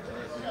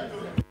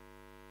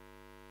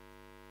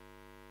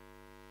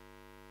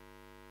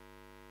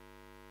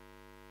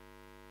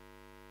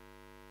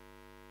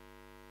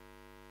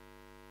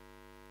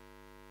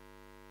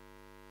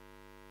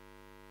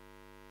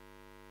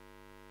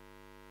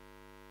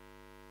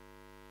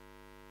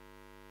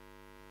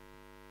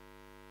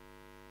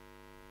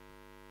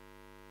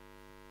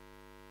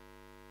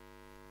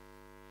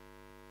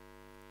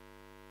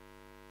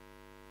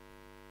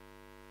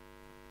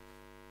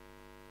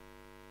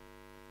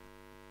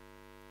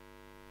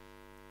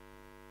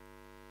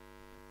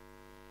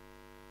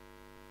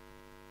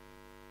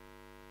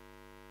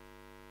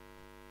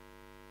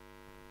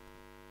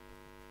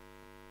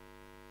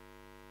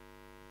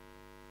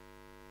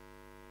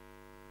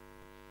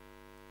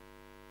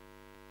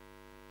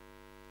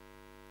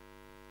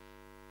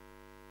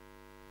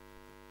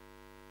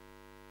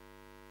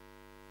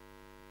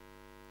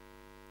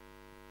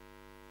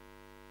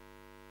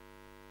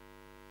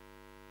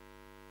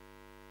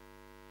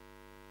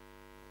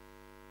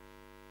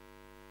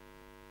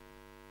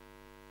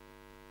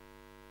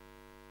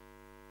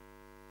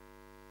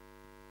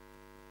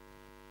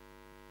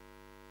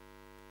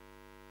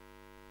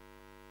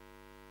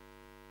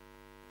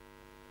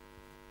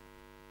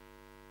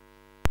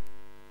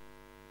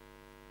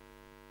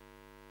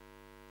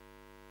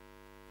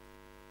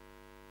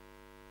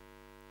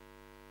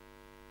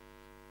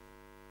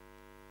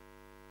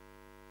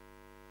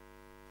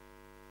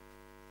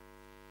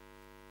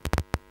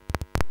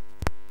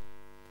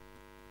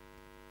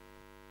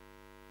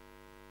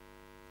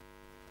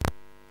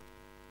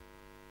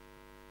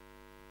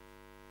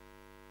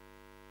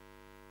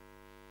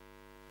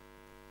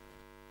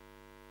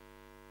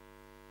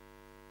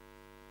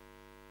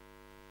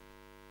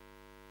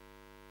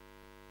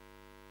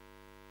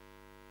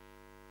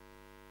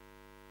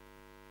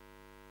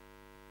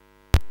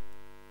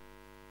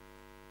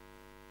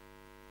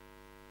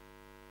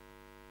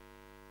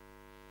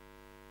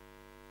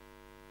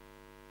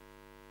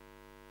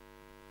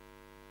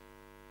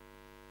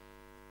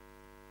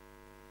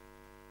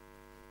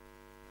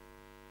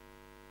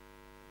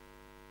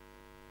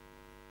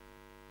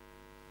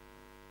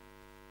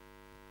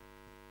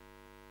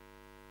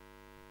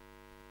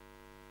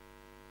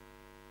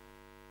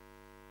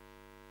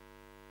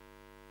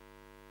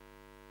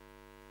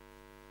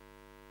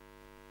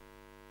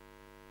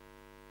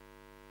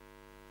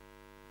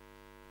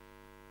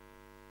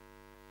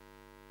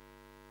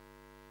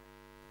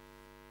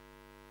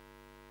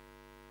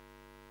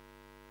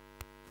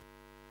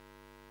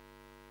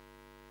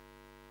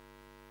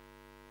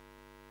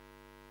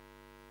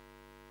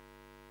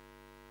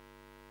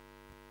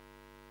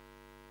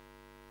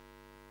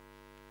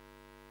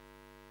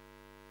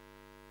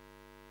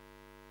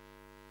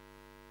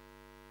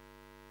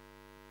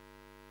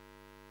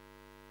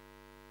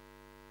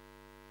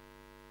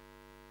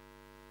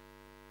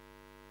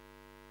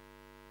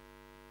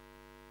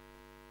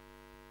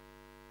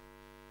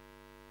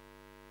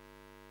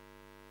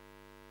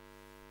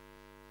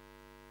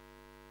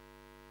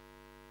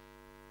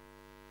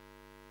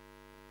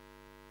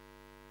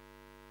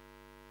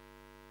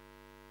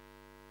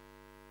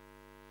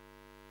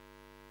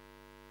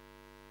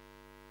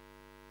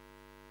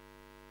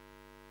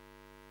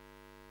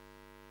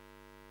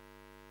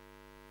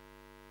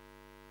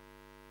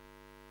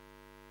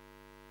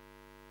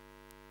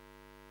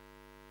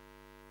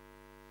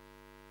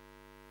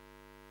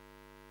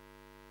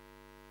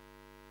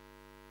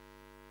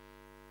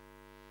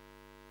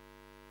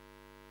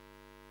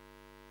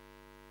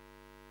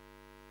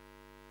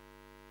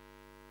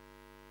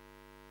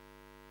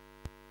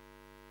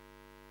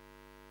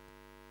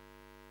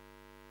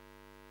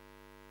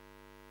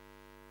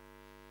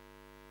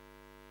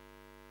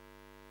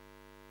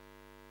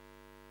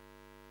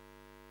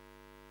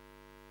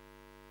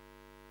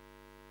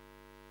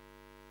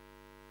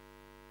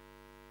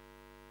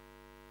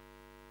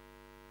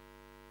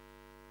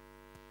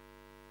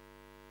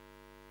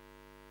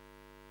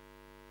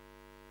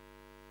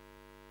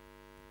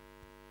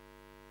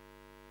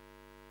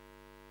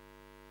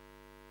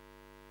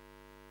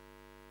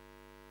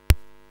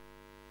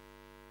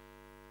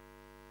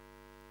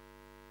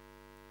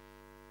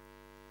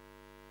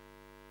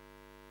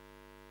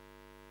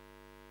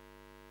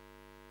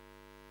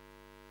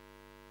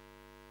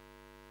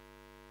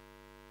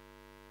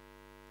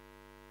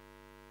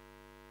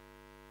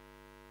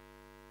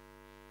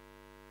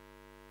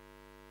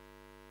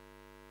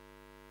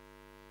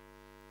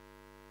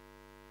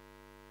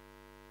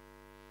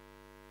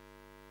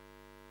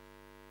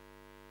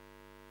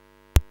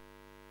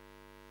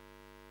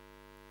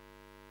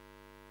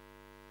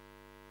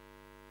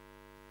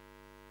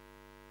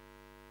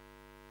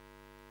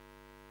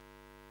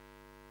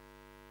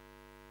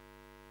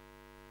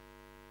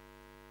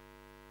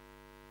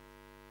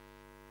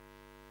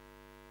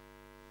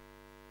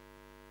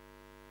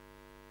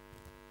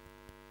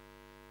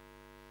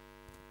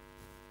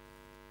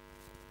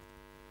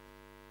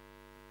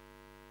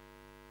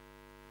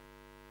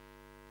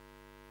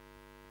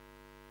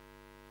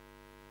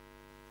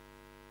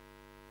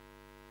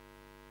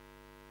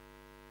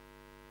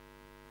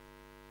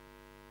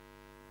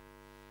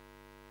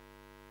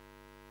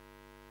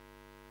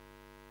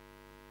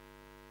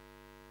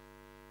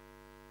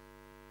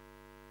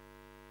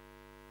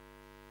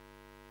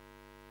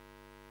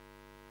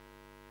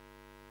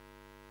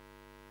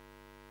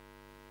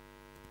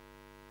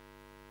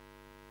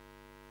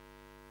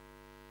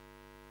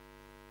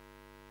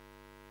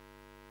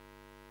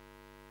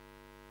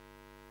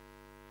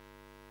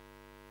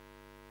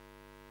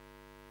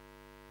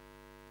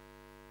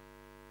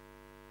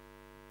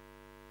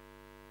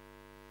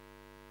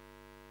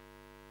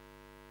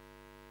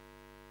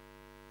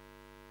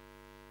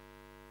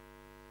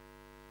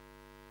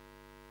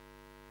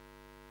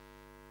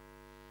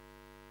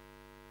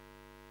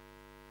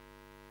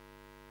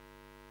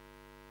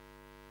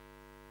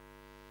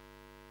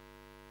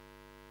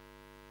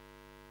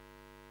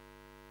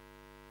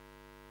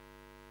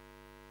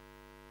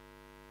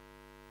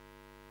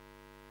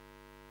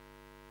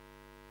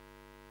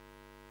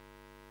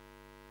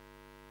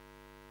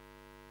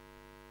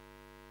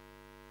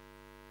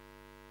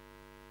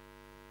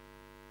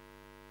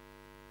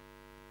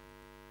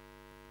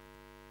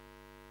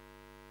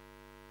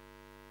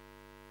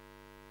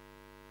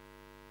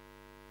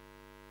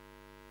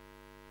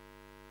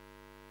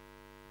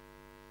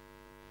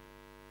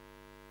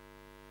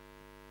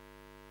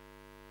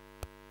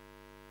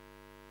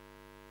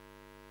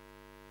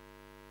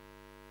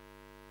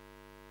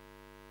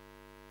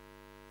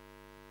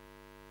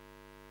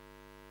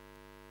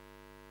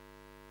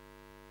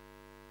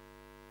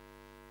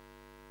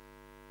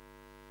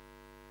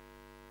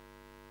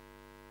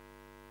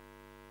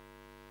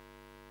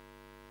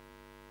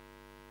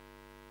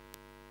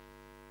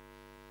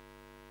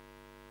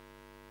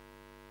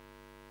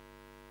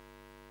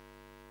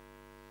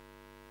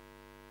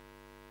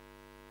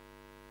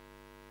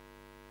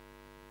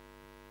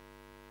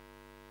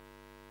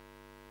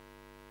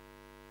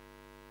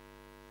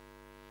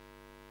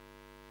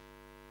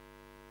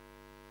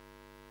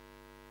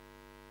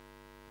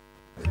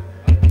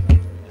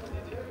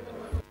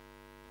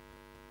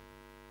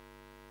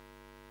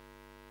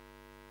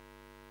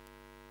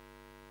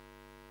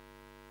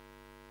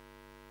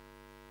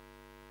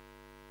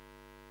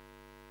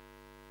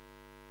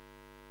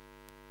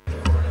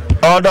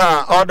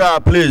 Order, order,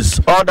 please,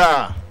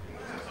 order.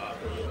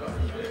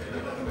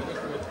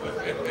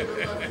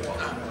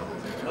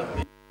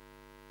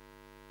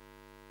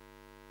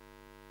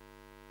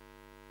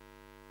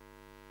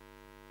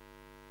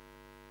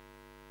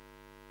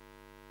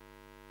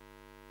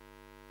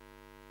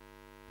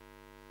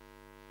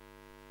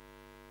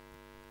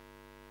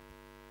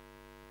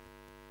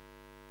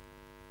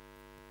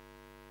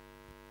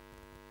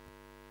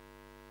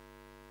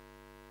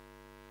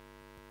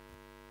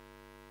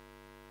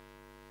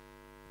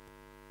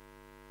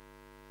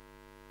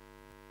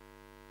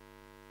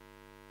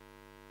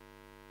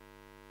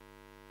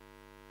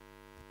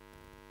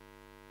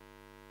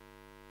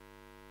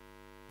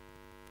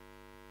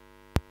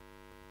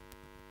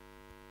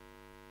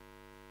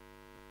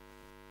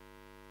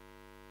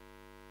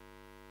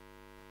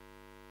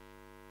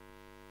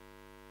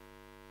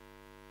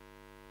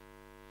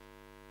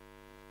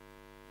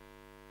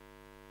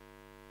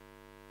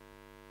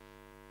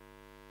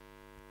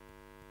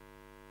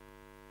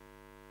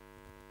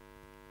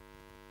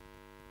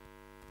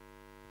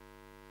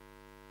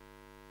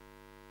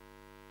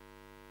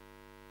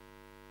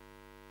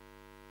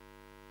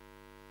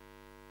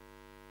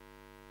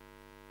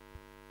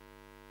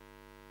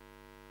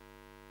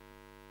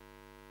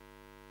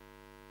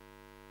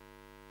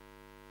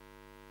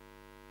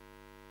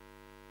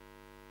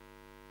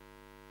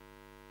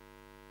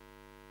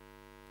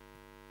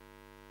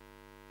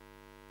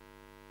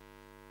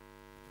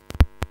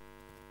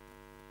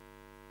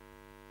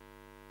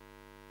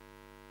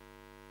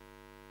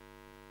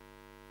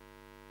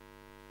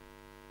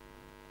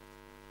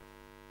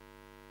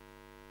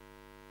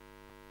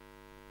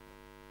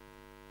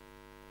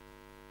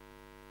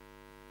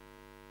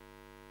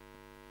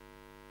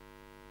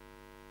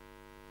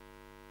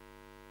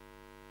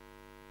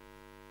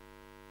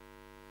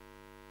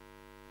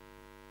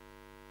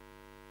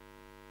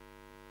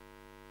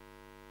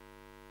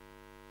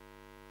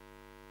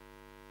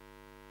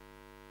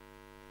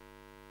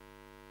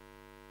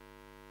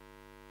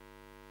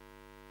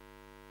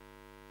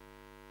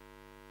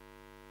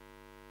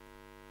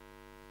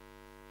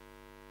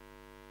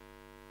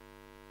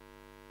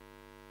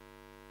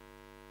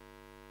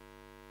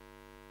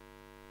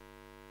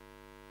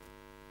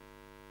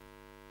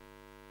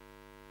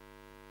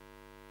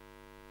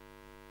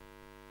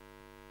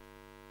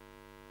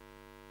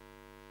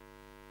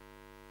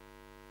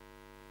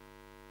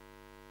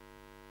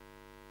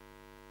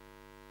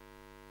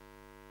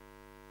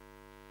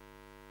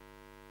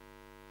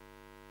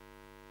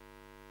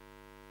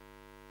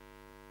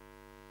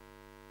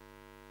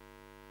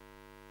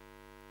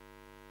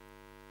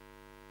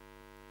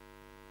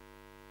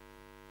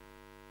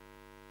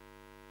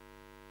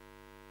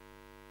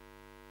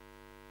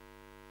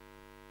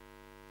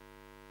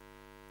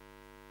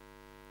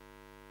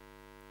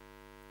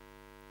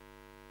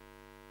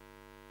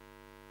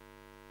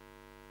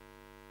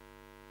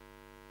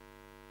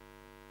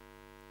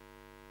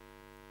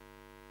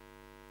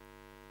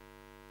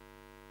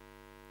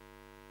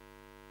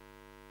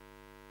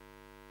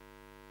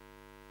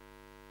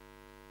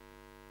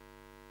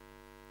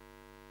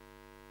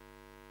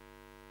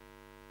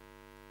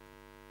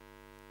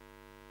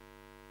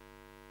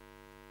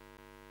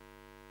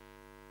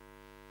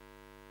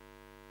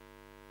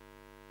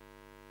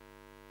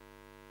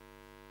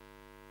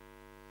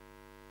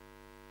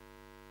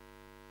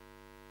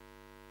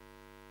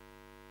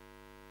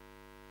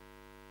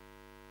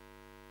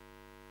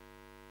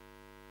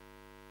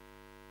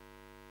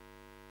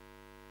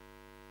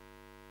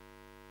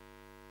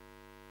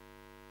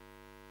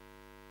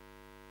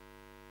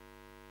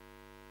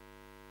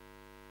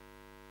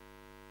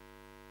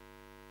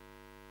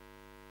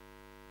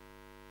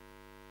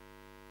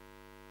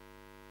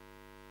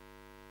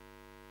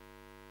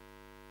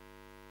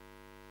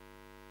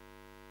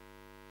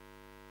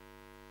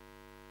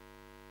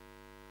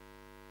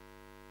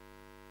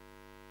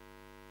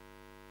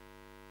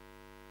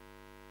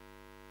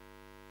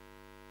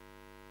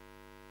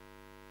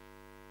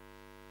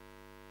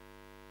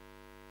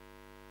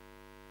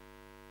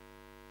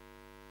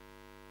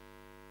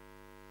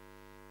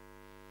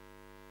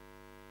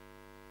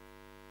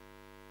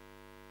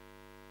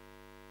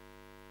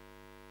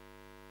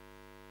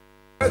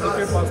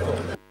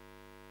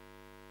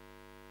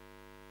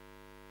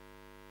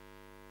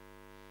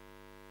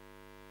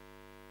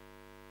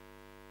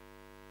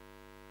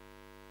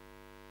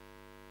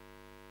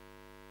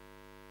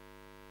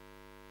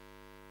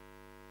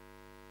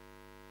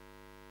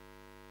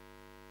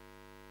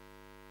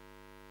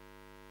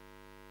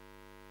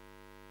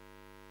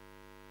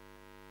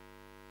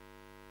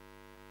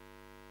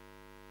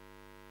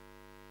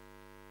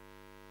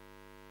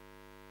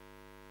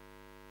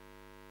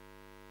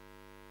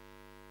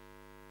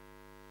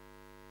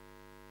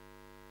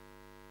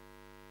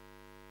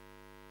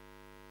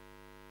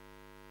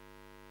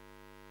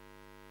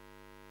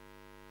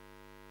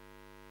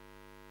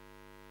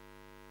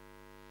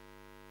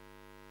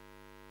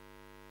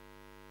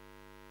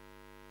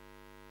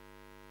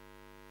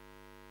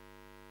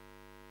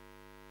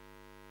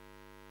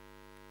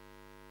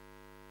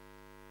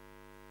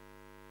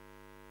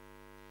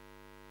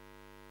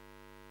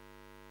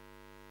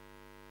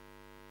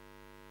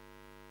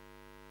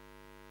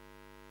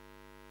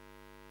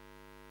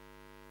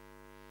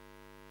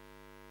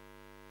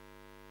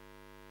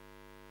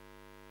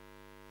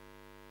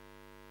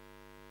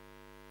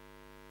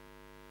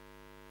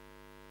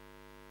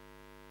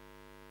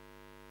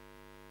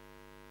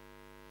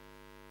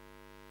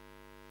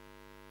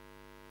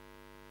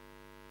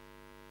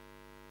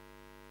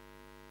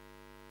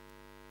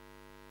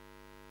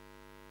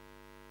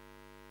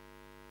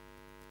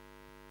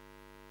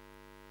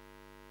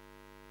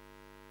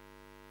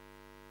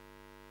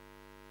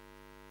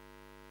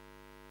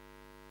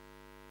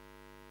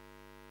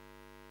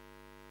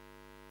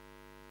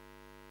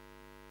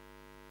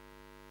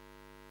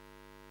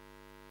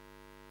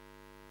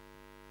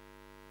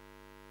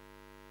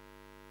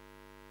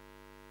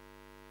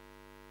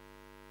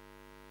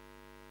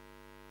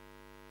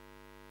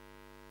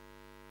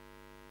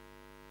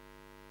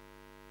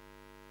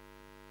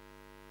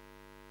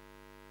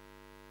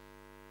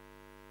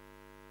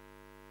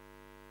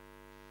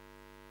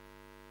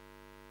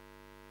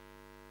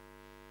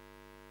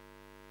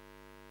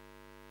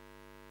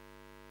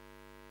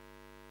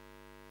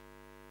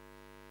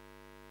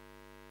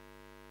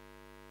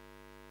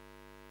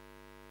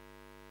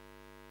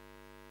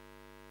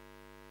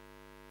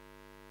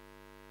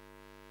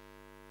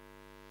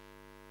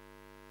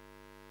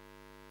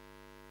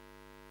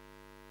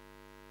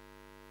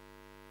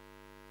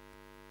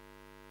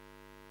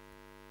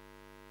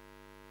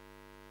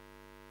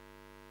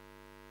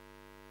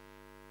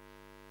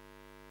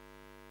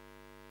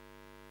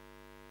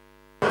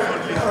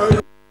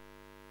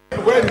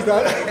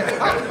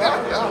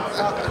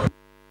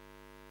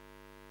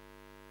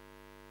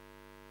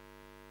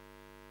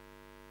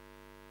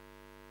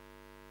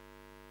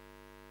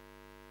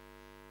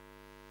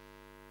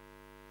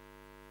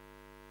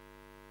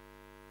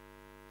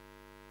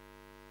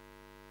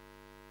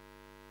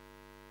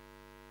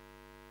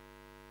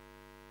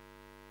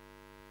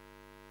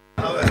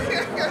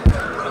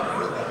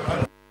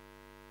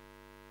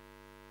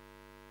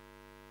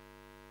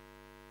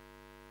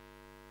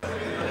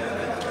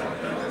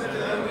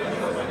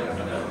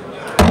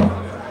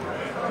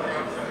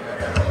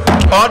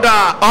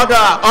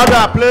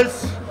 Order,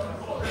 please.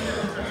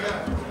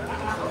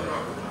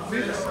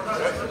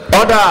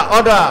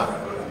 Order.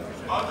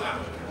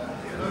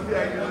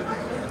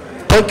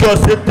 Take your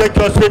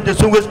seat,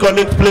 distinguished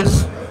colleagues,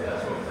 please.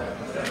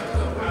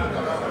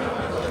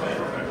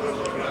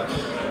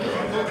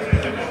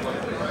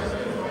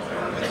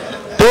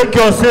 Take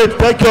your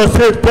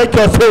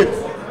seat.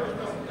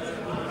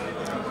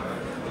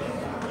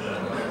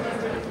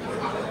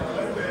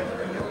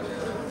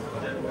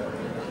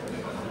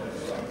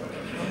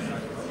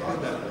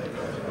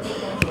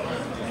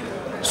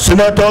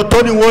 Senator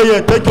Tony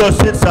Warrior, take your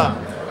seat, sir.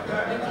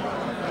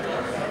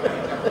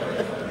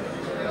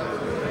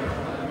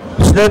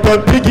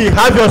 Senator Piggy,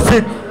 have your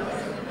seat.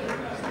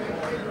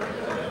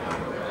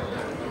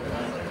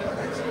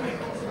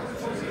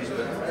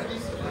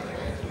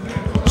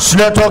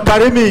 Senator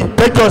Karimi,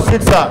 take your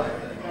seat, sir.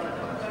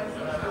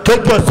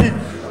 Take your seat.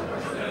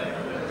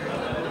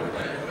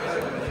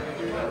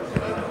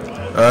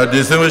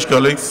 Distinguished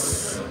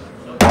colleagues,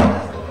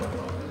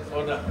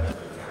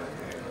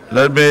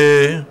 let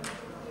me,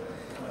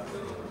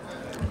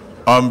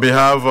 on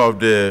behalf of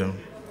the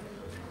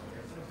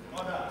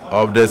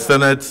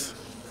Senate,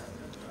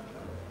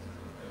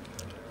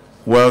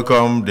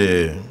 welcome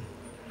the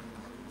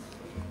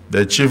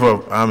Chief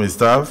of Army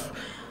Staff,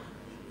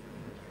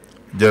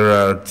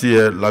 General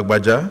T.A.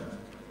 Lagbaja,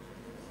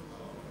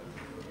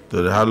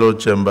 to the Hallowed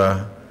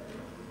Chamber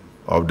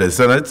of the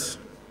Senate,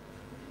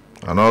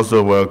 and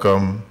also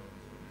welcome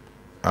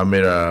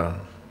Amira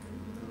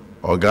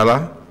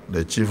Ogala,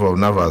 the Chief of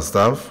Naval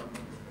Staff,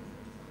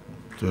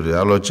 to the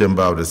Hallowed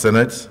Chamber of the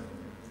Senate,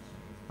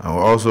 and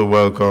we also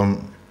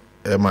welcome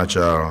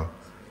Emachar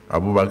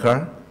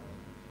Abubakar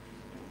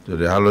to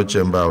the Hallowed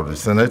Chamber of the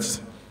Senate,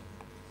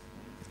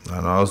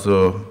 and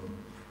also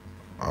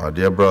our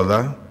dear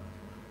brother,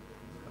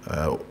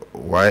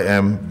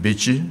 Y.M.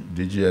 Bichi,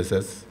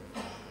 DGSS,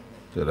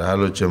 to the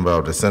Hallowed Chamber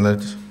of the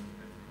Senate,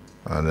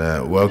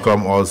 and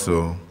welcome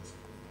also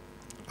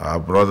our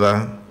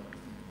brother,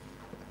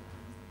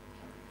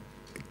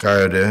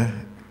 Kayode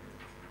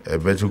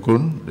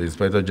Ebetukun, the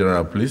Inspector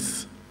General of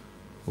Police,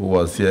 who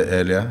was here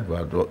earlier,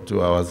 about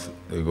 2 hours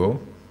ago,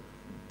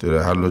 to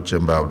the Hallowed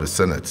Chamber of the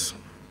Senate.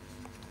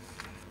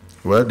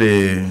 Well,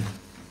 the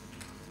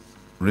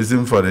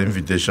reason for the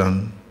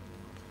invitation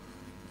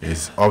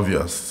is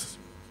obvious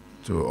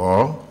to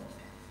all.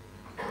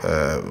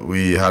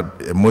 We had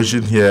a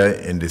motion here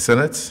in the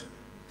Senate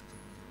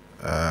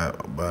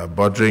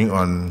bordering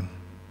on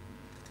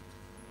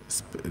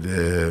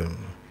the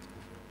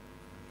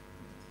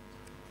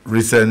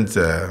recent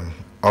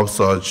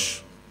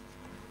upsurge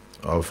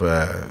of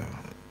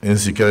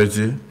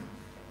insecurity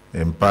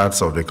in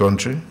parts of the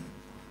country,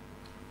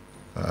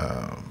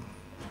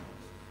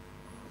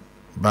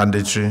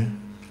 banditry,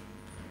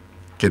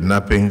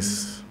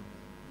 kidnappings,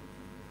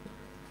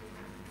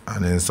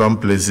 and in some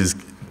places,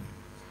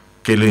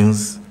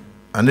 killings,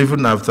 and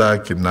even after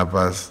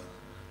kidnappers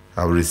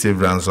have received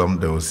ransom,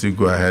 they will still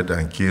go ahead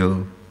and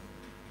kill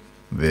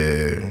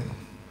the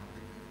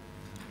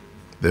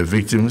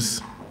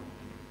victims.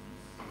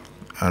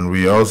 And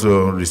we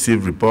also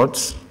received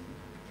reports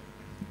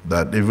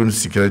that even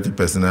security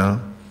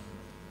personnel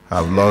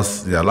have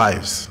lost their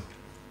lives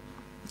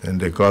in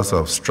the course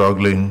of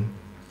struggling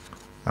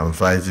and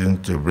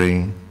fighting to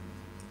bring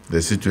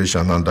the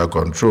situation under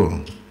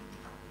control.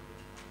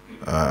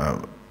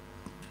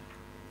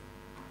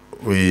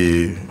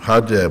 We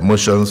had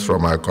motions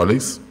from our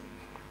colleagues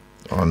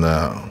on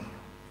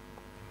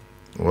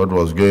what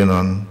was going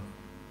on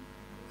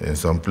in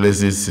some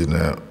places in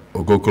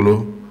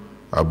Ogokolo,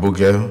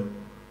 Abuge,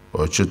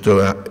 or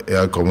Chuto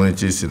Air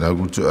communities in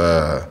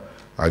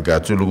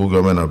Agatu local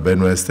government of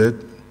Benue State.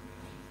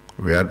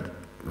 We had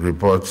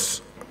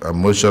reports and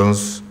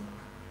motions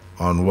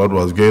on what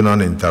was going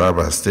on in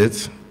Taraba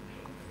State.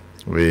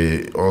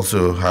 We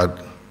also had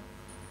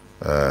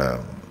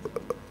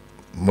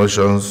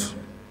motions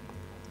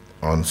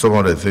on some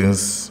of the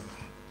things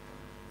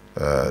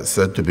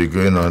said to be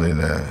going on in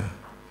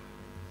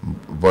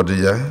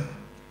Bodija,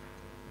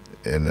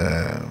 in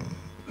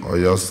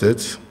Oyo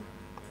State,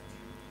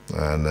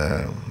 and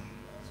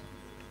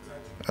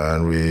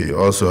we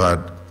also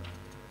had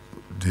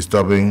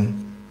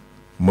disturbing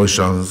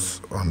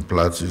motions on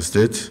Plateau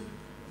State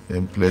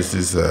in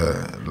places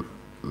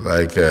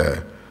like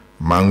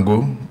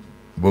Mango,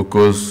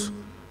 Bokos,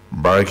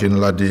 Barakin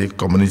Ladi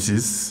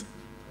communities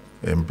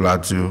in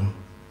Plateau,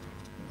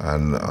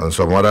 and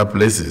some other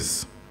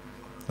places.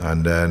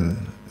 And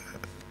then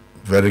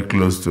very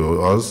close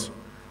to us,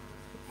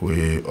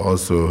 We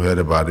also heard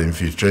about the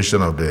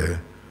infiltration of the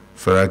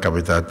Federal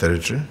Capital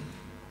Territory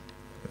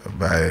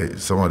by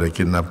some of the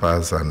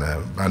kidnappers and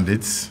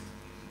bandits,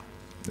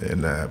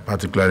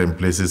 particularly in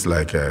places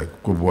like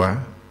Kubwa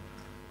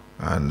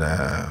and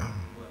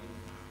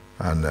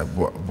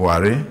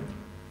Buhari,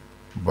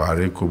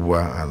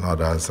 Kubwa, and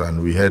others.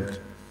 And we had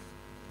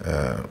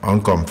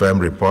unconfirmed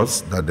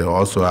reports that they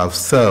also have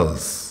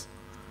cells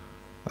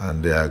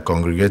and they are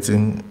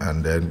congregating,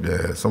 and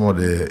then some of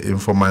the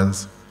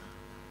informants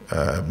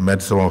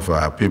met some of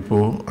our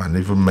people and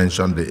even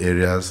mentioned the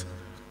areas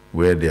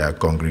where they are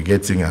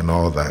congregating and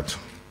all that.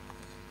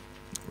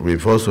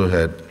 We've also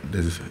had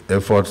the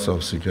efforts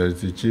of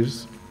security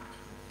chiefs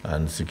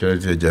and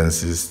security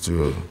agencies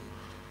to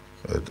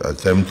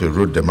attempt to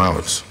root them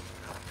out.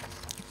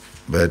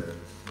 But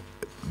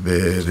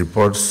the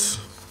reports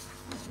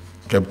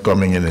kept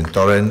coming in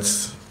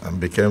torrents and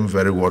became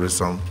very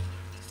worrisome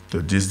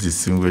to this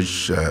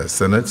distinguished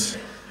Senate,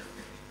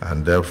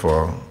 and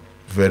therefore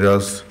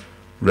various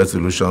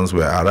resolutions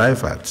were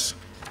arrived at,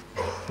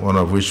 one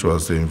of which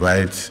was to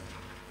invite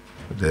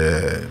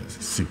the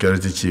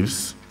security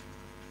chiefs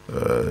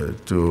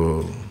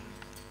to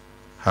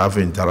have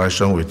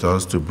interaction with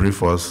us to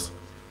brief us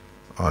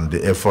on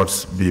the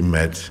efforts being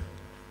made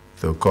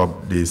to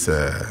curb this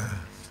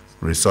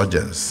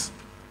resurgence,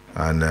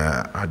 and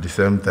at the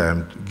same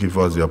time give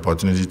us the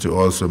opportunity to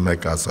also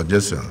make our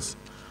suggestions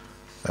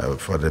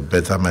for the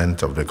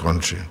betterment of the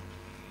country.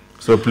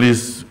 So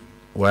please,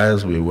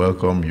 whilst we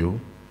welcome you,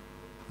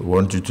 we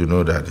want you to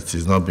know that it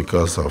is not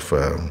because of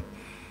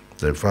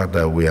the fact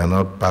that we are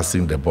not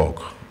passing the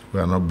buck. We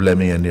are not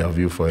blaming any of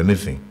you for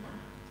anything.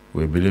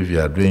 We believe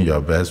you are doing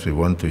your best. We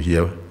want to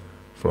hear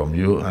from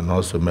you and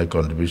also make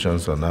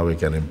contributions on how we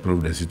can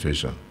improve the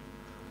situation.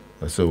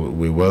 So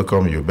we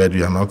welcome you, but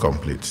we are not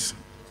complete.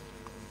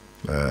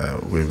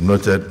 We've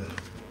noted,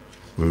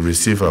 we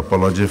received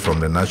apology from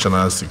the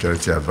National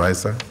Security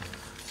Advisor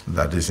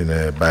that is in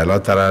a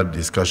bilateral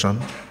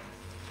discussion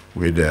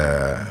with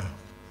the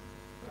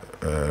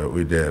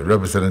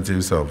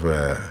representatives of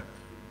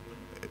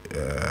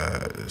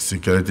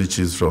security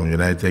chiefs from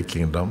United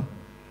Kingdom,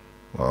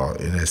 or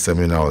in a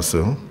seminar or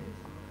so.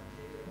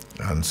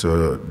 And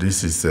so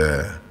this is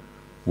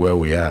where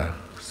we are.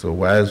 So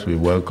whilst we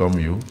welcome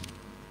you,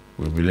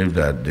 we believe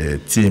that the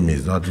team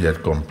is not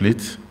yet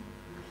complete.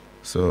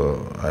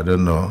 So I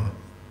don't know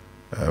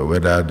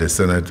whether the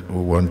Senate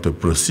will want to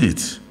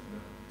proceed.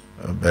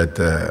 But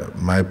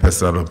my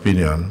personal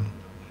opinion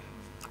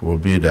will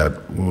be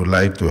that we would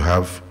like to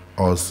have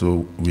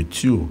also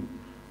with you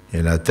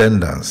in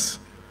attendance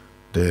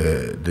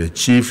the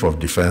Chief of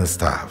Defense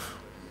Staff.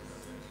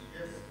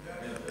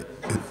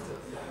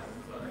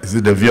 Is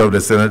it the view of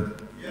the Senate?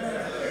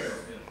 Yes.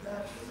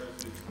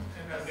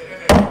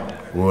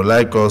 We would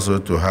like also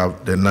to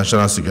have the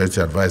National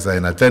Security Advisor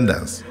in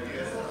attendance.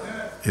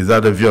 Yes. Is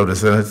that the view of the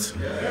Senate?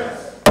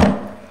 Yes.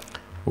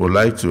 We would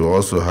like to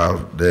also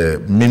have the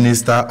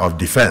Minister of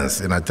Defense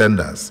in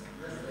attendance.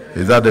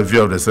 Is that the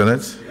view of the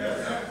Senate?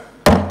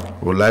 Yes.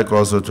 We would like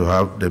also to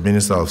have the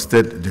Minister of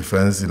State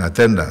Defense in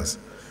attendance.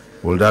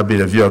 Will that be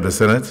the view of the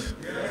Senate?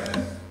 Yes.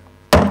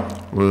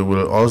 We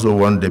will also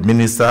want the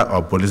Minister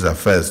of Police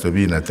Affairs to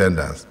be in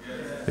attendance.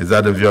 Yes. Is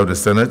that the view of the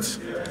Senate?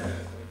 Yes.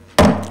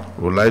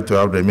 We would like to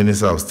have the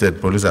Minister of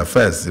State Police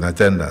Affairs in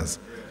attendance.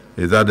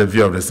 Is that the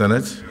view of the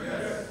Senate?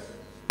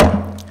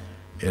 Yes.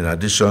 In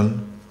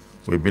addition,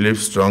 we believe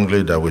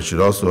strongly that we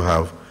should also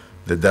have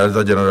the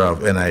Director General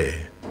of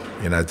NIA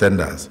in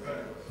attendance.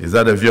 Is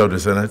that the view of the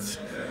Senate? Yes.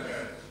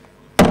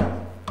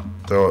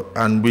 So,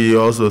 and we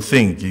also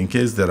think, in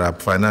case there are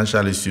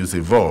financial issues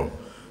involved,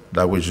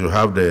 that we should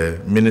have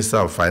the Minister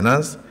of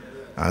Finance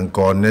and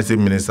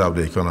Coordinating Minister of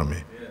the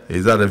Economy.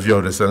 Is that the view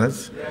of the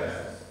Senate?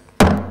 Yes.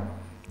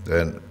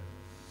 Then,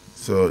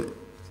 so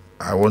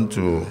I want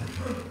to,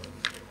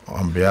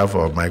 on behalf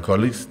of my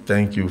colleagues,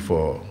 thank you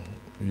for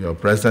your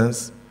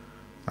presence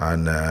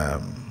and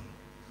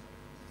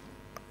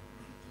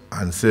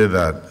say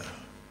that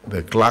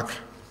the clerk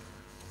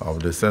of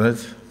the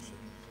Senate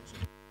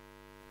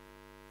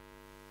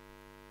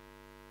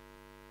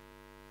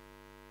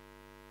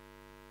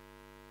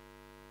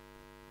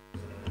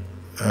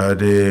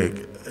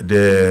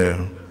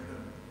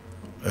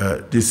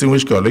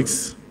distinguished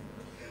colleagues,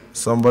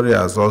 somebody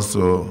has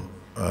also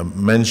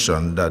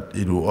mentioned that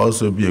it will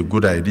also be a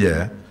good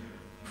idea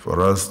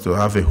for us to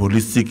have a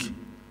holistic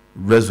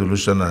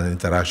resolution and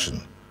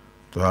interaction,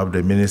 to have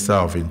the Minister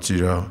of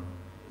Interior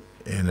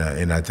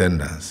in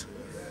attendance.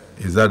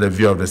 Is that the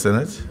view of the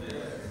Senate?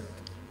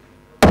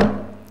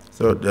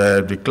 So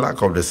the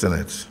clerk of the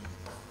Senate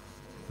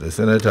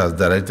has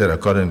directed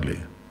accordingly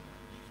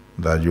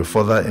that you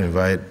further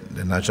invite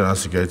the National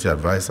Security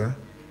Advisor,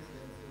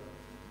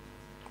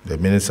 the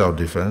Minister of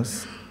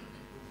Defense,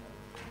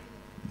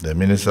 the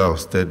Minister of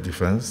State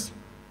Defense,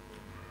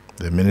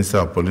 the Minister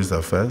of Police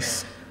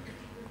Affairs,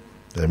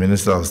 the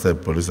Minister of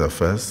State Police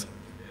Affairs,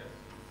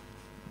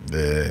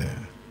 the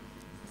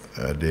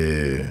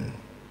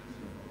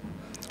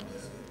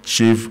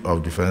Chief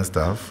of Defense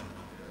Staff,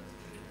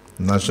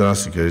 National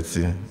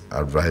Security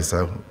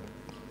Advisor,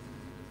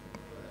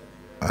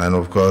 and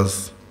of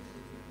course,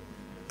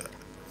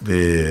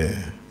 the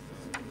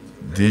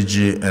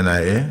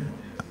DGNIA,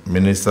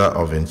 Minister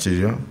of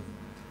Interior,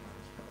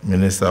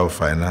 Minister of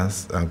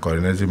Finance, and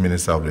Coordinating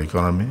Minister of the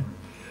Economy,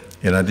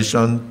 in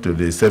addition to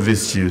the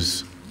service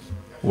chiefs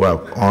who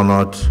have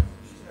honored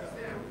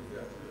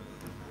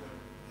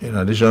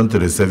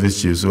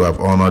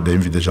the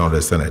invitation of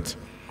the Senate.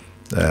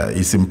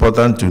 It's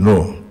important to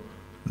know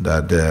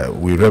that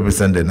we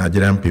represent the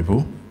Nigerian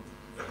people,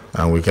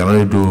 and we can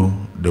only do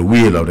the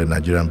will of the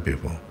Nigerian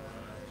people.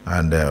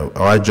 And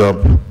our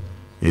job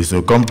is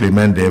to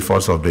complement the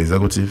efforts of the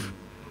executive,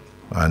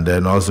 and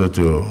then also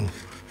to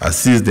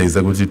assist the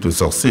executive to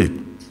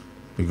succeed.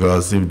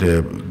 Because if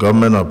the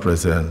government of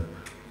President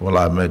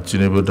Bola Ahmed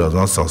Tinubu does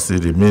not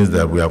succeed, it means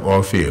that we have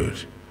all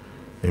failed.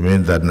 It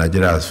means that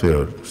Nigeria has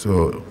failed.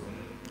 So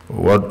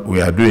what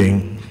we are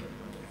doing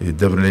is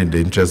definitely in the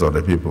interest of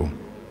the people.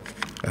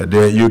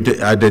 You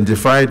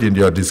identified in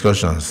your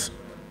discussions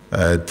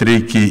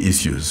 3 key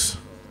issues.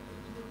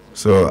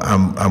 So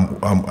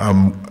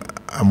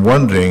I'm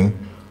wondering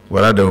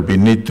whether there will be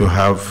need to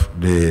have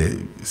the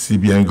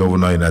CBN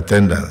governor in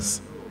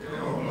attendance.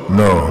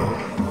 No.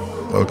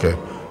 Okay.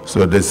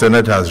 So the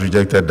Senate has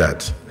rejected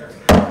that.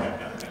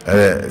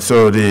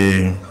 So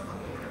the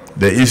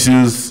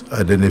issues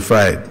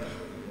identified,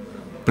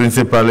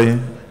 principally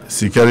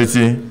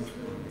security,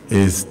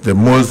 is the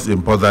most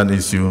important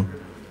issue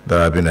that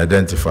have been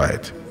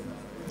identified.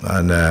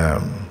 And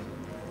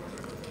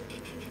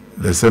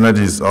the Senate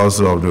is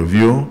also of the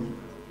view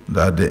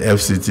that the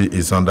FCT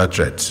is under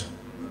threat,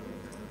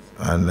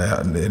 and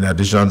in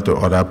addition to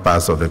other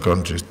parts of the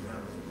country.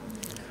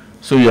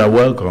 So you are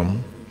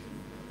welcome,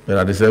 but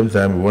at the same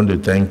time, we want to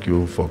thank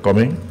you for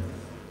coming.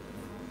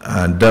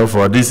 And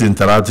therefore, this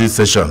interactive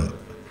session,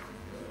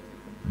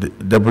 the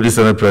Deputy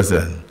Senate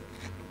President,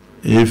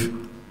 if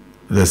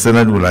the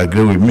Senate will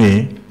agree with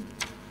me,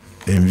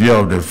 in view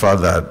of the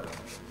fact that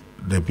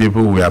the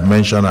people we have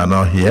mentioned are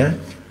not here,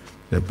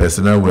 the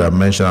personnel we have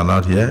mentioned are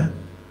not here,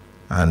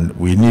 and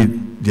we need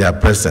their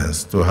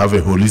presence to have a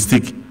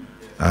holistic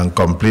and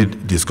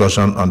complete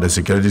discussion on the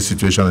security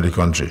situation in the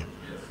country.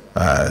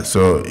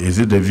 So is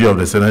it the view of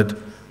the Senate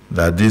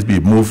that this be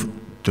moved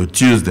to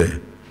Tuesday,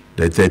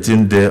 the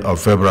 13th day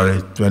of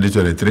February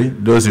 2023?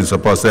 Those in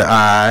support say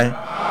aye.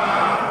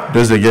 Aye.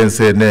 Those against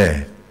say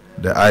nay.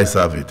 The ayes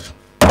have it.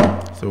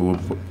 So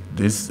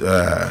this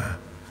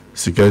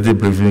security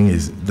briefing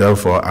is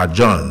therefore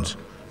adjourned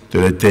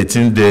to the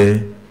 13th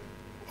day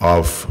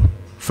of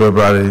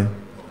February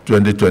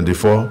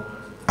 2024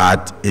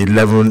 at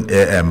 11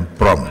 a.m.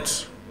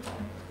 prompt.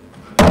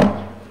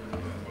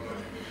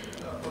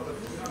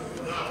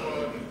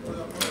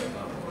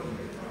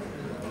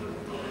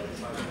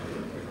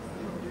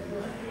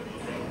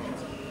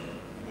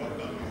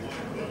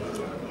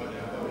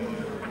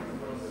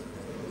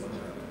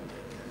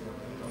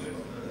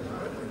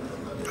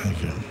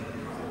 Thank you.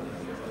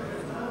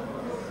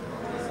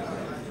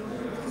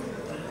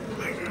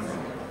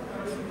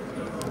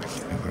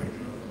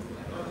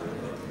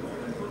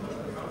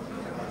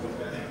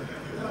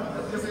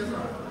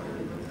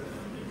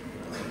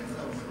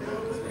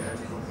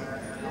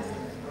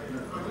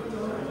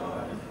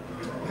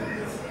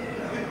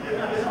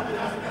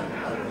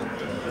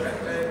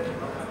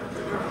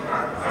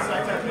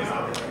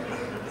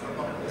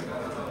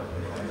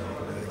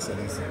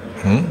 Excellency,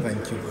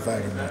 thank you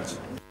very much.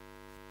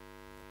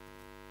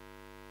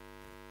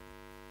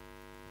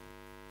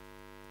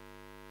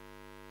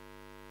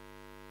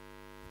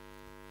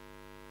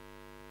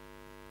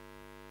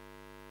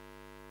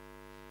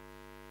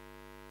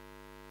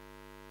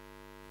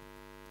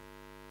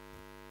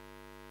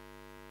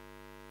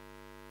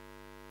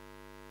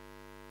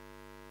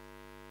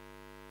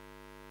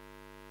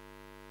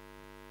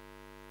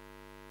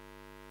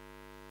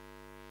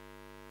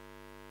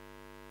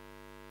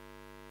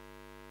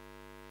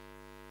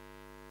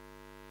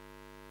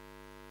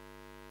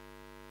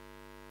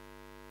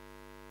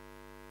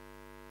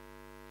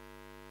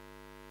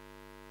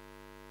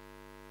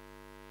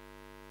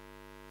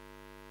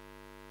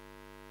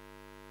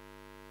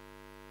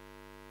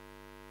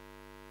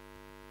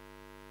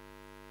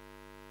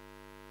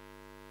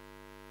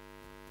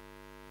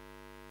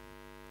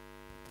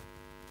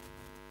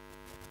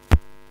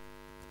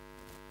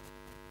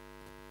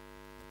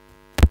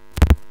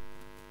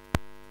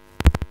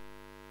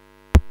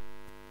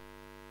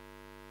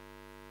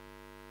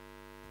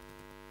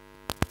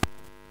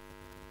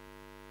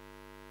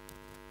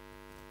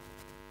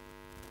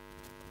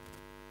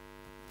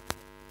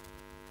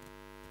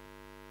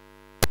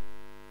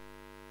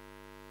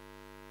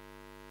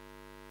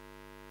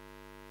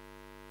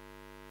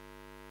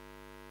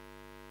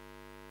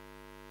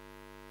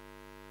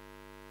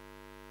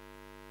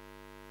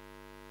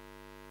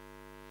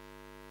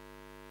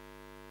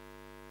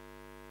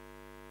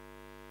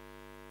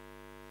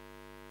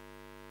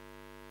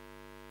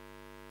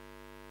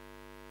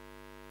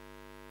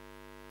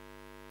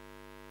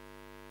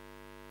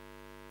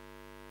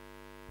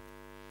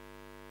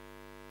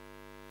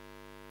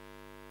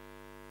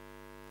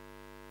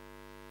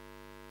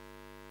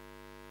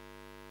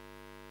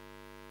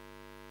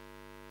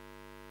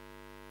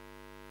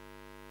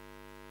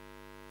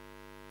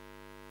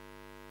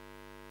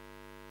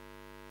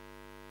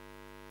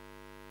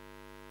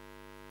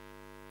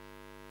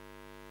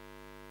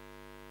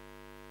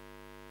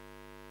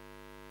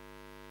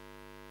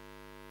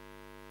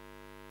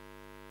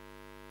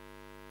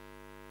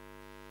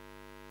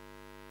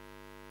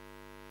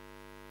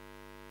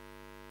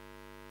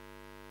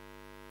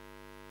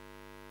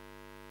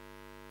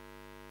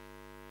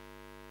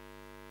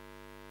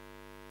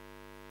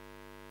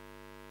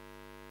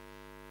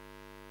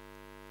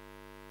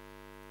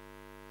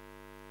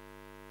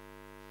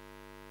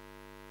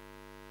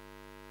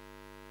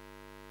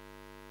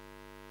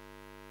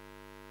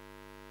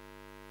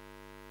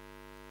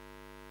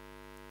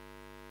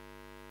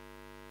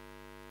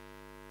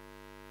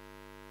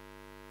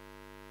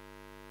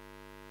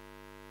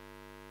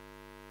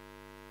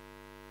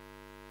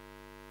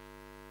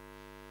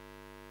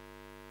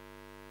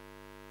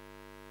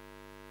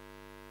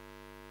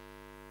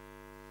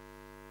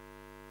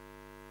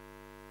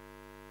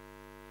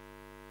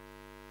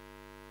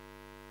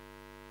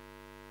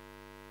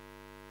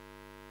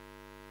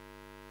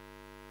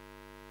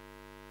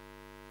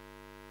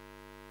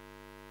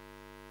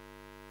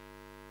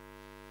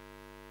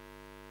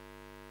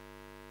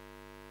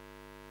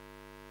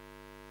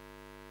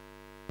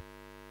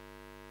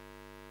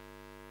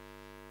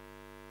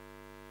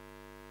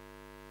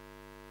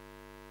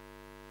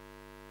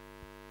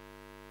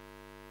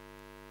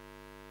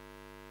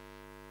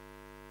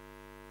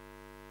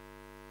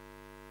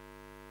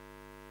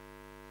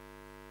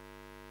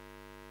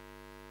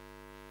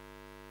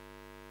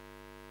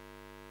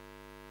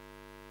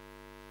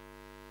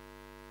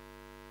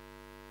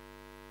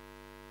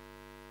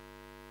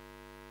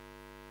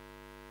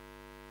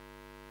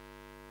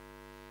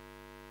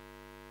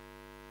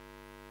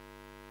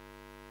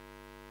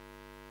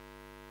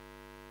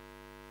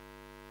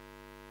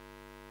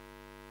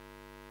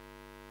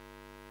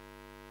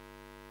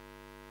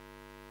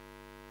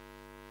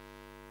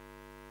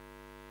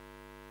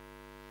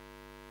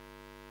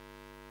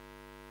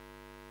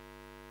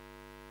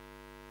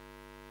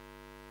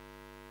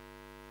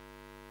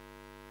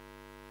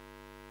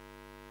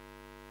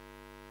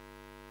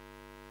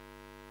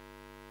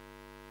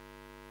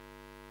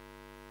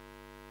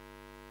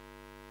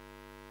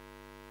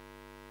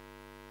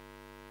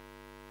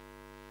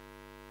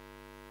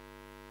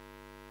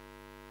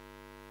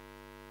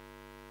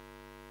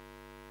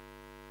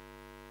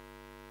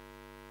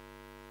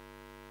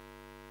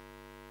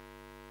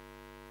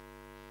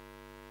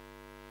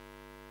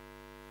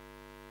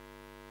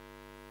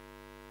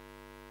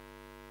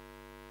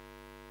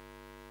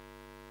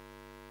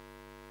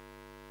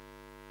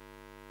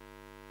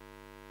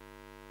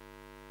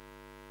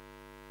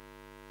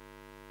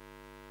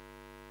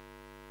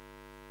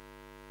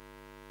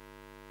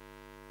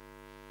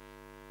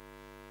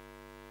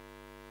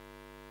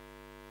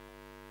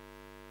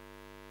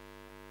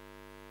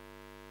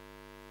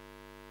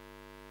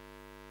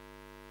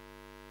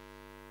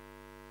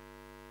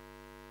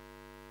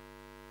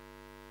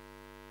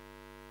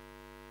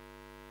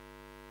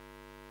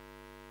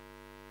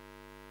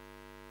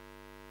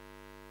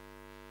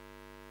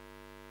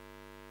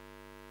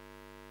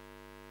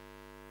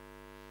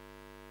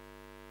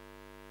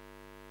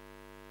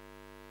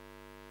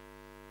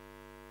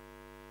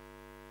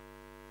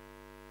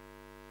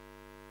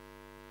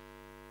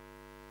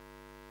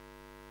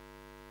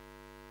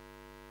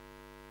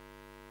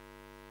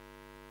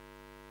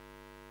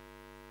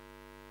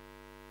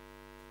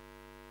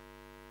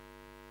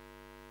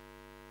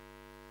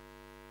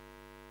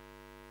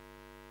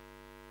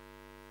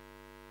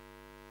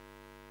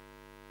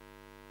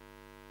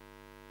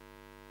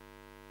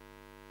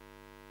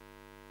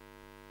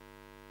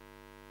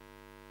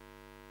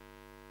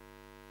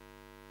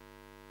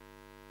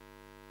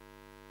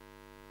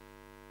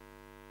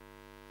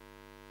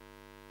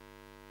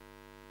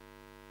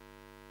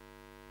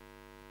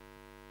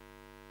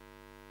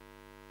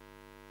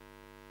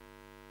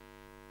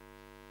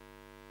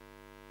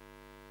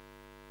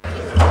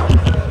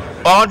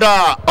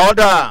 Order,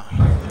 order.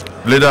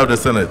 Leader of the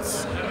Senate.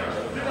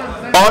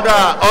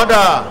 Order,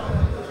 order.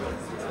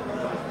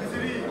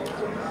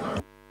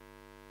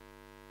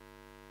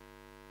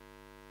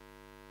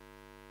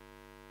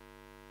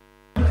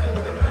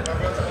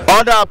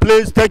 Order,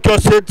 please take your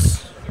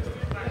seats.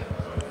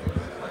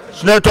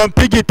 Senator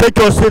Piggy, take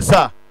your seat,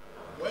 sir.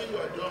 When you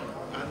are done,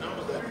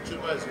 announce that the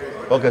chamber is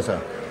ready. Okay, sir.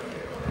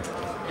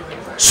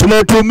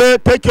 Senator May,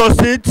 take your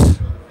seat.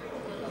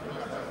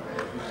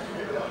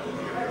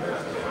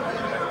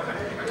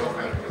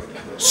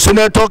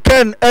 Senator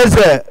Ken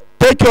Eze,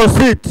 take your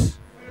seat.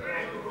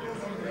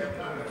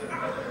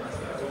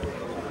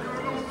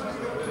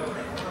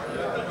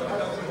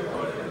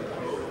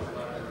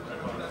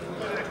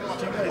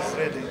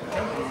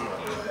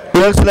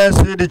 Your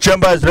Excellency, the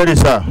chamber is ready,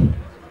 sir.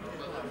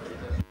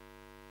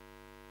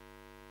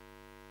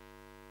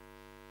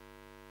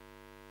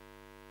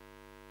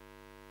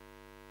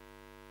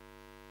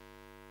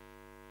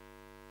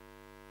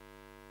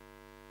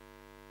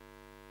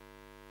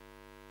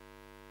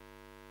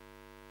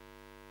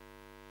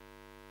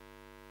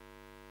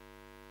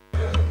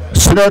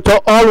 Senator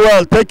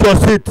Allwell, take your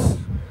seat.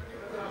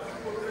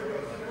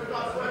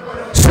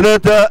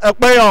 Senator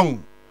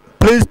Ekpeyong,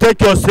 please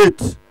take your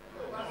seat.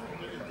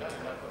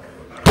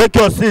 Take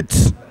your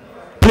seat,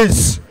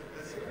 please.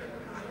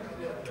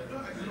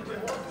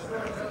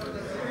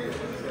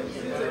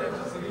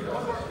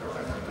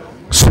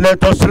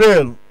 Senator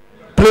Sril,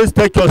 please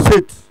take your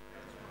seat.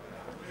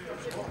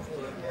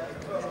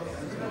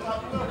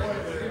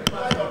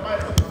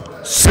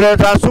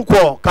 Senator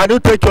Asukwo, can you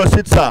take your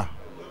seat, sir?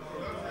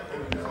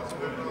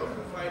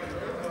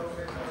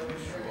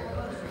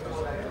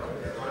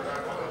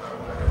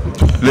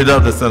 Leader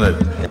of the Senate.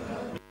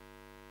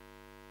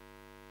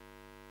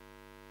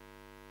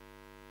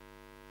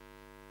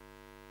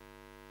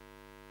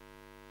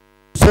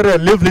 Sir,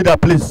 leave leader,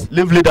 please.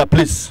 Leave leader,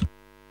 please.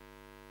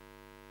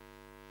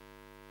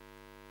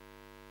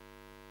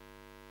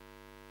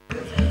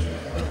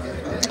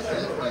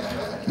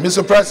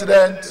 Mr.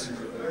 President.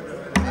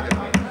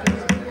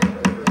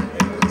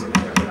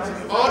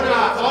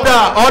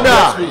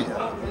 Order.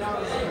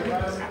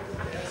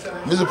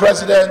 Mr.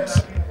 President,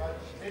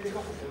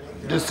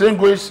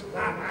 distinguished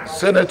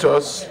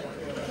senators,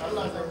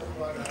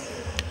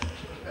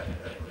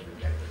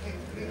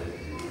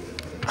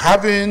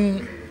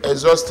 having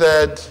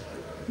exhausted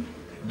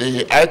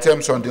the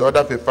items on the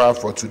order paper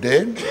for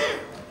today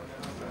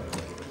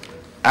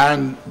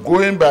and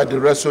going by the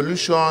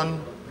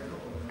resolution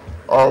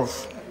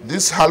of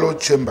this hallowed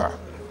chamber,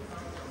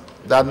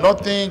 that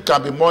nothing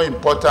can be more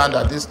important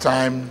at this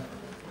time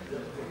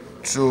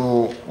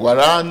to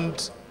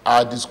warrant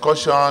our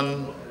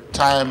discussion,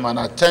 time, and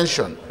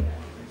attention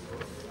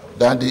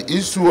than the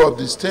issue of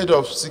the state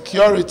of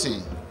security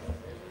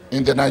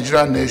in the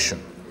Nigerian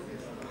nation.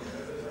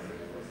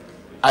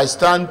 I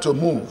stand to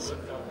move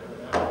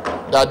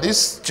that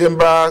this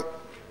chamber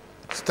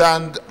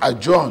stand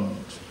adjourned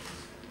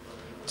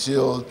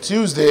till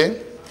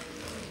Tuesday,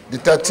 the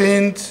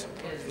 13th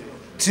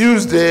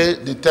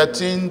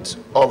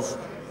of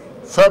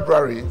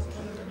February,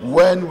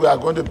 when we are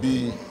going to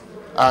be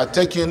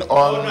taking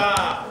on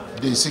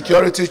the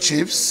security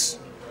chiefs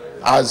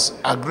as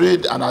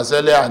agreed and as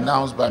earlier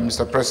announced by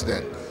Mr.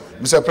 President.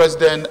 Mr.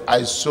 President,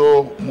 I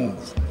so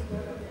move.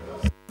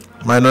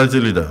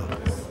 Minority Leader.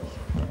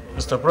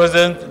 Mr.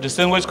 President,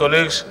 distinguished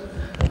colleagues,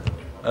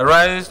 I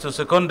rise to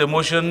second the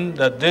motion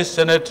that this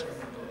Senate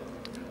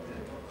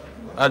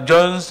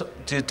adjourns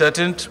till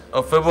 13th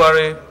of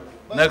February,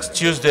 next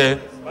Tuesday,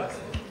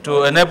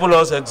 to enable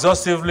us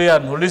exhaustively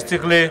and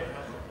holistically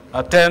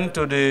attend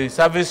to the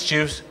service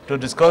chiefs to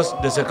discuss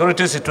the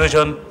security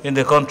situation in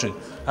the country.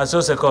 I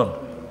so second.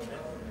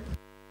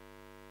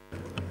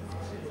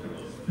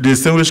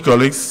 Distinguished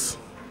colleagues,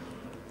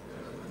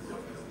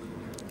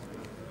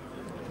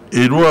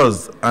 it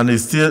was and it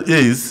still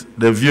is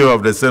the view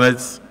of the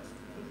Senate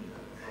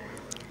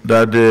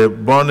that the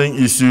burning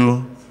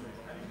issue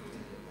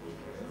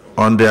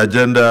on the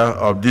agenda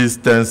of this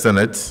 10th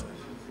Senate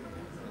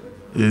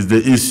is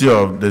the issue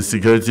of the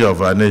security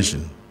of our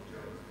nation.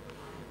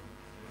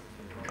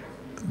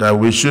 That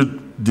we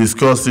should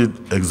discuss it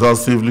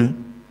exhaustively,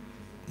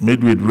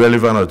 meet with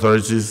relevant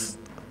authorities,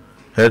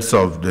 heads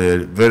of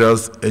the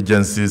various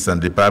agencies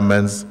and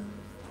departments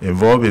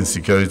involved in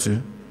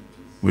security,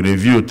 with a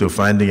view to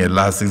finding a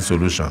lasting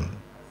solution.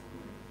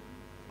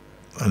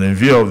 And in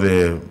view of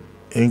the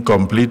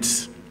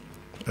incomplete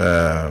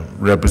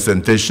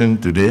representation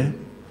today,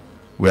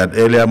 we had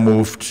earlier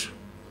moved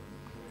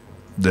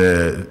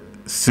the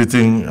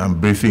sitting and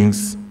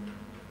briefings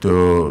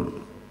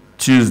to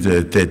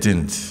Tuesday,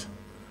 13th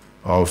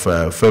of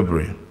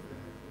February.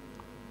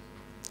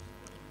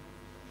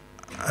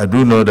 I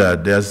do know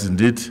that there's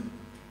indeed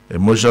a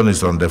motion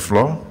is on the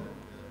floor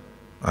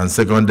and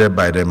seconded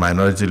by the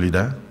minority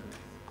leader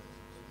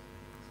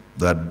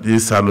that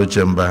this hallowed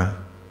chamber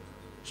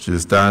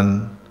should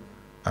stand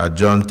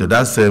adjourned to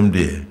that same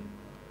day,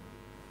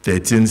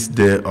 13th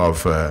day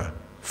of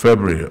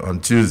February, on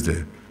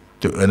Tuesday,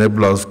 to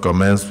enable us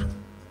commence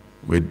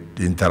with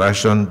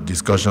interaction,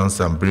 discussions,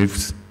 and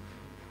briefs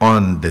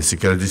on the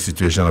security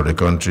situation of the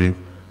country,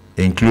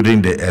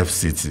 including the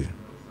FCT.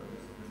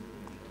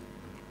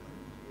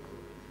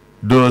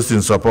 Those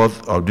in support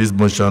of this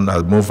motion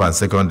as move and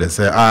second, they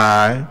say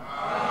aye.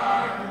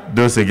 Aye.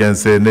 Those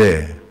against say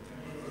nay.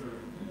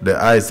 The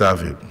ayes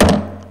have it.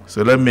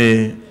 So let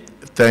me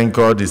thank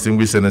all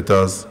distinguished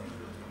senators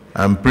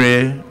and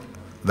pray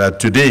that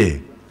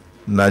today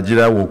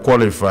Nigeria will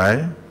qualify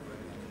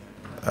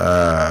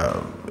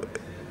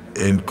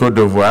in Côte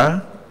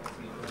d'Ivoire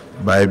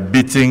by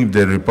beating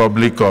the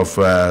Republic of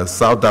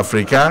South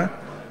Africa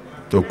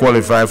to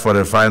qualify for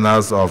the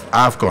finals of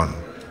AFCON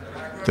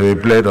to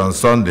be played on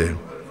Sunday,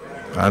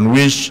 and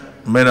wish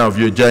many of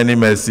you joining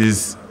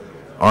mercies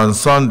on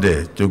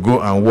Sunday to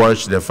go and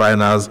watch the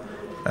finals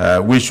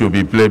which will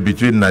be played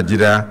between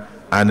Nigeria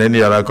and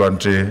any other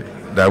country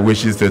that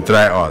wishes to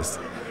try us.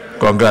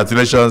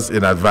 Congratulations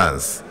in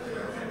advance.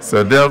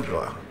 So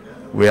therefore,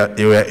 we are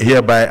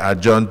hereby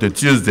adjourned to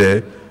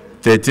Tuesday,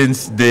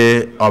 13th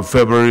day of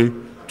February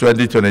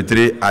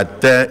 2023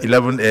 at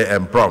 11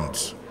 a.m.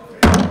 prompt.